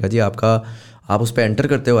बोली. मैंने कहा जी आप उस पर एंटर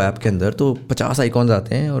करते हो ऐप के अंदर तो 50 आइकॉन्स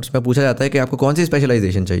आते हैं और उसमें पूछा जाता है कि आपको कौन सी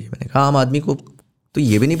स्पेशलाइजेशन चाहिए. मैंने कहा आम आदमी को तो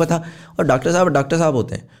ये भी नहीं पता, और डॉक्टर साहब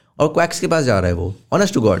होते हैं और क्वैक्स के पास जा रहा है वो,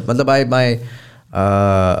 ऑनेस्ट टू गॉड. मतलब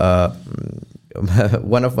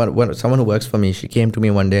someone who works for me, she came to me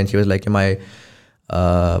one day and she was like, my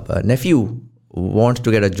nephew wants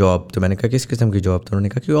to get a job. तो मैंने कहा किस किस्म की जॉब? तो उन्होंने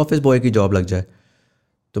कहा कि ऑफिस बॉय की जॉब लग जाए.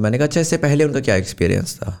 तो मैंने कहा अच्छा इससे पहले उनका क्या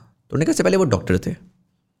एक्सपीरियंस था? तो उन्होंने कहा इससे पहले वो डॉक्टर थे.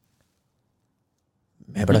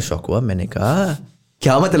 मैं बड़ा शॉक हुआ, मैंने कहा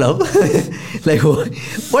क्या मतलब like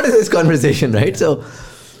what is this conversation, right? So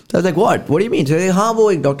I was like what do you mean? So, हाँ वो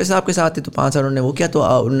एक डॉक्टर साहब के साथ थे तो 5 साल उन्होंने वो किया, तो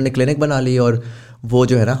उन्होंने क्लिनिक बना ली और वो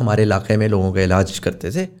जो है ना हमारे इलाके में लोगों का इलाज करते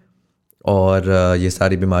थे और ये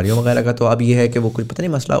सारी बीमारियों वगैरह का. तो अब ये है कि वो कुछ पता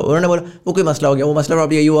नहीं मसला, उन्होंने बोला वो कोई मसला हो गया. वो मसला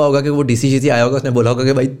अब यही हुआ होगा कि वो DCGC आया होगा, उसने बोला होगा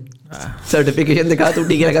कि भाई सर्टिफिकेशन दिखा, तू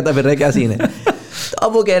टीके लगाता फिर रहा है, क्या सीन है. तो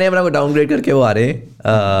अब वो कह रहे हैं अपना को डाउनग्रेड करके वो आ रहे हैं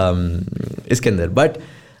इसके अंदर. But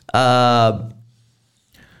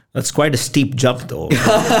that's quite a steep jump though.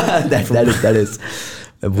 that is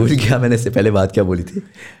भूल गया मैंने इससे पहले बात क्या बोली थी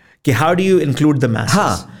कि how do you include the masses?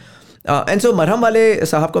 हाँ. एंड सो मरहम वाले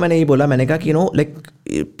साहब को मैंने यही बोला, मैंने कहा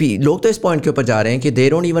कि लोग तो इस पॉइंट के ऊपर जा रहे हैं कि दे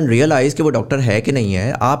डोंट इवन रियलाइज कि वो डॉक्टर है कि नहीं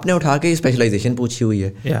है. आपने उठा के स्पेशलाइजेशन पूछी हुई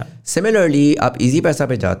है. सिमिलरली आप इजी पैसा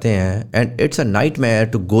पे जाते हैं and it's a nightmare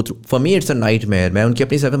to go through. For me it's a nightmare. मैं उनकी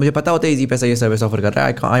अपनी सर्विस, मुझे पता होता है इजी पैसा ये सर्विस ऑफर कर रहा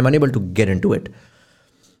है, I am unable to get into it.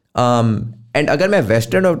 And अगर मैं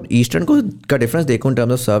वेस्टर्न और ईस्टर्न का डिफरेंस देखूँ इन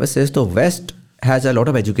टर्म्स ऑफ सर्विसेज, तो waste has a lot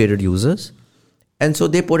of educated users. And so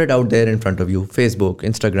they put it out there in front of you, Facebook,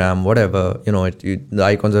 Instagram, whatever, the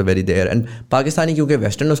icons are very there. And Pakistani क्योंकि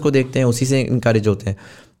western उसको देखते हैं, उसी से encourage होते हैं,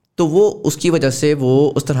 तो वो उसकी वजह से वो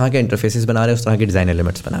उस तरह के इंटरफेसेस बना रहे हैं, उस तरह के डिज़ाइन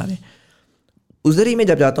एलिमेंट्स बना रहे हैं. उधर ही मैं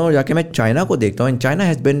जब जाता हूँ जाके मैं चाइना को देखता हूँ, and China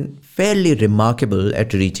has been Fairlie remarkable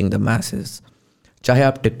eight reaching the messes. चाहे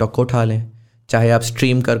आप टिकटॉक को उठा लें, चाहे आप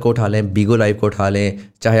स्ट्रीम कर को उठा लें, बीगो लाइव को उठा लें,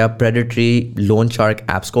 चाहे आप प्रेडेटरी लोन शार्क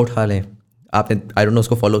ऐप्स को उठा लें. आपने आई डोंट नो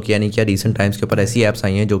उसको फॉलो किया नहीं किया, रिसेंट टाइम्स के ऊपर ऐसी ऐप्स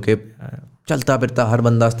आई हैं जो कि चलता फिरता हर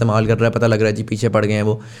बंदा इस्तेमाल कर रहा है, पता लग रहा है जी पीछे पड़ गए हैं.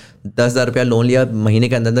 वो 10,000 रुपया लोन लिया, महीने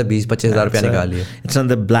के अंदर 20-25,000 रुपया निकाल लिया. It's on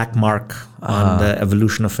the black mark on the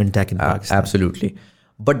evolution of fintech in Pakistan. Absolutely.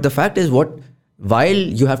 But the fact is while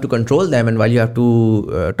you have to control them and while you have to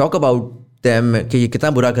talk about them कि ये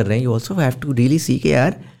कितना बुरा कर रहे हैं, you also have to really see कि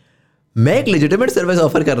यार मैं एक legitimate सर्विस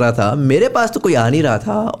ऑफर कर रहा था, मेरे पास तो कोई आ नहीं रहा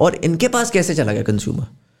था और इनके पास कैसे चला गया consumer.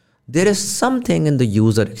 There is something in the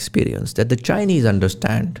user experience that the Chinese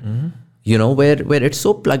understand, where it's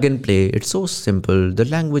so plug and play, it's so simple, the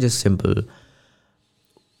language is simple.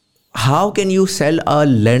 How can you sell a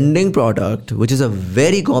lending product, which is a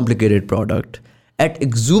very complicated product, at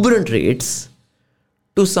exuberant rates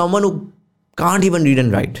to someone who can't even read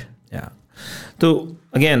and write? Yeah. So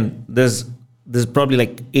again, there's probably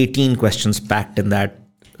like 18 questions packed in that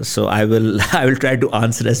so I will try to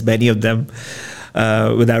answer as many of them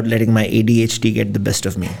without letting my ADHD get the best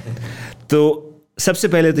of me. तो सबसे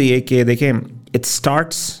पहले तो ये कि देखें, it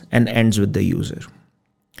starts and ends with the user.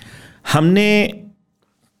 हमने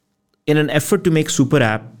in an effort to make super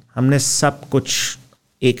app, हमने सब कुछ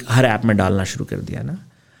एक हर ऐप में डालना शुरू कर दिया ना.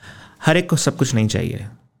 हर एक को सब कुछ नहीं चाहिए.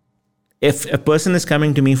 If a person is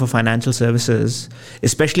coming to me for financial services,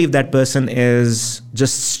 especially if that person is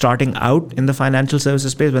just starting out in the financial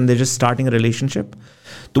services space, when they're just starting a relationship,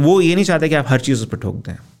 तो वो ये नहीं चाहते कि आप हर चीज़ उस पर ठोक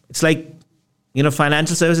दें. It's like,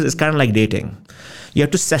 financial services is kind of like dating. You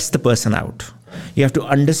have to suss the person out. You have to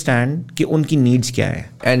understand कि उनकी needs क्या है.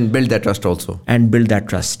 And build that trust also. And build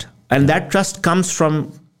that trust. And that trust comes from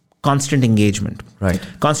constant engagement.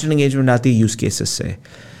 Right. Constant engagement आती है use cases से.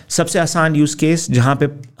 सबसे आसान use case जहाँ पे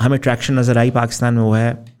हमें ट्रैक्शन नज़र आई पाकिस्तान में वो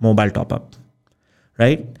है mobile top up,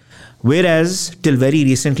 right. Where as till very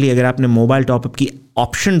recently अगर आपने मोबाइल टॉपअप की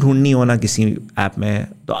ऑप्शन ढूंढनी हो ना किसी ऐप में,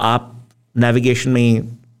 तो आप नेविगेशन में ही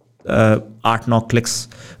 8-9 क्लिक्स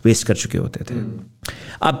वेस्ट कर चुके होते थे.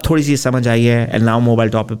 अब थोड़ी सी समझ आई है, and now mobile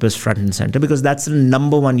top up is front end centre because that's the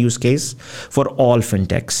number 1 use case for all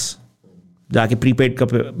फिनटेक्स. जाके प्रीपेड का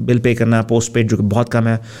बिल पे करना, पोस्ट पेड जो कि बहुत कम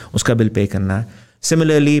है उसका बिल पे करना.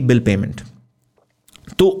 Similarly, bill payment.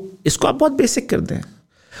 तो इसको आप बहुत बेसिक कर दें.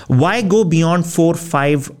 Why go beyond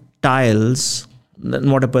 4-5 tiles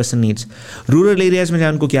than what a person needs? Rural areas में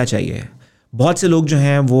जाए उनको क्या चाहिए? बहुत से लोग जो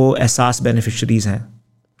हैं वो एहसास बेनिफिशरीज हैं,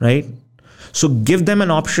 right. So give them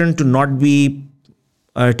an option to not be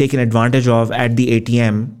taken advantage of at the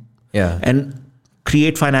ATM. And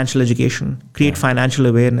create financial education, create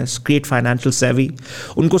financial awareness, create financial savvy.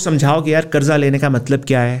 उनको समझाओ कि यार कर्जा लेने का मतलब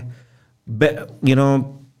क्या है,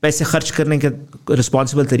 पैसे खर्च करने का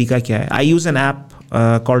रिस्पॉन्सिबल तरीका क्या है. आई use an app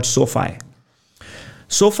called SoFi.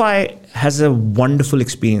 SoFi has a wonderful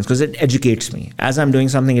experience because it educates me. As I'm doing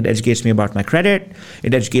something, it educates me about my credit,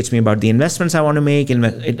 it educates me about the investments I want to make,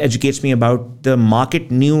 it educates me about the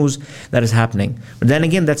market news that is happening. But then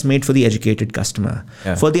again, that's made for the educated customer.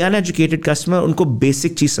 For the uneducated customer, उनको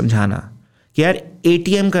basic चीज़ समझाना कि यार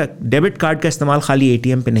ATM का, debit card का इस्तेमाल खाली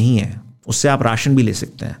ATM पे नहीं है, उससे आप राशन भी ले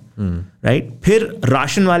सकते हैं, राइट. फिर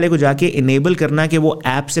राशन वाले को जाके इनेबल करना कि वो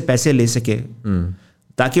ऐप से पैसे ले सके,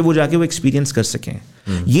 ताकि वो जाके वो एक्सपीरियंस कर सकें.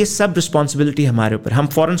 ये सब रिस्पॉन्सिबिलिटी हमारे ऊपर. हम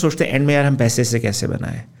फ़ौरन सोचते हैं एंड में यार हम पैसे से कैसे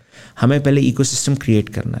बनाएं. हमें पहले इकोसिस्टम क्रिएट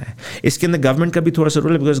करना है. इसके अंदर गवर्नमेंट का भी थोड़ा सा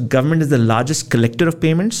रोल है because government is the largest collector of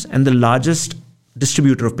payments and the largest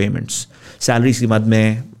distributor of payments. Salaries की बात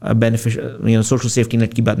में, सोशल सेफ्टी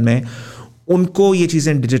नेट की बात में, उनको ये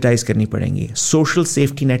चीज़ें डिजिटाइज करनी पड़ेंगी. Social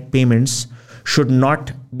safety net payments should not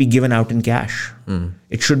be given out in cash.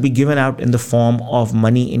 It should be given out in the form of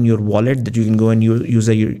money in your wallet that you can go and use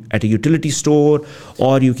at a utility store,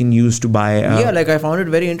 or you can use to buy. Like I found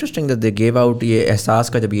it very interesting that they gave out ये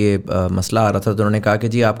एहसास का जब ये मसला आ रहा था तो उन्होंने कहा कि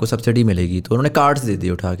जी आपको सब्सिडी मिलेगी, तो उन्होंने कार्ड्स दे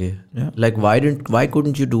दिए उठा के. Like why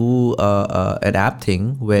couldn't you do an app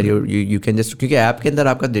thing where you can just, क्योंकि ऐप के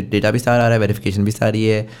अंदर आपका डेटा भी सारा आ रहा है, वेरिफिकेशन भी सारी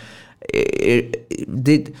है.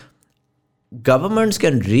 Governments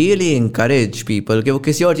can really encourage people कि वो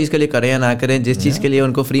किसी और चीज़ के लिए करें या ना करें, जिस चीज़ के लिए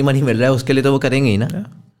उनको फ्री मनी मिल रहा है उसके लिए तो वो करेंगे ही ना.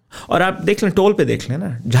 और आप देख लें, टोल पे देख लें ना,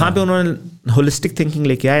 जहाँ पे उन्होंने होलिस्टिक थिंकिंग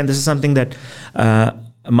लेके आए. And this is something that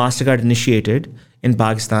Mastercard initiated in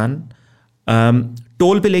Pakistan.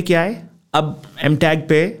 Toll पे लेके आए, अब M-Tag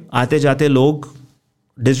पे आते जाते लोग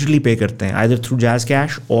डिजिटली पे करते हैं, आइदर थ्रू जैज़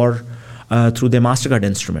कैश और through the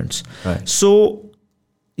Mastercard instruments. So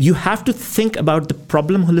you have to think about the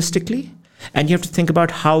problem holistically and you have to think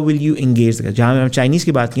about how will you engage. जहाँ मैं चाइनीज़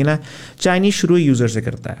की बात की ना, चाइनीज़ शुरू यूज़र से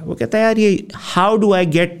करता है. वो कहता है यार ये how do I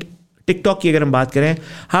get, TikTok की अगर हम बात करें,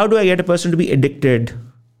 how do I get a person to be addicted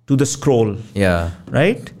to the scroll,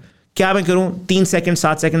 right? क्या मैं करूँ, 3 सेकेंड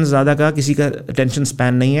 7 सेकेंड ज़्यादा का किसी का अटेंशन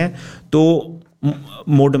स्पैन नहीं है, तो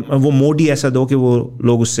वो मोड ही ऐसा दो कि वो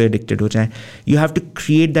लोग उससे एडिक्टेड हो जाएं. You have to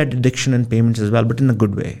create that addiction in payments as well, but in a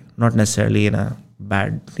good way, not necessarily in a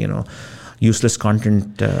bad, useless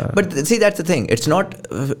content. But see, that's the thing. It's not.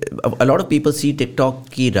 A lot of people see TikTok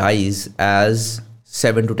ki rise as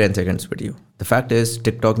 7 to 10 seconds video. The fact is,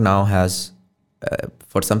 TikTok now has,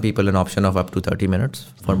 for some people, an option of up to 30 minutes.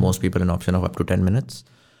 For most people, an option of up to 10 minutes.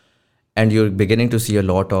 And you're beginning to see a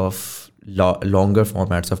lot of longer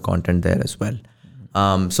formats of content there as well.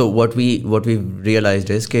 So what we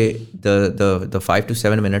realized is that the 5 to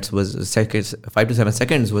 7 minutes was 5 to 7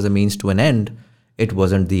 seconds was a means to an end. It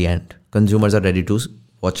wasn't the end. Consumers are ready to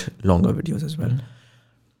watch longer videos as well.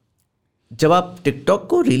 जब आप TikTok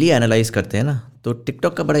को really analyse करते हैं ना, तो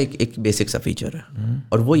TikTok का बड़ा एक बेसिक सा फीचर है,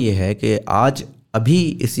 और वो ये है कि आज अभी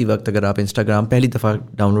इसी वक्त अगर आप इंस्टाग्राम पहली दफ़ा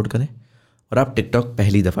डाउनलोड करें और आप टिकटॉक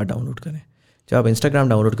पहली दफ़ा डाउनलोड करें, जब आप इंस्टाग्राम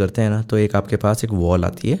डाउनलोड करते हैं ना तो एक आपके पास एक वॉल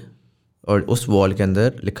आती है और उस वॉल के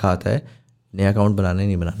अंदर लिखा आता है नया अकाउंट बनाना है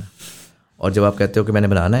नहीं बनाना। और जब आप कहते हो कि मैंने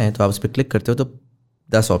बनाना है तो आप उस पर क्लिक करते हो तो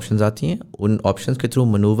 10 ऑप्शंस आती हैं। उन ऑप्शंस के थ्रू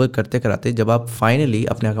मनूवर करते कराते जब आप फाइनली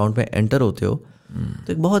अपने अकाउंट में एंटर होते हो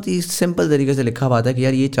तो एक बहुत ही सिंपल तरीके से लिखा हुआ आता है कि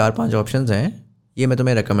यार ये 4-5 ऑप्शंस हैं, ये मैं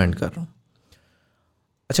तुम्हें रेकमेंड कर रहा हूँ।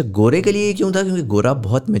 अच्छा, गोरे के लिए ये क्यों था? क्योंकि गोरा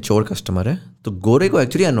बहुत मेच्योर कस्टमर है, तो गोरे को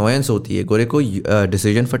एक्चुअली अनोयंस होती है, गोरे को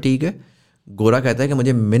डिसीजन फटीक है। गोरा कहता है कि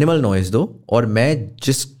मुझे मिनिमल नॉइज़ दो और मैं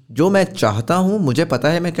जो मैं चाहता हूँ, मुझे पता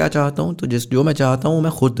है मैं क्या चाहता हूँ, तो जो मैं चाहता हूँ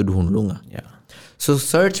मैं खुद ढूंढ लूँगा। सो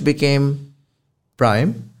search became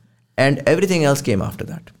prime and everything else came after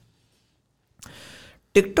that.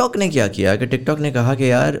 TikTok ने क्या किया कि टिकटॉक ने कहा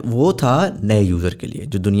कि यार वो था नए यूज़र के लिए,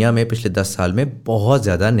 जो दुनिया में पिछले 10 साल में बहुत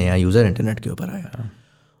ज़्यादा नया यूज़र इंटरनेट के ऊपर आया।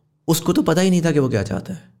 उसको तो पता ही नहीं था कि वो क्या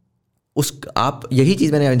चाहता है। आप यही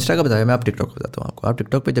चीज़ मैंने इंस्टा का बताया, मैं आप टिकटॉक बताता हूँ आपको। आप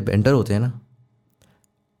टिकटॉक पे जब एंटर होते हैं ना,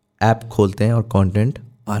 ऐप खोलते हैं और कंटेंट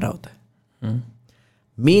आ रहा होता है।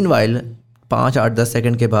 मीनवाइल 5, 8, 10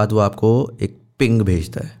 सेकंड के बाद वो आपको एक पिंग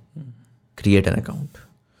भेजता है, क्रिएट एन अकाउंट।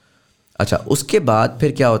 अच्छा, उसके बाद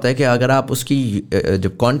फिर क्या होता है कि अगर आप उसकी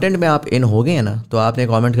जब कंटेंट में आप इन हो गए हैं ना, तो आपने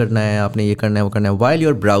कमेंट करना है, आपने ये करना है, वो करना है। While you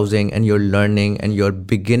are browsing and you are learning and you are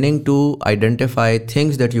beginning to identify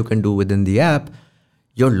things that you can do within the app,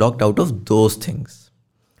 you are locked out of those things.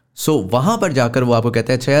 So वहाँ पर जाकर वो आपको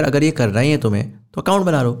कहते हैं अच्छा यार अगर ये करना ही है तुम्हें तो अकाउंट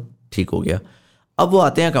बना लो। ठीक हो गया। अब वो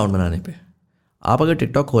आते हैं अकाउंट बनाने पे। आप अगर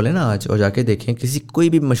टिकटॉक खोलें ना आज और जाके देखें, किसी कोई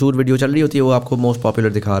भी मशहूर वीडियो चल रही होती है, वो आपको मोस्ट पॉपुलर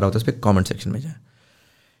दिखा रहा होता है, उस पर कॉमेंट सेक्शन में जाए,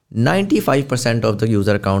 95% of the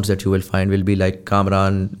user accounts that you will find will be like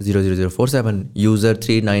Kamran 00047, user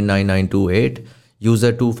 3999928,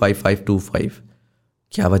 user 25525।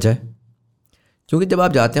 क्या वजह है? क्योंकि जब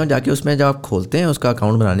आप जाते हैं और जाके उसमें जब आप खोलते हैं उसका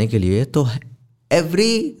अकाउंट बनाने के लिए, तो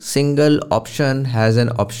every single option has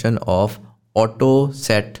an option of auto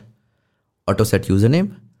set username,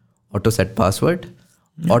 auto set password,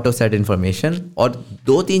 auto set information, और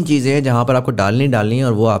 2-3 चीज़ें हैं जहाँ पर आपको डालनी है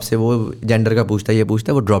और वो आपसे वो जेंडर का पूछता है,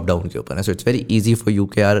 वो ड्रॉप डाउन के ऊपर है। So it's very easy for you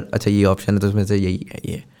कि यार अच्छा ये ऑप्शन है तो उसमें से यही है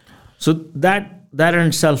ये। So that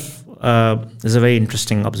in self is a very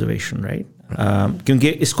interesting observation, right? क्योंकि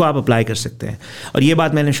इसको आप अप्लाई कर सकते हैं। और ये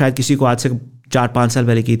बात मैंने शायद किसी को आज से 4-5 साल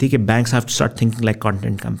पहले की थी कि banks have to start thinking like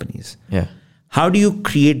content companies. How do you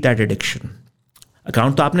create that addiction?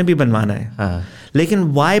 Account तो आपने भी बनवाना है, लेकिन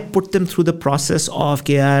why put them through the process of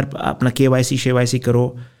कि यार अपना KYC करो।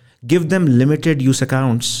 Give them limited use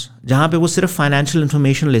accounts जहाँ पे वो सिर्फ फाइनेंशियल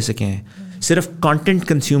इन्फॉर्मेशन ले सकें, सिर्फ कंटेंट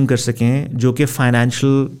कंज्यूम कर सकें जो कि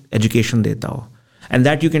फाइनेंशियल एजुकेशन देता हो। And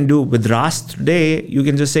that you can do with Rust day. You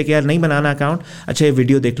can just say कि यार नहीं बनाना अकाउंट, अच्छा ये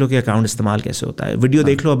वीडियो देख लो कि अकाउंट इस्तेमाल कैसे होता है, वीडियो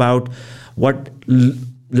देख लो about what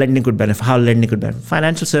lending could benefit, how lending could benefit.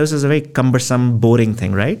 Financial services is a very cumbersome, boring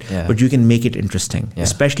thing, right? But you can make it interesting,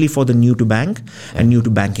 especially for the new to bank and new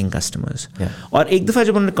to banking customers. और एक दफ़ा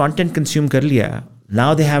जब उन्होंने content consume कर लिया, now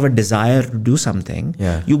they have a desire to do something.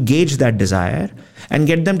 You gauge that desire and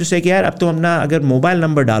get them to say कि यार अब तो अपना अगर मोबाइल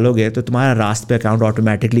नंबर डालोगे तो तुम्हारा रास्त पे अकाउंट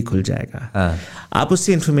ऑटोमेटिकली खुल जाएगा। आप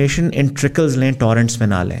उससे इन्फॉर्मेशन इन ट्रिकल्स लें, टॉरेंट्स में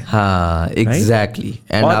ना लें। हाँ, एग्जैक्टली।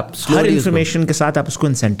 एंड आप हर इन्फॉर्मेशन के साथ आप उसको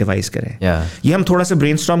इंसेंटिवाइज करें। ये हम थोड़ा सा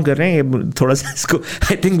ब्रेनस्टॉर्म कर रहे हैं, ये थोड़ा सा इसको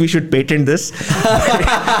I think we should patent this,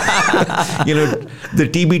 you know,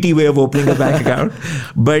 the TBT way of opening a bank account.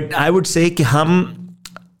 But I would say कि हम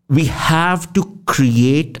we have to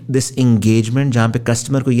create this engagement जहाँ पे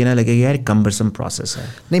कस्टमर को ये ना लगेगा यार कम्बरसम प्रोसेस है।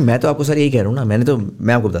 नहीं, मैं तो आपको सर यही कह रहा हूँ ना,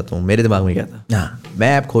 मैं आपको बताता हूँ मेरे दिमाग में क्या था। मैं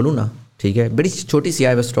ऐप खोलूँ ना, ठीक है, बड़ी छोटी सी,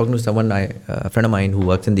 I was talking to someone, a friend of mine who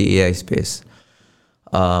works in the AI space.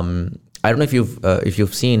 I don't know if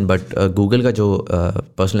you've seen, but Google का जो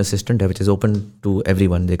personal assistant है, which is open to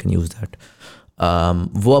everyone, they can use that.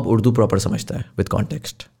 वो अब Urdu proper समझता है with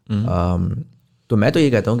context. तो मैं तो ये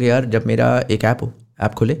कहता हूँ कि यार जब मेरा एक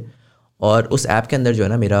ऐप खुले और उस ऐप के अंदर जो है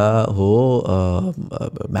ना मेरा हो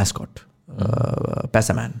मैस्कॉट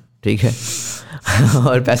पैसा मैन, ठीक है,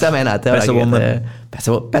 और पैसा मैन आता है और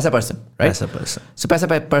पैसा पर्सन, राइट? सो पैसा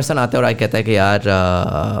पर्सन आता है और कहता है कि यार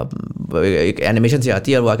एक एनिमेशन से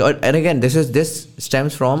आती है और again this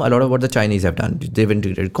stems from a lot of what the Chinese have done. They have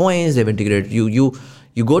integrated coins, they have integrated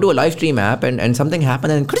you go to a live stream app and something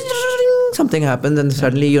happens and something happens and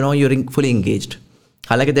suddenly you know you're fully engaged.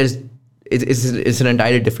 हालांकि it's an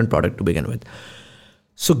entirely different product to begin with.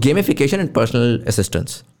 So gamification and personal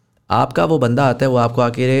assistance. आपका वो बंदा आता है, वो आपको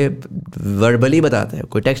आके verbally बताता है,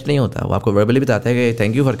 कोई टेक्स्ट नहीं होता, वो आपको वर्बली बताता है कि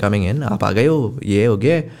thank you for coming in, आप आ गए हो, ये हो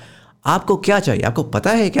गया, आपको क्या चाहिए, आपको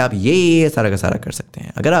पता है कि आप ये सारा का सारा कर सकते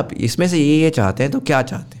हैं। अगर आप इसमें से ये चाहते हैं तो क्या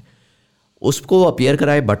चाहते हैं, उसको अपीयर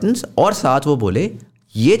कराए बटन्स और साथ वो बोले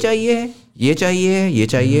ये चाहिए, ये चाहिए, ये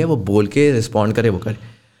चाहिए, वो बोल के रिस्पॉन्ड करे, वो करे.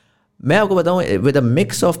 मैं आपको बताऊँ, with a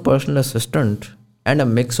mix of personal assistant and a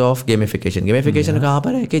mix of gamification. Gamification कहाँ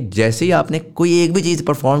पर है कि जैसे ही आपने कोई एक भी चीज़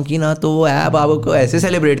परफॉर्म की ना, तो वो ऐप आपको ऐसे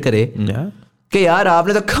सेलिब्रेट करे कि यार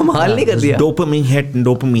आपने तो कमाल नहीं कर दिया. Dopamine hit,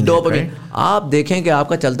 dopamine. आप देखें कि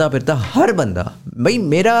आपका चलता फिरता हर बंदा, भाई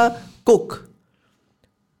मेरा कुक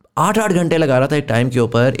 8-8 घंटे लगा रहा था एक टाइम के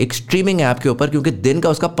ऊपर, एक स्ट्रीमिंग ऐप के ऊपर, क्योंकि दिन का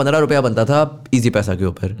उसका 15 रुपया बनता था इजी पैसा के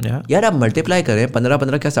ऊपर. यार आप मल्टीप्लाई करें,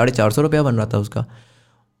 15 क्या 450 रुपया बन रहा था उसका.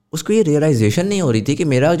 उसको ये रियलाइजेशन नहीं हो रही थी कि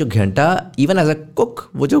मेरा जो घंटा इवन एज अ कुक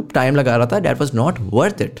वो जो टाइम लगा रहा था, that was not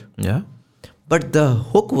worth it. But the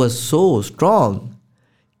hook was so strong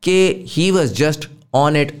कि he was just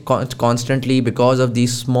on it constantly because of the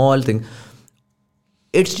small thing.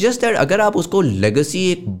 It's just that अगर आप उसको लेगेसी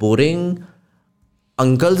एक बोरिंग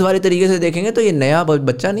अंकल्स वाले तरीके से देखेंगे तो ये नया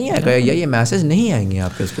बच्चा नहीं आएगा या ये मैसेज नहीं आएंगे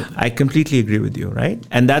आपके उसको. I completely agree with you, right?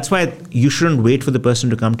 And that's why you shouldn't wait for the person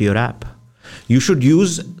to come to your app. You should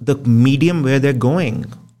use the medium where they're going.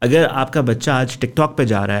 अगर आपका बच्चा आज टिकटॉक पे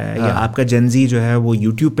जा रहा है या आपका जेनजी जो है वो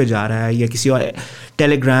यूट्यूब पे जा रहा है या किसी और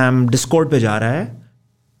टेलीग्राम डिस्कॉर्ड पे जा रहा है,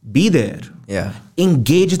 be there.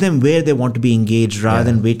 Engage them where they want to be engaged rather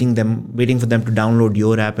than waiting for them to download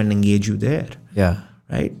your app and engage you there.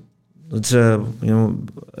 Right? It's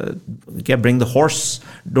bring the horse.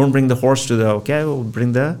 Don't bring the horse to the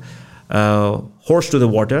bring the horse to the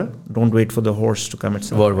water. Don't wait for the horse to come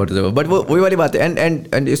itself. But वही वाली बात है.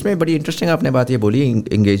 And इसमें बड़ी interesting आपने बात ये बोली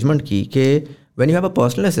एंगेजमेंट की कि when you have a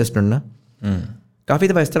personal assistant ना, काफ़ी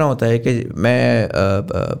दफ़ा इस तरह होता है कि मैं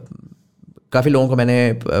काफ़ी लोगों को मैंने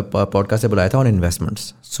पॉडकास्ट से बुलाया था on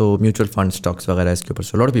investments, so mutual fund stocks वगैरह इसके ऊपर.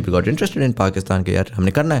 So lot of people got interested in Pakistan के यार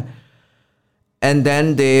हमने करना है. And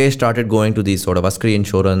then they started going to these sort of Askari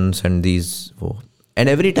insurance and these वो, and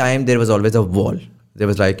every time there was always a wall. There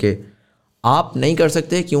was like के आप नहीं कर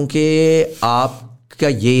सकते क्योंकि आपका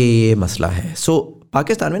ये मसला है. सो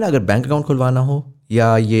पाकिस्तान में ना अगर बैंक अकाउंट खुलवाना हो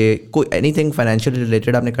या ये कोई एनीथिंग फाइनेंशियल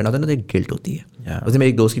रिलेटेड आपने करना होता है ना, तो एक गिल्ट होती है. उसने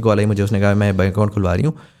मेरी एक दोस्त की कॉल आई मुझे, उसने कहा मैं बैंक अकाउंट खुलवा रही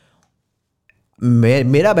हूँ,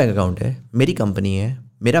 मेरा बैंक अकाउंट है, मेरी कंपनी है,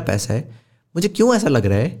 मेरा पैसा है, मुझे क्यों ऐसा लग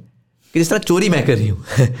रहा है कि जिस तरह चोरी मैं कर रही हूँ.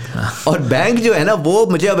 और बैंक जो है ना वो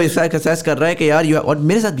मुझे अब असेस कर रहा है कि यार और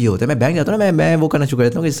मेरे साथ भी होता है, मैं बैंक जाता हूँ ना, मैं वो करना शुरू कर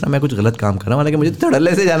देता हूँ कि जिस तरह मैं कुछ गलत काम कर रहा हूँ, हालांकि मुझे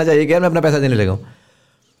धड़ल्ले से जाना चाहिए कि यार मैं अपना पैसा देने लगा हूँ.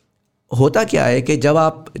 होता क्या है कि जब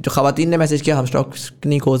आप जो ख़वातीन ने मैसेज किया हम स्टॉक्स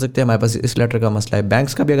नहीं खोल सकते, हमारे पास इस लेटर का मसला है.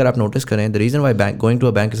 बैंक्स का भी अगर आप नोटिस करें, the reason why bank going to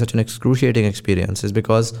a bank is such an excruciating experience is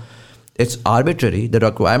because it's arbitrary. The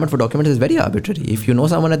requirement for documents is very arbitrary. If you know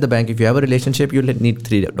someone at the bank, if you have a relationship, you'll need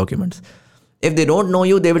 3 documents. If they don't know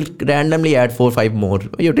you, they will randomly add 4-5 more.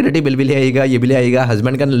 Utility bill भी ले आएगा, ये भी ले आएगा,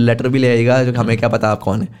 husband का letter भी ले आएगा, हमें क्या पता आप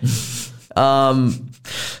कौन है.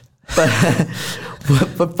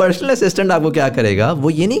 पर्सनल असिस्टेंट आपको क्या करेगा, वो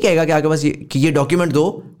ये नहीं कहेगा कि आपके पास ये डॉक्यूमेंट दो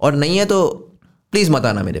और नहीं है तो प्लीज़ मत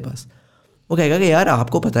आना मेरे पास. वो कहेगा कि यार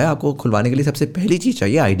आपको पता है आपको खुलवाने के लिए सबसे पहली चीज़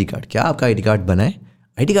चाहिए आईडी कार्ड. क्या आपका आईडी कार्ड बना है?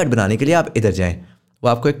 आईडी कार्ड बनाने के लिए आप इधर जाएं. वो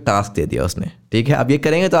आपको एक टास्क दे दिया उसने, ठीक है, आप ये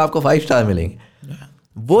करेंगे तो आपको 5 स्टार मिलेंगे.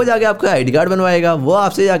 वो जाके आपका आईडी कार्ड बनवाएगा. वो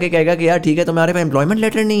आपसे जाके कहेगा कि यार ठीक है तुम्हारे पास एम्प्लॉयमेंट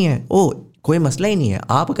लेटर नहीं है, ओ कोई मसला ही नहीं है,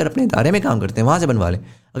 आप अगर अपने इदारे में काम करते हैं वहाँ से बनवा लें.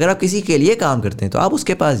 अगर आप किसी के लिए काम करते हैं तो आप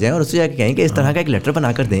उसके पास जाएं और उससे जाके कहें कि इस तरह का एक लेटर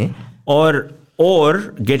बना कर दें.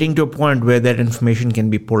 और getting to a point where that information can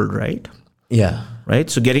be pulled, right? Yeah.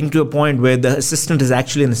 Right? So getting to a point where the assistant is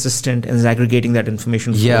actually an assistant and is aggregating that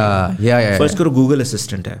information. Yeah. First करो Google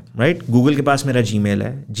Assistant है, right? Google के पास मेरा Gmail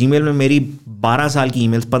है. Gmail में मेरी 12 साल की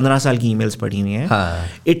emails, 15 साल की emails पड़ी हुई हैं.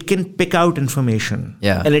 It can pick out information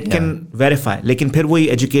and it can verify. लेकिन फिर वही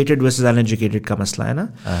educated versus uneducated का मसला है ना.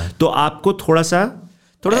 तो आपको थोड़ा सा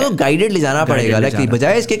तो गाइडेड ले जाना पड़ेगा. लाइक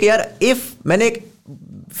बजाय इसके कि यार इफ मैंने एक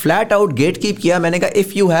फ्लैट आउट गेट कीप किया, मैंने कहा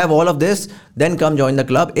if you have all of this then come join the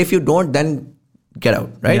club, if you don't then get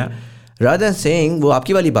out, right? Rather than saying वो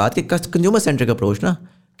आपकी वाली बात कि कंज्यूमर सेंट्रिक अप्रोच ना,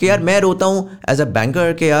 कि यार मैं रोता हूँ एज अ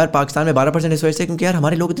बैंकर कि यार पाकिस्तान में 12% इस वजह से क्योंकि यार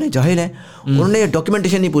हमारे लोग इतने जाहिल हैं, उन्होंने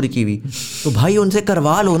डॉक्यूमेंटेशन नहीं पूरी की हुई. तो भाई उनसे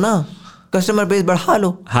करवा लो ना, कस्टमर बेस बढ़ा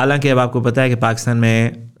लो. हालांकि अब आपको पता है कि पाकिस्तान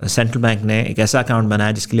में सेंट्रल बैंक ने एक ऐसा अकाउंट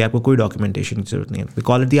बनाया जिसके लिए आपको कोई डॉक्यूमेंटेशन की जरूरत नहीं है. वी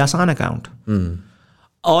कॉल इट द आसान अकाउंट.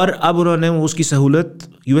 और अब उन्होंने उसकी सहूलत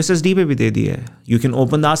USSD पे भी दे दी है. यू कैन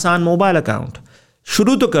ओपन द आसान मोबाइल अकाउंट.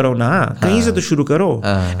 शुरू तो करो ना, कहीं से तो शुरू करो.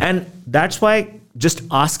 And that's why just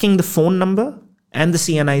asking the phone number and the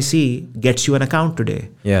CNIC gets you an account today.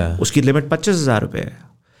 उसकी लिमिट 25,000 रुपये है.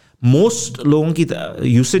 मोस्ट लोगों की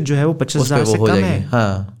यूसेज जो है वो 25,000 से कम है,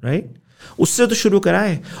 राइट? उससे तो शुरू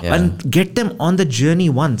कराएं and get them on the journey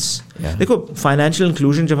once. देखो फाइनेंशियल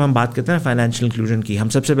इंक्लूजन, जब हम बात करते हैं फाइनेंशियल इंक्लूजन की, हम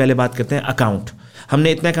सबसे पहले बात करते हैं अकाउंट.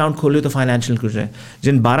 हमने इतने अकाउंट खोले तो फाइनेंशियल इंक्लूजन है.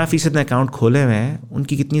 जिन 12% ने अकाउंट खोले हुए हैं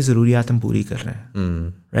उनकी कितनी ज़रूरियात हम पूरी कर रहे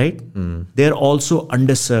हैं, right? They are also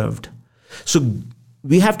underserved. So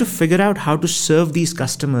we have to figure out how to serve these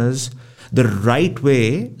customers the right way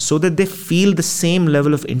so that they feel the same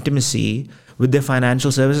level of intimacy with their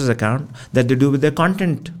financial services account that they do with their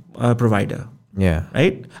content provider. Yeah.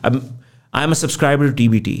 Right? I'm a subscriber to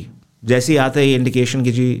TBT. जैसे ही आता है ये indication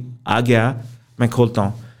कि जी आ गया, मैं खोलता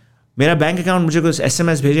हूँ. मेरा बैंक अकाउंट मुझे कुछ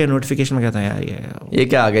SMS भेजे, नोटिफिकेशन में कहता है यार ये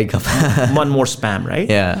क्या आ गई कब? One more spam,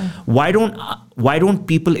 right? Yeah. Why don't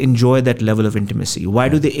people enjoy that level of intimacy? Why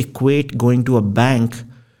do they equate going to a bank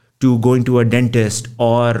to going to a dentist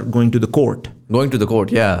or going to the court? Going to the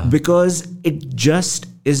court, yeah. Because it just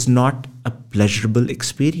is not a pleasurable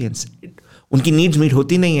experience. उनकी needs meet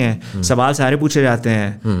होती नहीं है, सवाल सारे पूछे जाते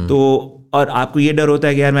हैं, तो और आपको ये डर होता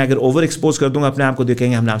है कि यार मैं अगर ओवर एक्सपोज कर दूंगा अपने आप को,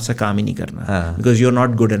 देखेंगे हमने आपसे काम ही नहीं करना, because you are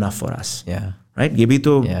not good enough for us, right? ये भी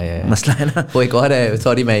तो मसला है ना. वो एक और है,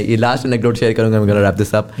 सॉरी मैं ये लास्ट एनेक्डोट शेयर करूंगा, I'm gonna wrap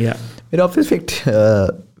this up. मेरे ऑफिस में एक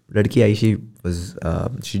लड़की आई,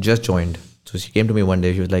 she just joined. So she came to me one day,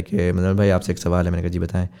 she was like, मनोहर भाई आपसे एक सवाल है. मैंने कहा जी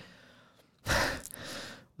बताएं.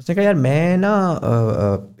 उसने कहा यार मैं ना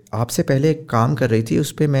आपसे पहले एक काम कर रही थी,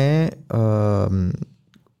 उस पर मैं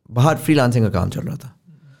बाहर फ्रीलांसिंग का काम चल रहा था.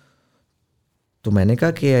 तो मैंने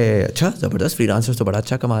कहा कि अच्छा ज़बरदस्त, फ्रीलांसर्स तो बड़ा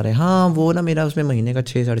अच्छा कमा रहे हैं. हाँ वो ना मेरा उसमें महीने का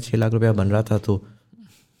 6-6.5 लाख रुपया बन रहा था. तो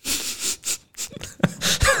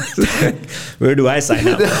Where do I sign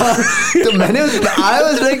up? तो मैंने I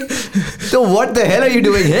was like, so what the hell are you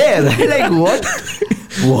doing here? Like what?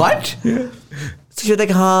 So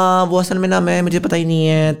like हाँ वो असल में ना मुझे पता ही नहीं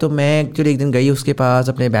है. तो मैं एक्चुअली एक दिन गई उसके पास,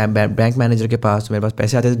 अपने बैंक मैनेजर के पास. तो मेरे पास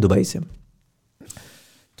पैसे आते थे दुबई से,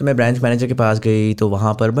 तो मैं ब्रांच मैनेजर के पास गई. तो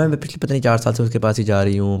वहाँ पर मैं पिछले पता नहीं 4 साल से उसके पास ही जा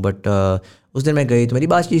रही हूँ. बट उस दिन मैं गई तो मेरी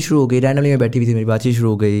बातचीत शुरू हो गई. रैंडमली मैं बैठी हुई थी, मेरी बातचीत शुरू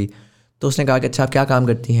हो गई. तो उसने कहा कि अच्छा आप क्या काम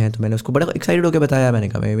करती हैं? तो मैंने उसको बड़ा एक्साइटेड होकर बताया. मैंने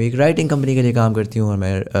कहा मैं एक राइटिंग कंपनी के लिए काम करती हूँ और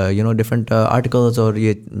मैं डिफरेंट आर्टिकल्स और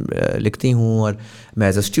ये लिखती हूँ, और मैं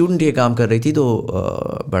एज अ स्टूडेंट ये काम कर रही थी. तो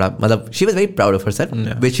बड़ा मतलब she was very proud of herself,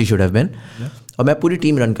 which she should have been. और मैं पूरी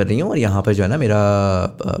टीम रन कर रही हूँ और यहाँ पर जो है ना मेरा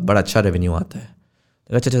बड़ा अच्छा रेवेन्यू आता है.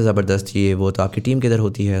 अच्छा ज़बरदस्त, ये वो तो आपकी टीम किधर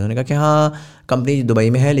होती है? उन्होंने कहा कि हाँ कंपनी दुबई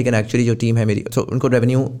में है, लेकिन एक्चुअली जो टीम है मेरी, तो उनको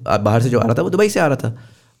रेवेन्यू बाहर से जो आ रहा था वो दुबई से आ रहा था,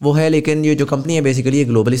 वो है. लेकिन ये जो कंपनी है बेसिकली ये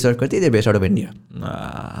ग्लोबली सर्व करती है, based out of India.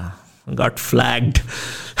 Got flagged.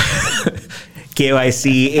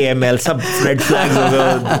 KYC AML सब रेड फ्लैग्स हो गए.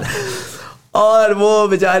 और वो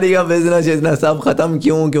बेचारी का बिजनेस सब ख़त्म.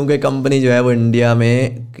 क्योंकि कंपनी जो है वो इंडिया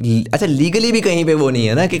में, अच्छा लीगली भी कहीं पे वो नहीं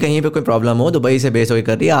है ना कि कहीं पे कोई प्रॉब्लम हो, दुबई से बेस होकर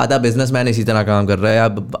कर रही है. आधा बिजनेसमैन इसी तरह काम कर रहा है.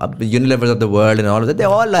 अब Unilever of the world and all of that, they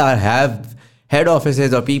all have head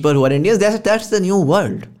offices और people who are Indians. That's the new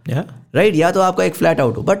world, right? या तो आपका एक फ्लैट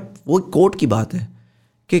आउट हो, बट वो कोर्ट की बात है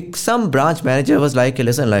कि some branch manager was like,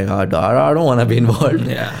 listen, like I don't want to be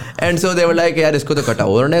involved. And so they were like, यार इसको तो कटा.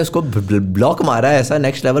 उन्होंने उसको ब्लॉक मारा है ऐसा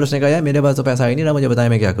नेक्स्ट लेवल. उसने कहा यार मेरे पास तो पैसा ही नहीं रहा, मुझे बताएं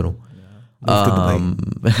मैं क्या करूँ.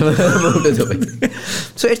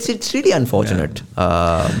 So it's really unfortunate.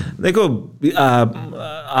 देखो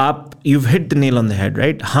आप you've hit the nail on the head,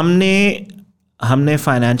 right? हमने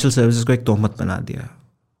फाइनेंशियल सर्विसेज को एक तोहमत बना दिया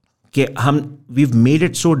कि we've made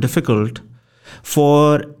it so difficult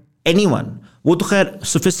for anyone. वो तो खैर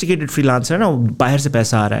सोफिस्टिकेटेड फ्रीलांसर है ना, बाहर से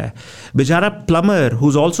पैसा आ रहा है. बेचारा प्लम्बर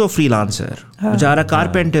हुज ऑल्सो फ्रीलांसर, बेचारा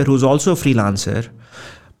कारपेंटर हुज ऑल्सो फ्रीलांसर.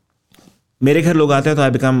 मेरे घर लोग आते हैं तो I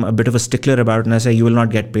become a bit of a stickler about and I say you will not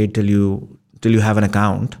get paid till you have an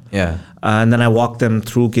account. And then I walk them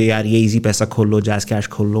through कि यार ये easy पैसा खोल लो, जैज़ कैश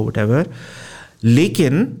खोल लो, व्हाटएवर.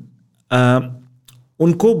 लेकिन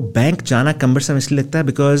उनको bank जाना cumbersome इसलिए लगता है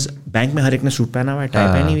बिकॉज बैंक में हर एक ने सूट पहना हुआ है, टाई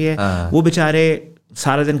पहनी हुई है. वो बेचारे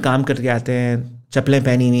सारा दिन काम करके आते हैं, चप्पलें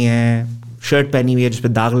पहनी हुई हैं, शर्ट पहनी हुई है जिस पे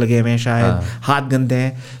दाग लगे हुए हैं शायद, हाथ गंदे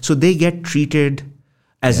हैं. So they get treated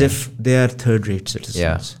as if they are third rate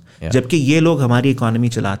citizens. जबकि ये लोग हमारी इकोनॉमी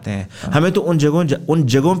चलाते हैं. हमें तो उन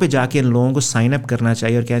जगहों पे जाके इन लोगों को साइन अप करना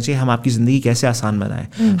चाहिए और कहना चाहिए हम आपकी ज़िंदगी कैसे आसान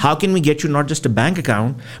बनाएं. How can we get you not just a bank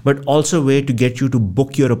account but also way to get you to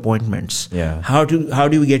book your appointments. How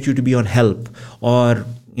do we get you to be on help. और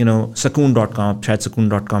Sakoon.com, शायद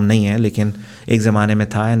Sakoon.com नहीं है लेकिन एक ज़माने में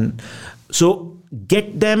था. And so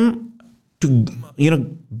get them to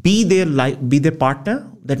be their partner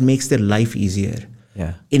that makes their life easier.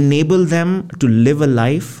 Enable them to live a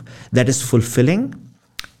life that is fulfilling,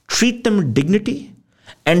 treat them with dignity,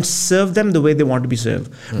 and serve them the way they want to be served.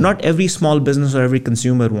 Not every small business or every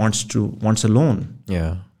consumer wants a loan.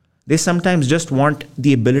 They sometimes just want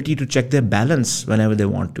the ability to check their balance whenever they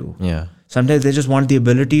want to. Sometimes they just want the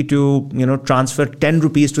ability to, transfer 10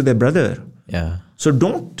 rupees to their brother. So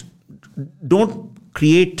don't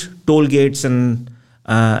create toll gates and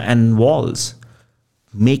and walls.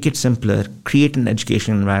 Make it simpler, create an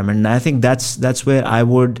education environment. And I think that's where I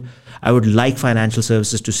would like financial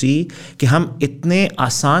services to see कि हम इतने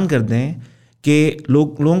आसान कर दें कि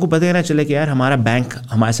लोगों को पता ही ना चले कि यार हमारा बैंक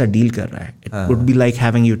हमारे साथ डील कर रहा है. It would be like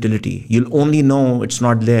having utility. You'll only know it's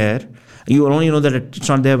not there. You only know that it's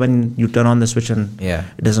not there when you turn on the switch and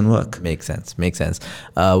it doesn't work. Makes sense.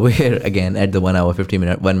 We're again at the 1 hour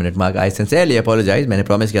 1 minute mark. I sincerely apologize. मैंने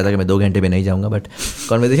promise किया था कि मैं 2 घंटे में नहीं जाऊँगा, but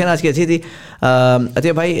conversation आज की अच्छी थी.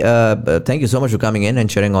 अतिया भाई, thank you so much for coming in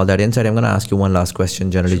and sharing all that insight. I'm going to ask you one last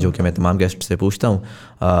question. Generally, जो कि मैं तमाम guests से पूछता हूँ.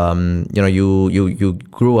 You know, you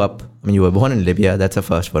grew up. I mean, you were born in Libya. That's a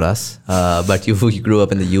first for us. But you grew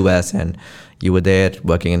up in the US and you were there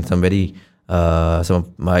working in some very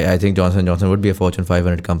I think Johnson & Johnson would be a Fortune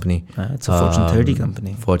 500 company. It's a Fortune 30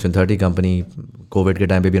 company. Fortune 30 company. Covid के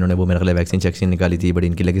time पे भी इन्होंने वो मेरे ख्याल vaccine निकाली थी, बड़ी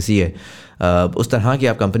इनकी लेगेसी है. उस तरह की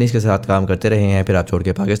आप कंपनीज़ के साथ काम करते रहे हैं, फिर आप छोड़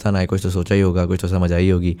के पाकिस्तान आए, कुछ तो सोचा ही होगा, कुछ तो समझ आई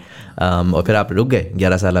होगी, और फिर आप रुक गए.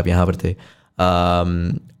 11 साल आप यहाँ पर थे.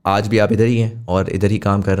 आज भी आप इधर ही हैं और इधर ही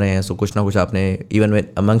काम कर रहे हैं. सो कुछ ना कुछ आपने, even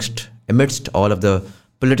amidst all of the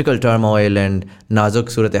political turmoil and नाजुक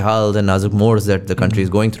सूरत हाल and नाजुक modes that the country is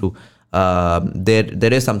going through,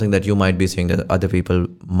 there is something that you might be seeing that other people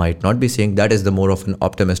might not be seeing. That is the more of an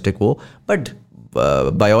optimistic wo. But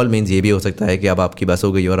by all means ये भी हो सकता है कि अब आपकी बस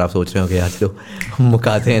हो गई और आप सोच रहे हो कि यार तो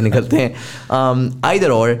मुकाते हैं, निकलते हैं.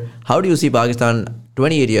 Either or, how do you see Pakistan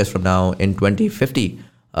 28 years from now in 2050?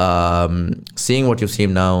 Seeing what you've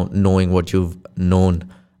seen now, knowing what you've known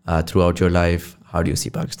throughout your life, how do you see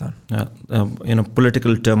Pakistan?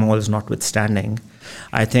 Political turmoil is notwithstanding,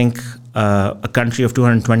 I think a country of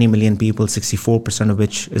 220 million people, 64% of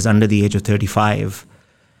which is under the age of 35,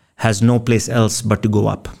 has no place else but to go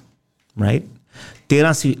up, right?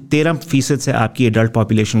 13% से आपकी adult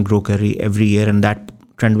population grow कर रही every year, and that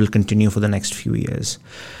trend will continue for the next few years.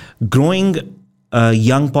 Growing a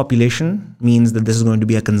young population means that this is going to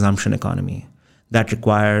be a consumption economy that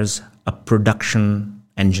requires a production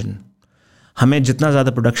engine. हमें जितना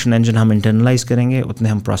ज़्यादा production engine हम internalise करेंगे उतने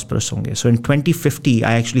हम prosperous होंगे. So in 2050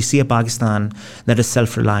 I actually see a Pakistan that is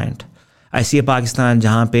self reliant. I see a Pakistan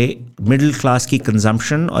जहाँ पे मिडिल क्लास की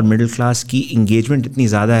कंजम्पशन और मिडिल क्लास की इंगेजमेंट इतनी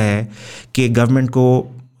ज़्यादा है कि गवर्नमेंट को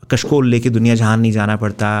कशकोल लेके दुनिया जहान नहीं जाना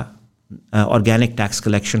पड़ता. ऑर्गेनिक टैक्स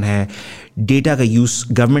कलेक्शन है, डेटा का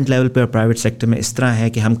यूज़ गवर्नमेंट लेवल पे और प्राइवेट सेक्टर में इस तरह है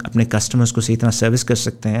कि हम अपने कस्टमर्स को सही तरह सर्विस कर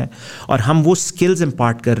सकते हैं, और हम वो स्किल्स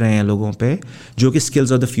इम्पार्ट कर रहे हैं लोगों पे जो कि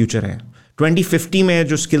स्किल्स ऑफ द फ्यूचर हैं. 2050 में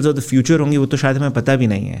जो स्किल्स ऑफ द फ्यूचर होंगी वो तो शायद हमें पता भी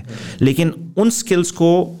नहीं है, लेकिन उन स्किल्स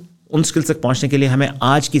तक पहुंचने के लिए हमें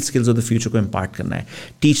आज की स्किल्स ऑफ द फ्यूचर को इम्पार्ट करना है.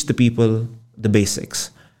 Teach the people the basics.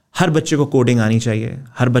 हर बच्चे को कोडिंग आनी चाहिए,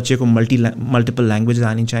 हर बच्चे को मल्टीपल लैंग्वेज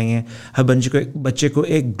आनी चाहिए, हर बच्चे को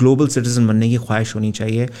एक ग्लोबल सिटीज़न बनने की ख्वाहिश होनी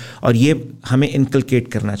चाहिए, और ये हमें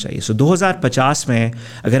इनकलकेट करना चाहिए. सो 2050 में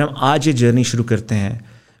अगर हम आज ये जर्नी शुरू करते हैं,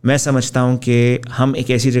 मैं समझता हूँ कि हम एक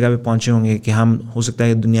ऐसी जगह पे पहुँचे होंगे कि हम हो सकता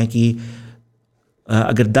है दुनिया की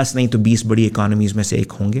अगर 10 नहीं तो 20 बड़ी इकोनॉमीज़ में से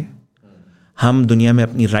एक होंगे. हम दुनिया में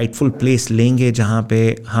अपनी राइटफुल प्लेस लेंगे जहाँ पे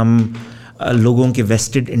हम लोगों के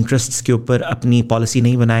वेस्टेड इंटरेस्ट्स के ऊपर अपनी पॉलिसी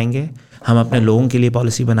नहीं बनाएंगे, हम अपने लोगों के लिए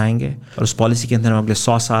पॉलिसी बनाएंगे, और उस पॉलिसी के अंदर हम अगले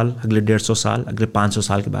 100 साल, अगले 150 साल, अगले 500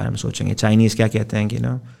 साल के बारे में सोचेंगे. चाइनीज़ क्या कहते हैं कि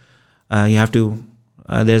you have to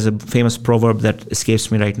there's a famous proverb that escapes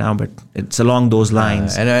me right now, but it's along those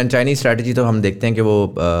lines. And Chinese strategy तो हम देखते हैं कि वो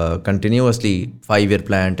continuously 5-year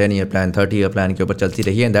plan, 10-year plan, 30-year plan के ऊपर चलती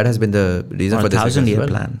रही है, and that has been the reason for this 1,000-year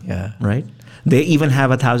plan. Right? They even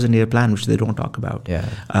have a 1,000-year plan which they don't talk about.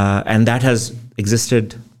 And that has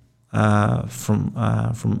existed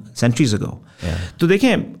from centuries ago. तो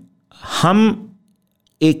देखें, हम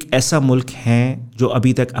एक ऐसा मुल्क हैं जो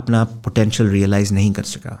अभी तक अपना पोटेंशियल रियलाइज़ नहीं कर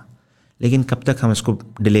सका, लेकिन कब तक हम इसको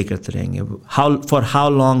डिले करते रहेंगे? For how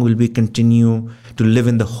long will we continue to live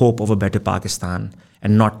in the hope of a better Pakistan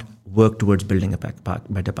and not work towards building a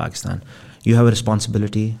better Pakistan? You have a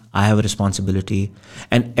responsibility, I have a responsibility,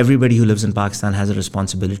 and everybody who lives in Pakistan has a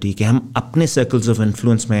responsibility कि हम अपने circles of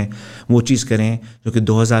influence में वो चीज़ करें जो कि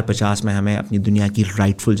 2050 में हमें अपनी दुनिया की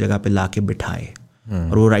rightful जगह पे ला के बिठाए.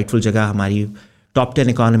 और वो rightful जगह हमारी top 10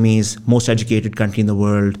 economies, most educated country in the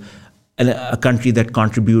world, a country that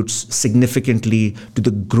contributes significantly to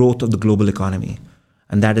the growth of the global economy,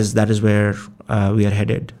 and that is where we are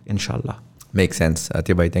headed, inshallah. Makes sense.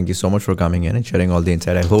 Atiya bhai, thank you so much for coming in and sharing all the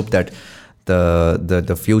insight. I hope that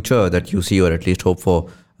the future that you see, or at least hope for,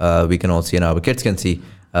 we can all see and our kids can see,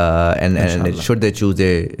 and should they choose,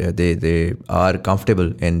 they are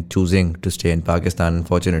comfortable in choosing to stay in Pakistan.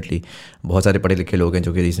 Unfortunately, बहुत सारे पढ़े लिखे लोग हैं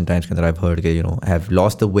जो कि recent times के अंदर I've heard के have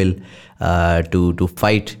lost the will to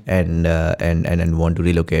fight and want to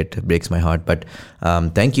relocate. Breaks my heart, but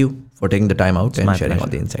thank you for taking the time out and sharing all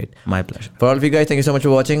the insight. My pleasure. For all of you guys, thank you so much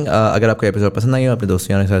for watching. अगर आपको episode पसंद आई हो अपने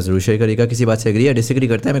दोस्तों के साथ जरूर share करिएगा. किसी बात से एग्री या डिसएग्री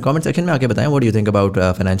करते हैं हमें कमेंट सेक्शन में आके बताएं. What do you think about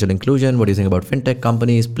financial inclusion? What do you think about fintech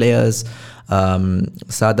companies, players,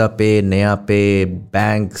 सादा पे, नया पे,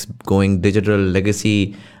 banks going digital, legacy,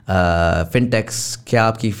 fintechs? क्या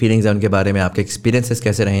आपकी फीलिंग्स हैं उनके बारे में, आपके एक्सपीरियंसेस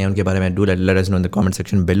कैसे रहे हैं उनके बारे में? Do let us know in the comment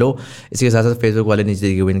section below. इसी के साथ साथ फेसबुक वाले नीचे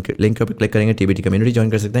दी हुई लिंक पर क्लिक करेंगे, TBT कम्युनिटी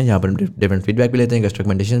ज्वाइन कर सकते हैं, जहाँ पर हम डिफरेंट फीडबैक भी लेते हैं, गेस्ट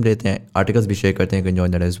रिकमेंडेशन भी लेते हैं, आर्टिकल्स भी शेयर करते हैं. Can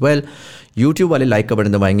join that as well. YouTube वाले लाइक का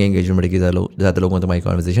बटन दबाएंगे, एंगेजमेंट बढ़ेगी, ज़्यादा लोगों तक हमारी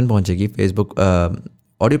कॉन्वर्सेशन पहुंचेगी. फेसबुक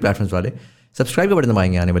ऑडियो प्लेटफॉर्म्स वाले सब्सक्राइब का बटन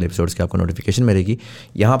दबाएंगे, आने वाले एपिसोड्स की आपको नोटिफिकेशन मिलेगी.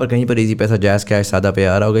 यहाँ पर कहीं पर इजी पैसा, जैज़ कैश, सादा पे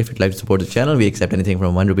आ रहा होगा. If you like to support the channel, we accept anything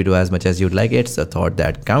from ₹1 to as much as you'd like. It's a thought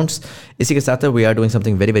that counts. इसी के साथ we are doing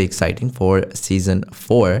something very very exciting for season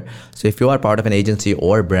 4. So if you are part of an agency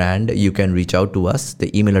or brand, you can reach out to us.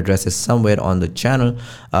 The email address is somewhere on the channel.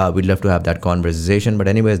 We'd love to have that conversation.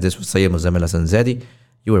 But anyways, this was Sayyid Muzammil Hassan Zaidi.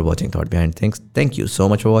 You were watching Thought Behind Things. Thank you so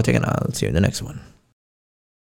much for watching, and I'll see you in the next one.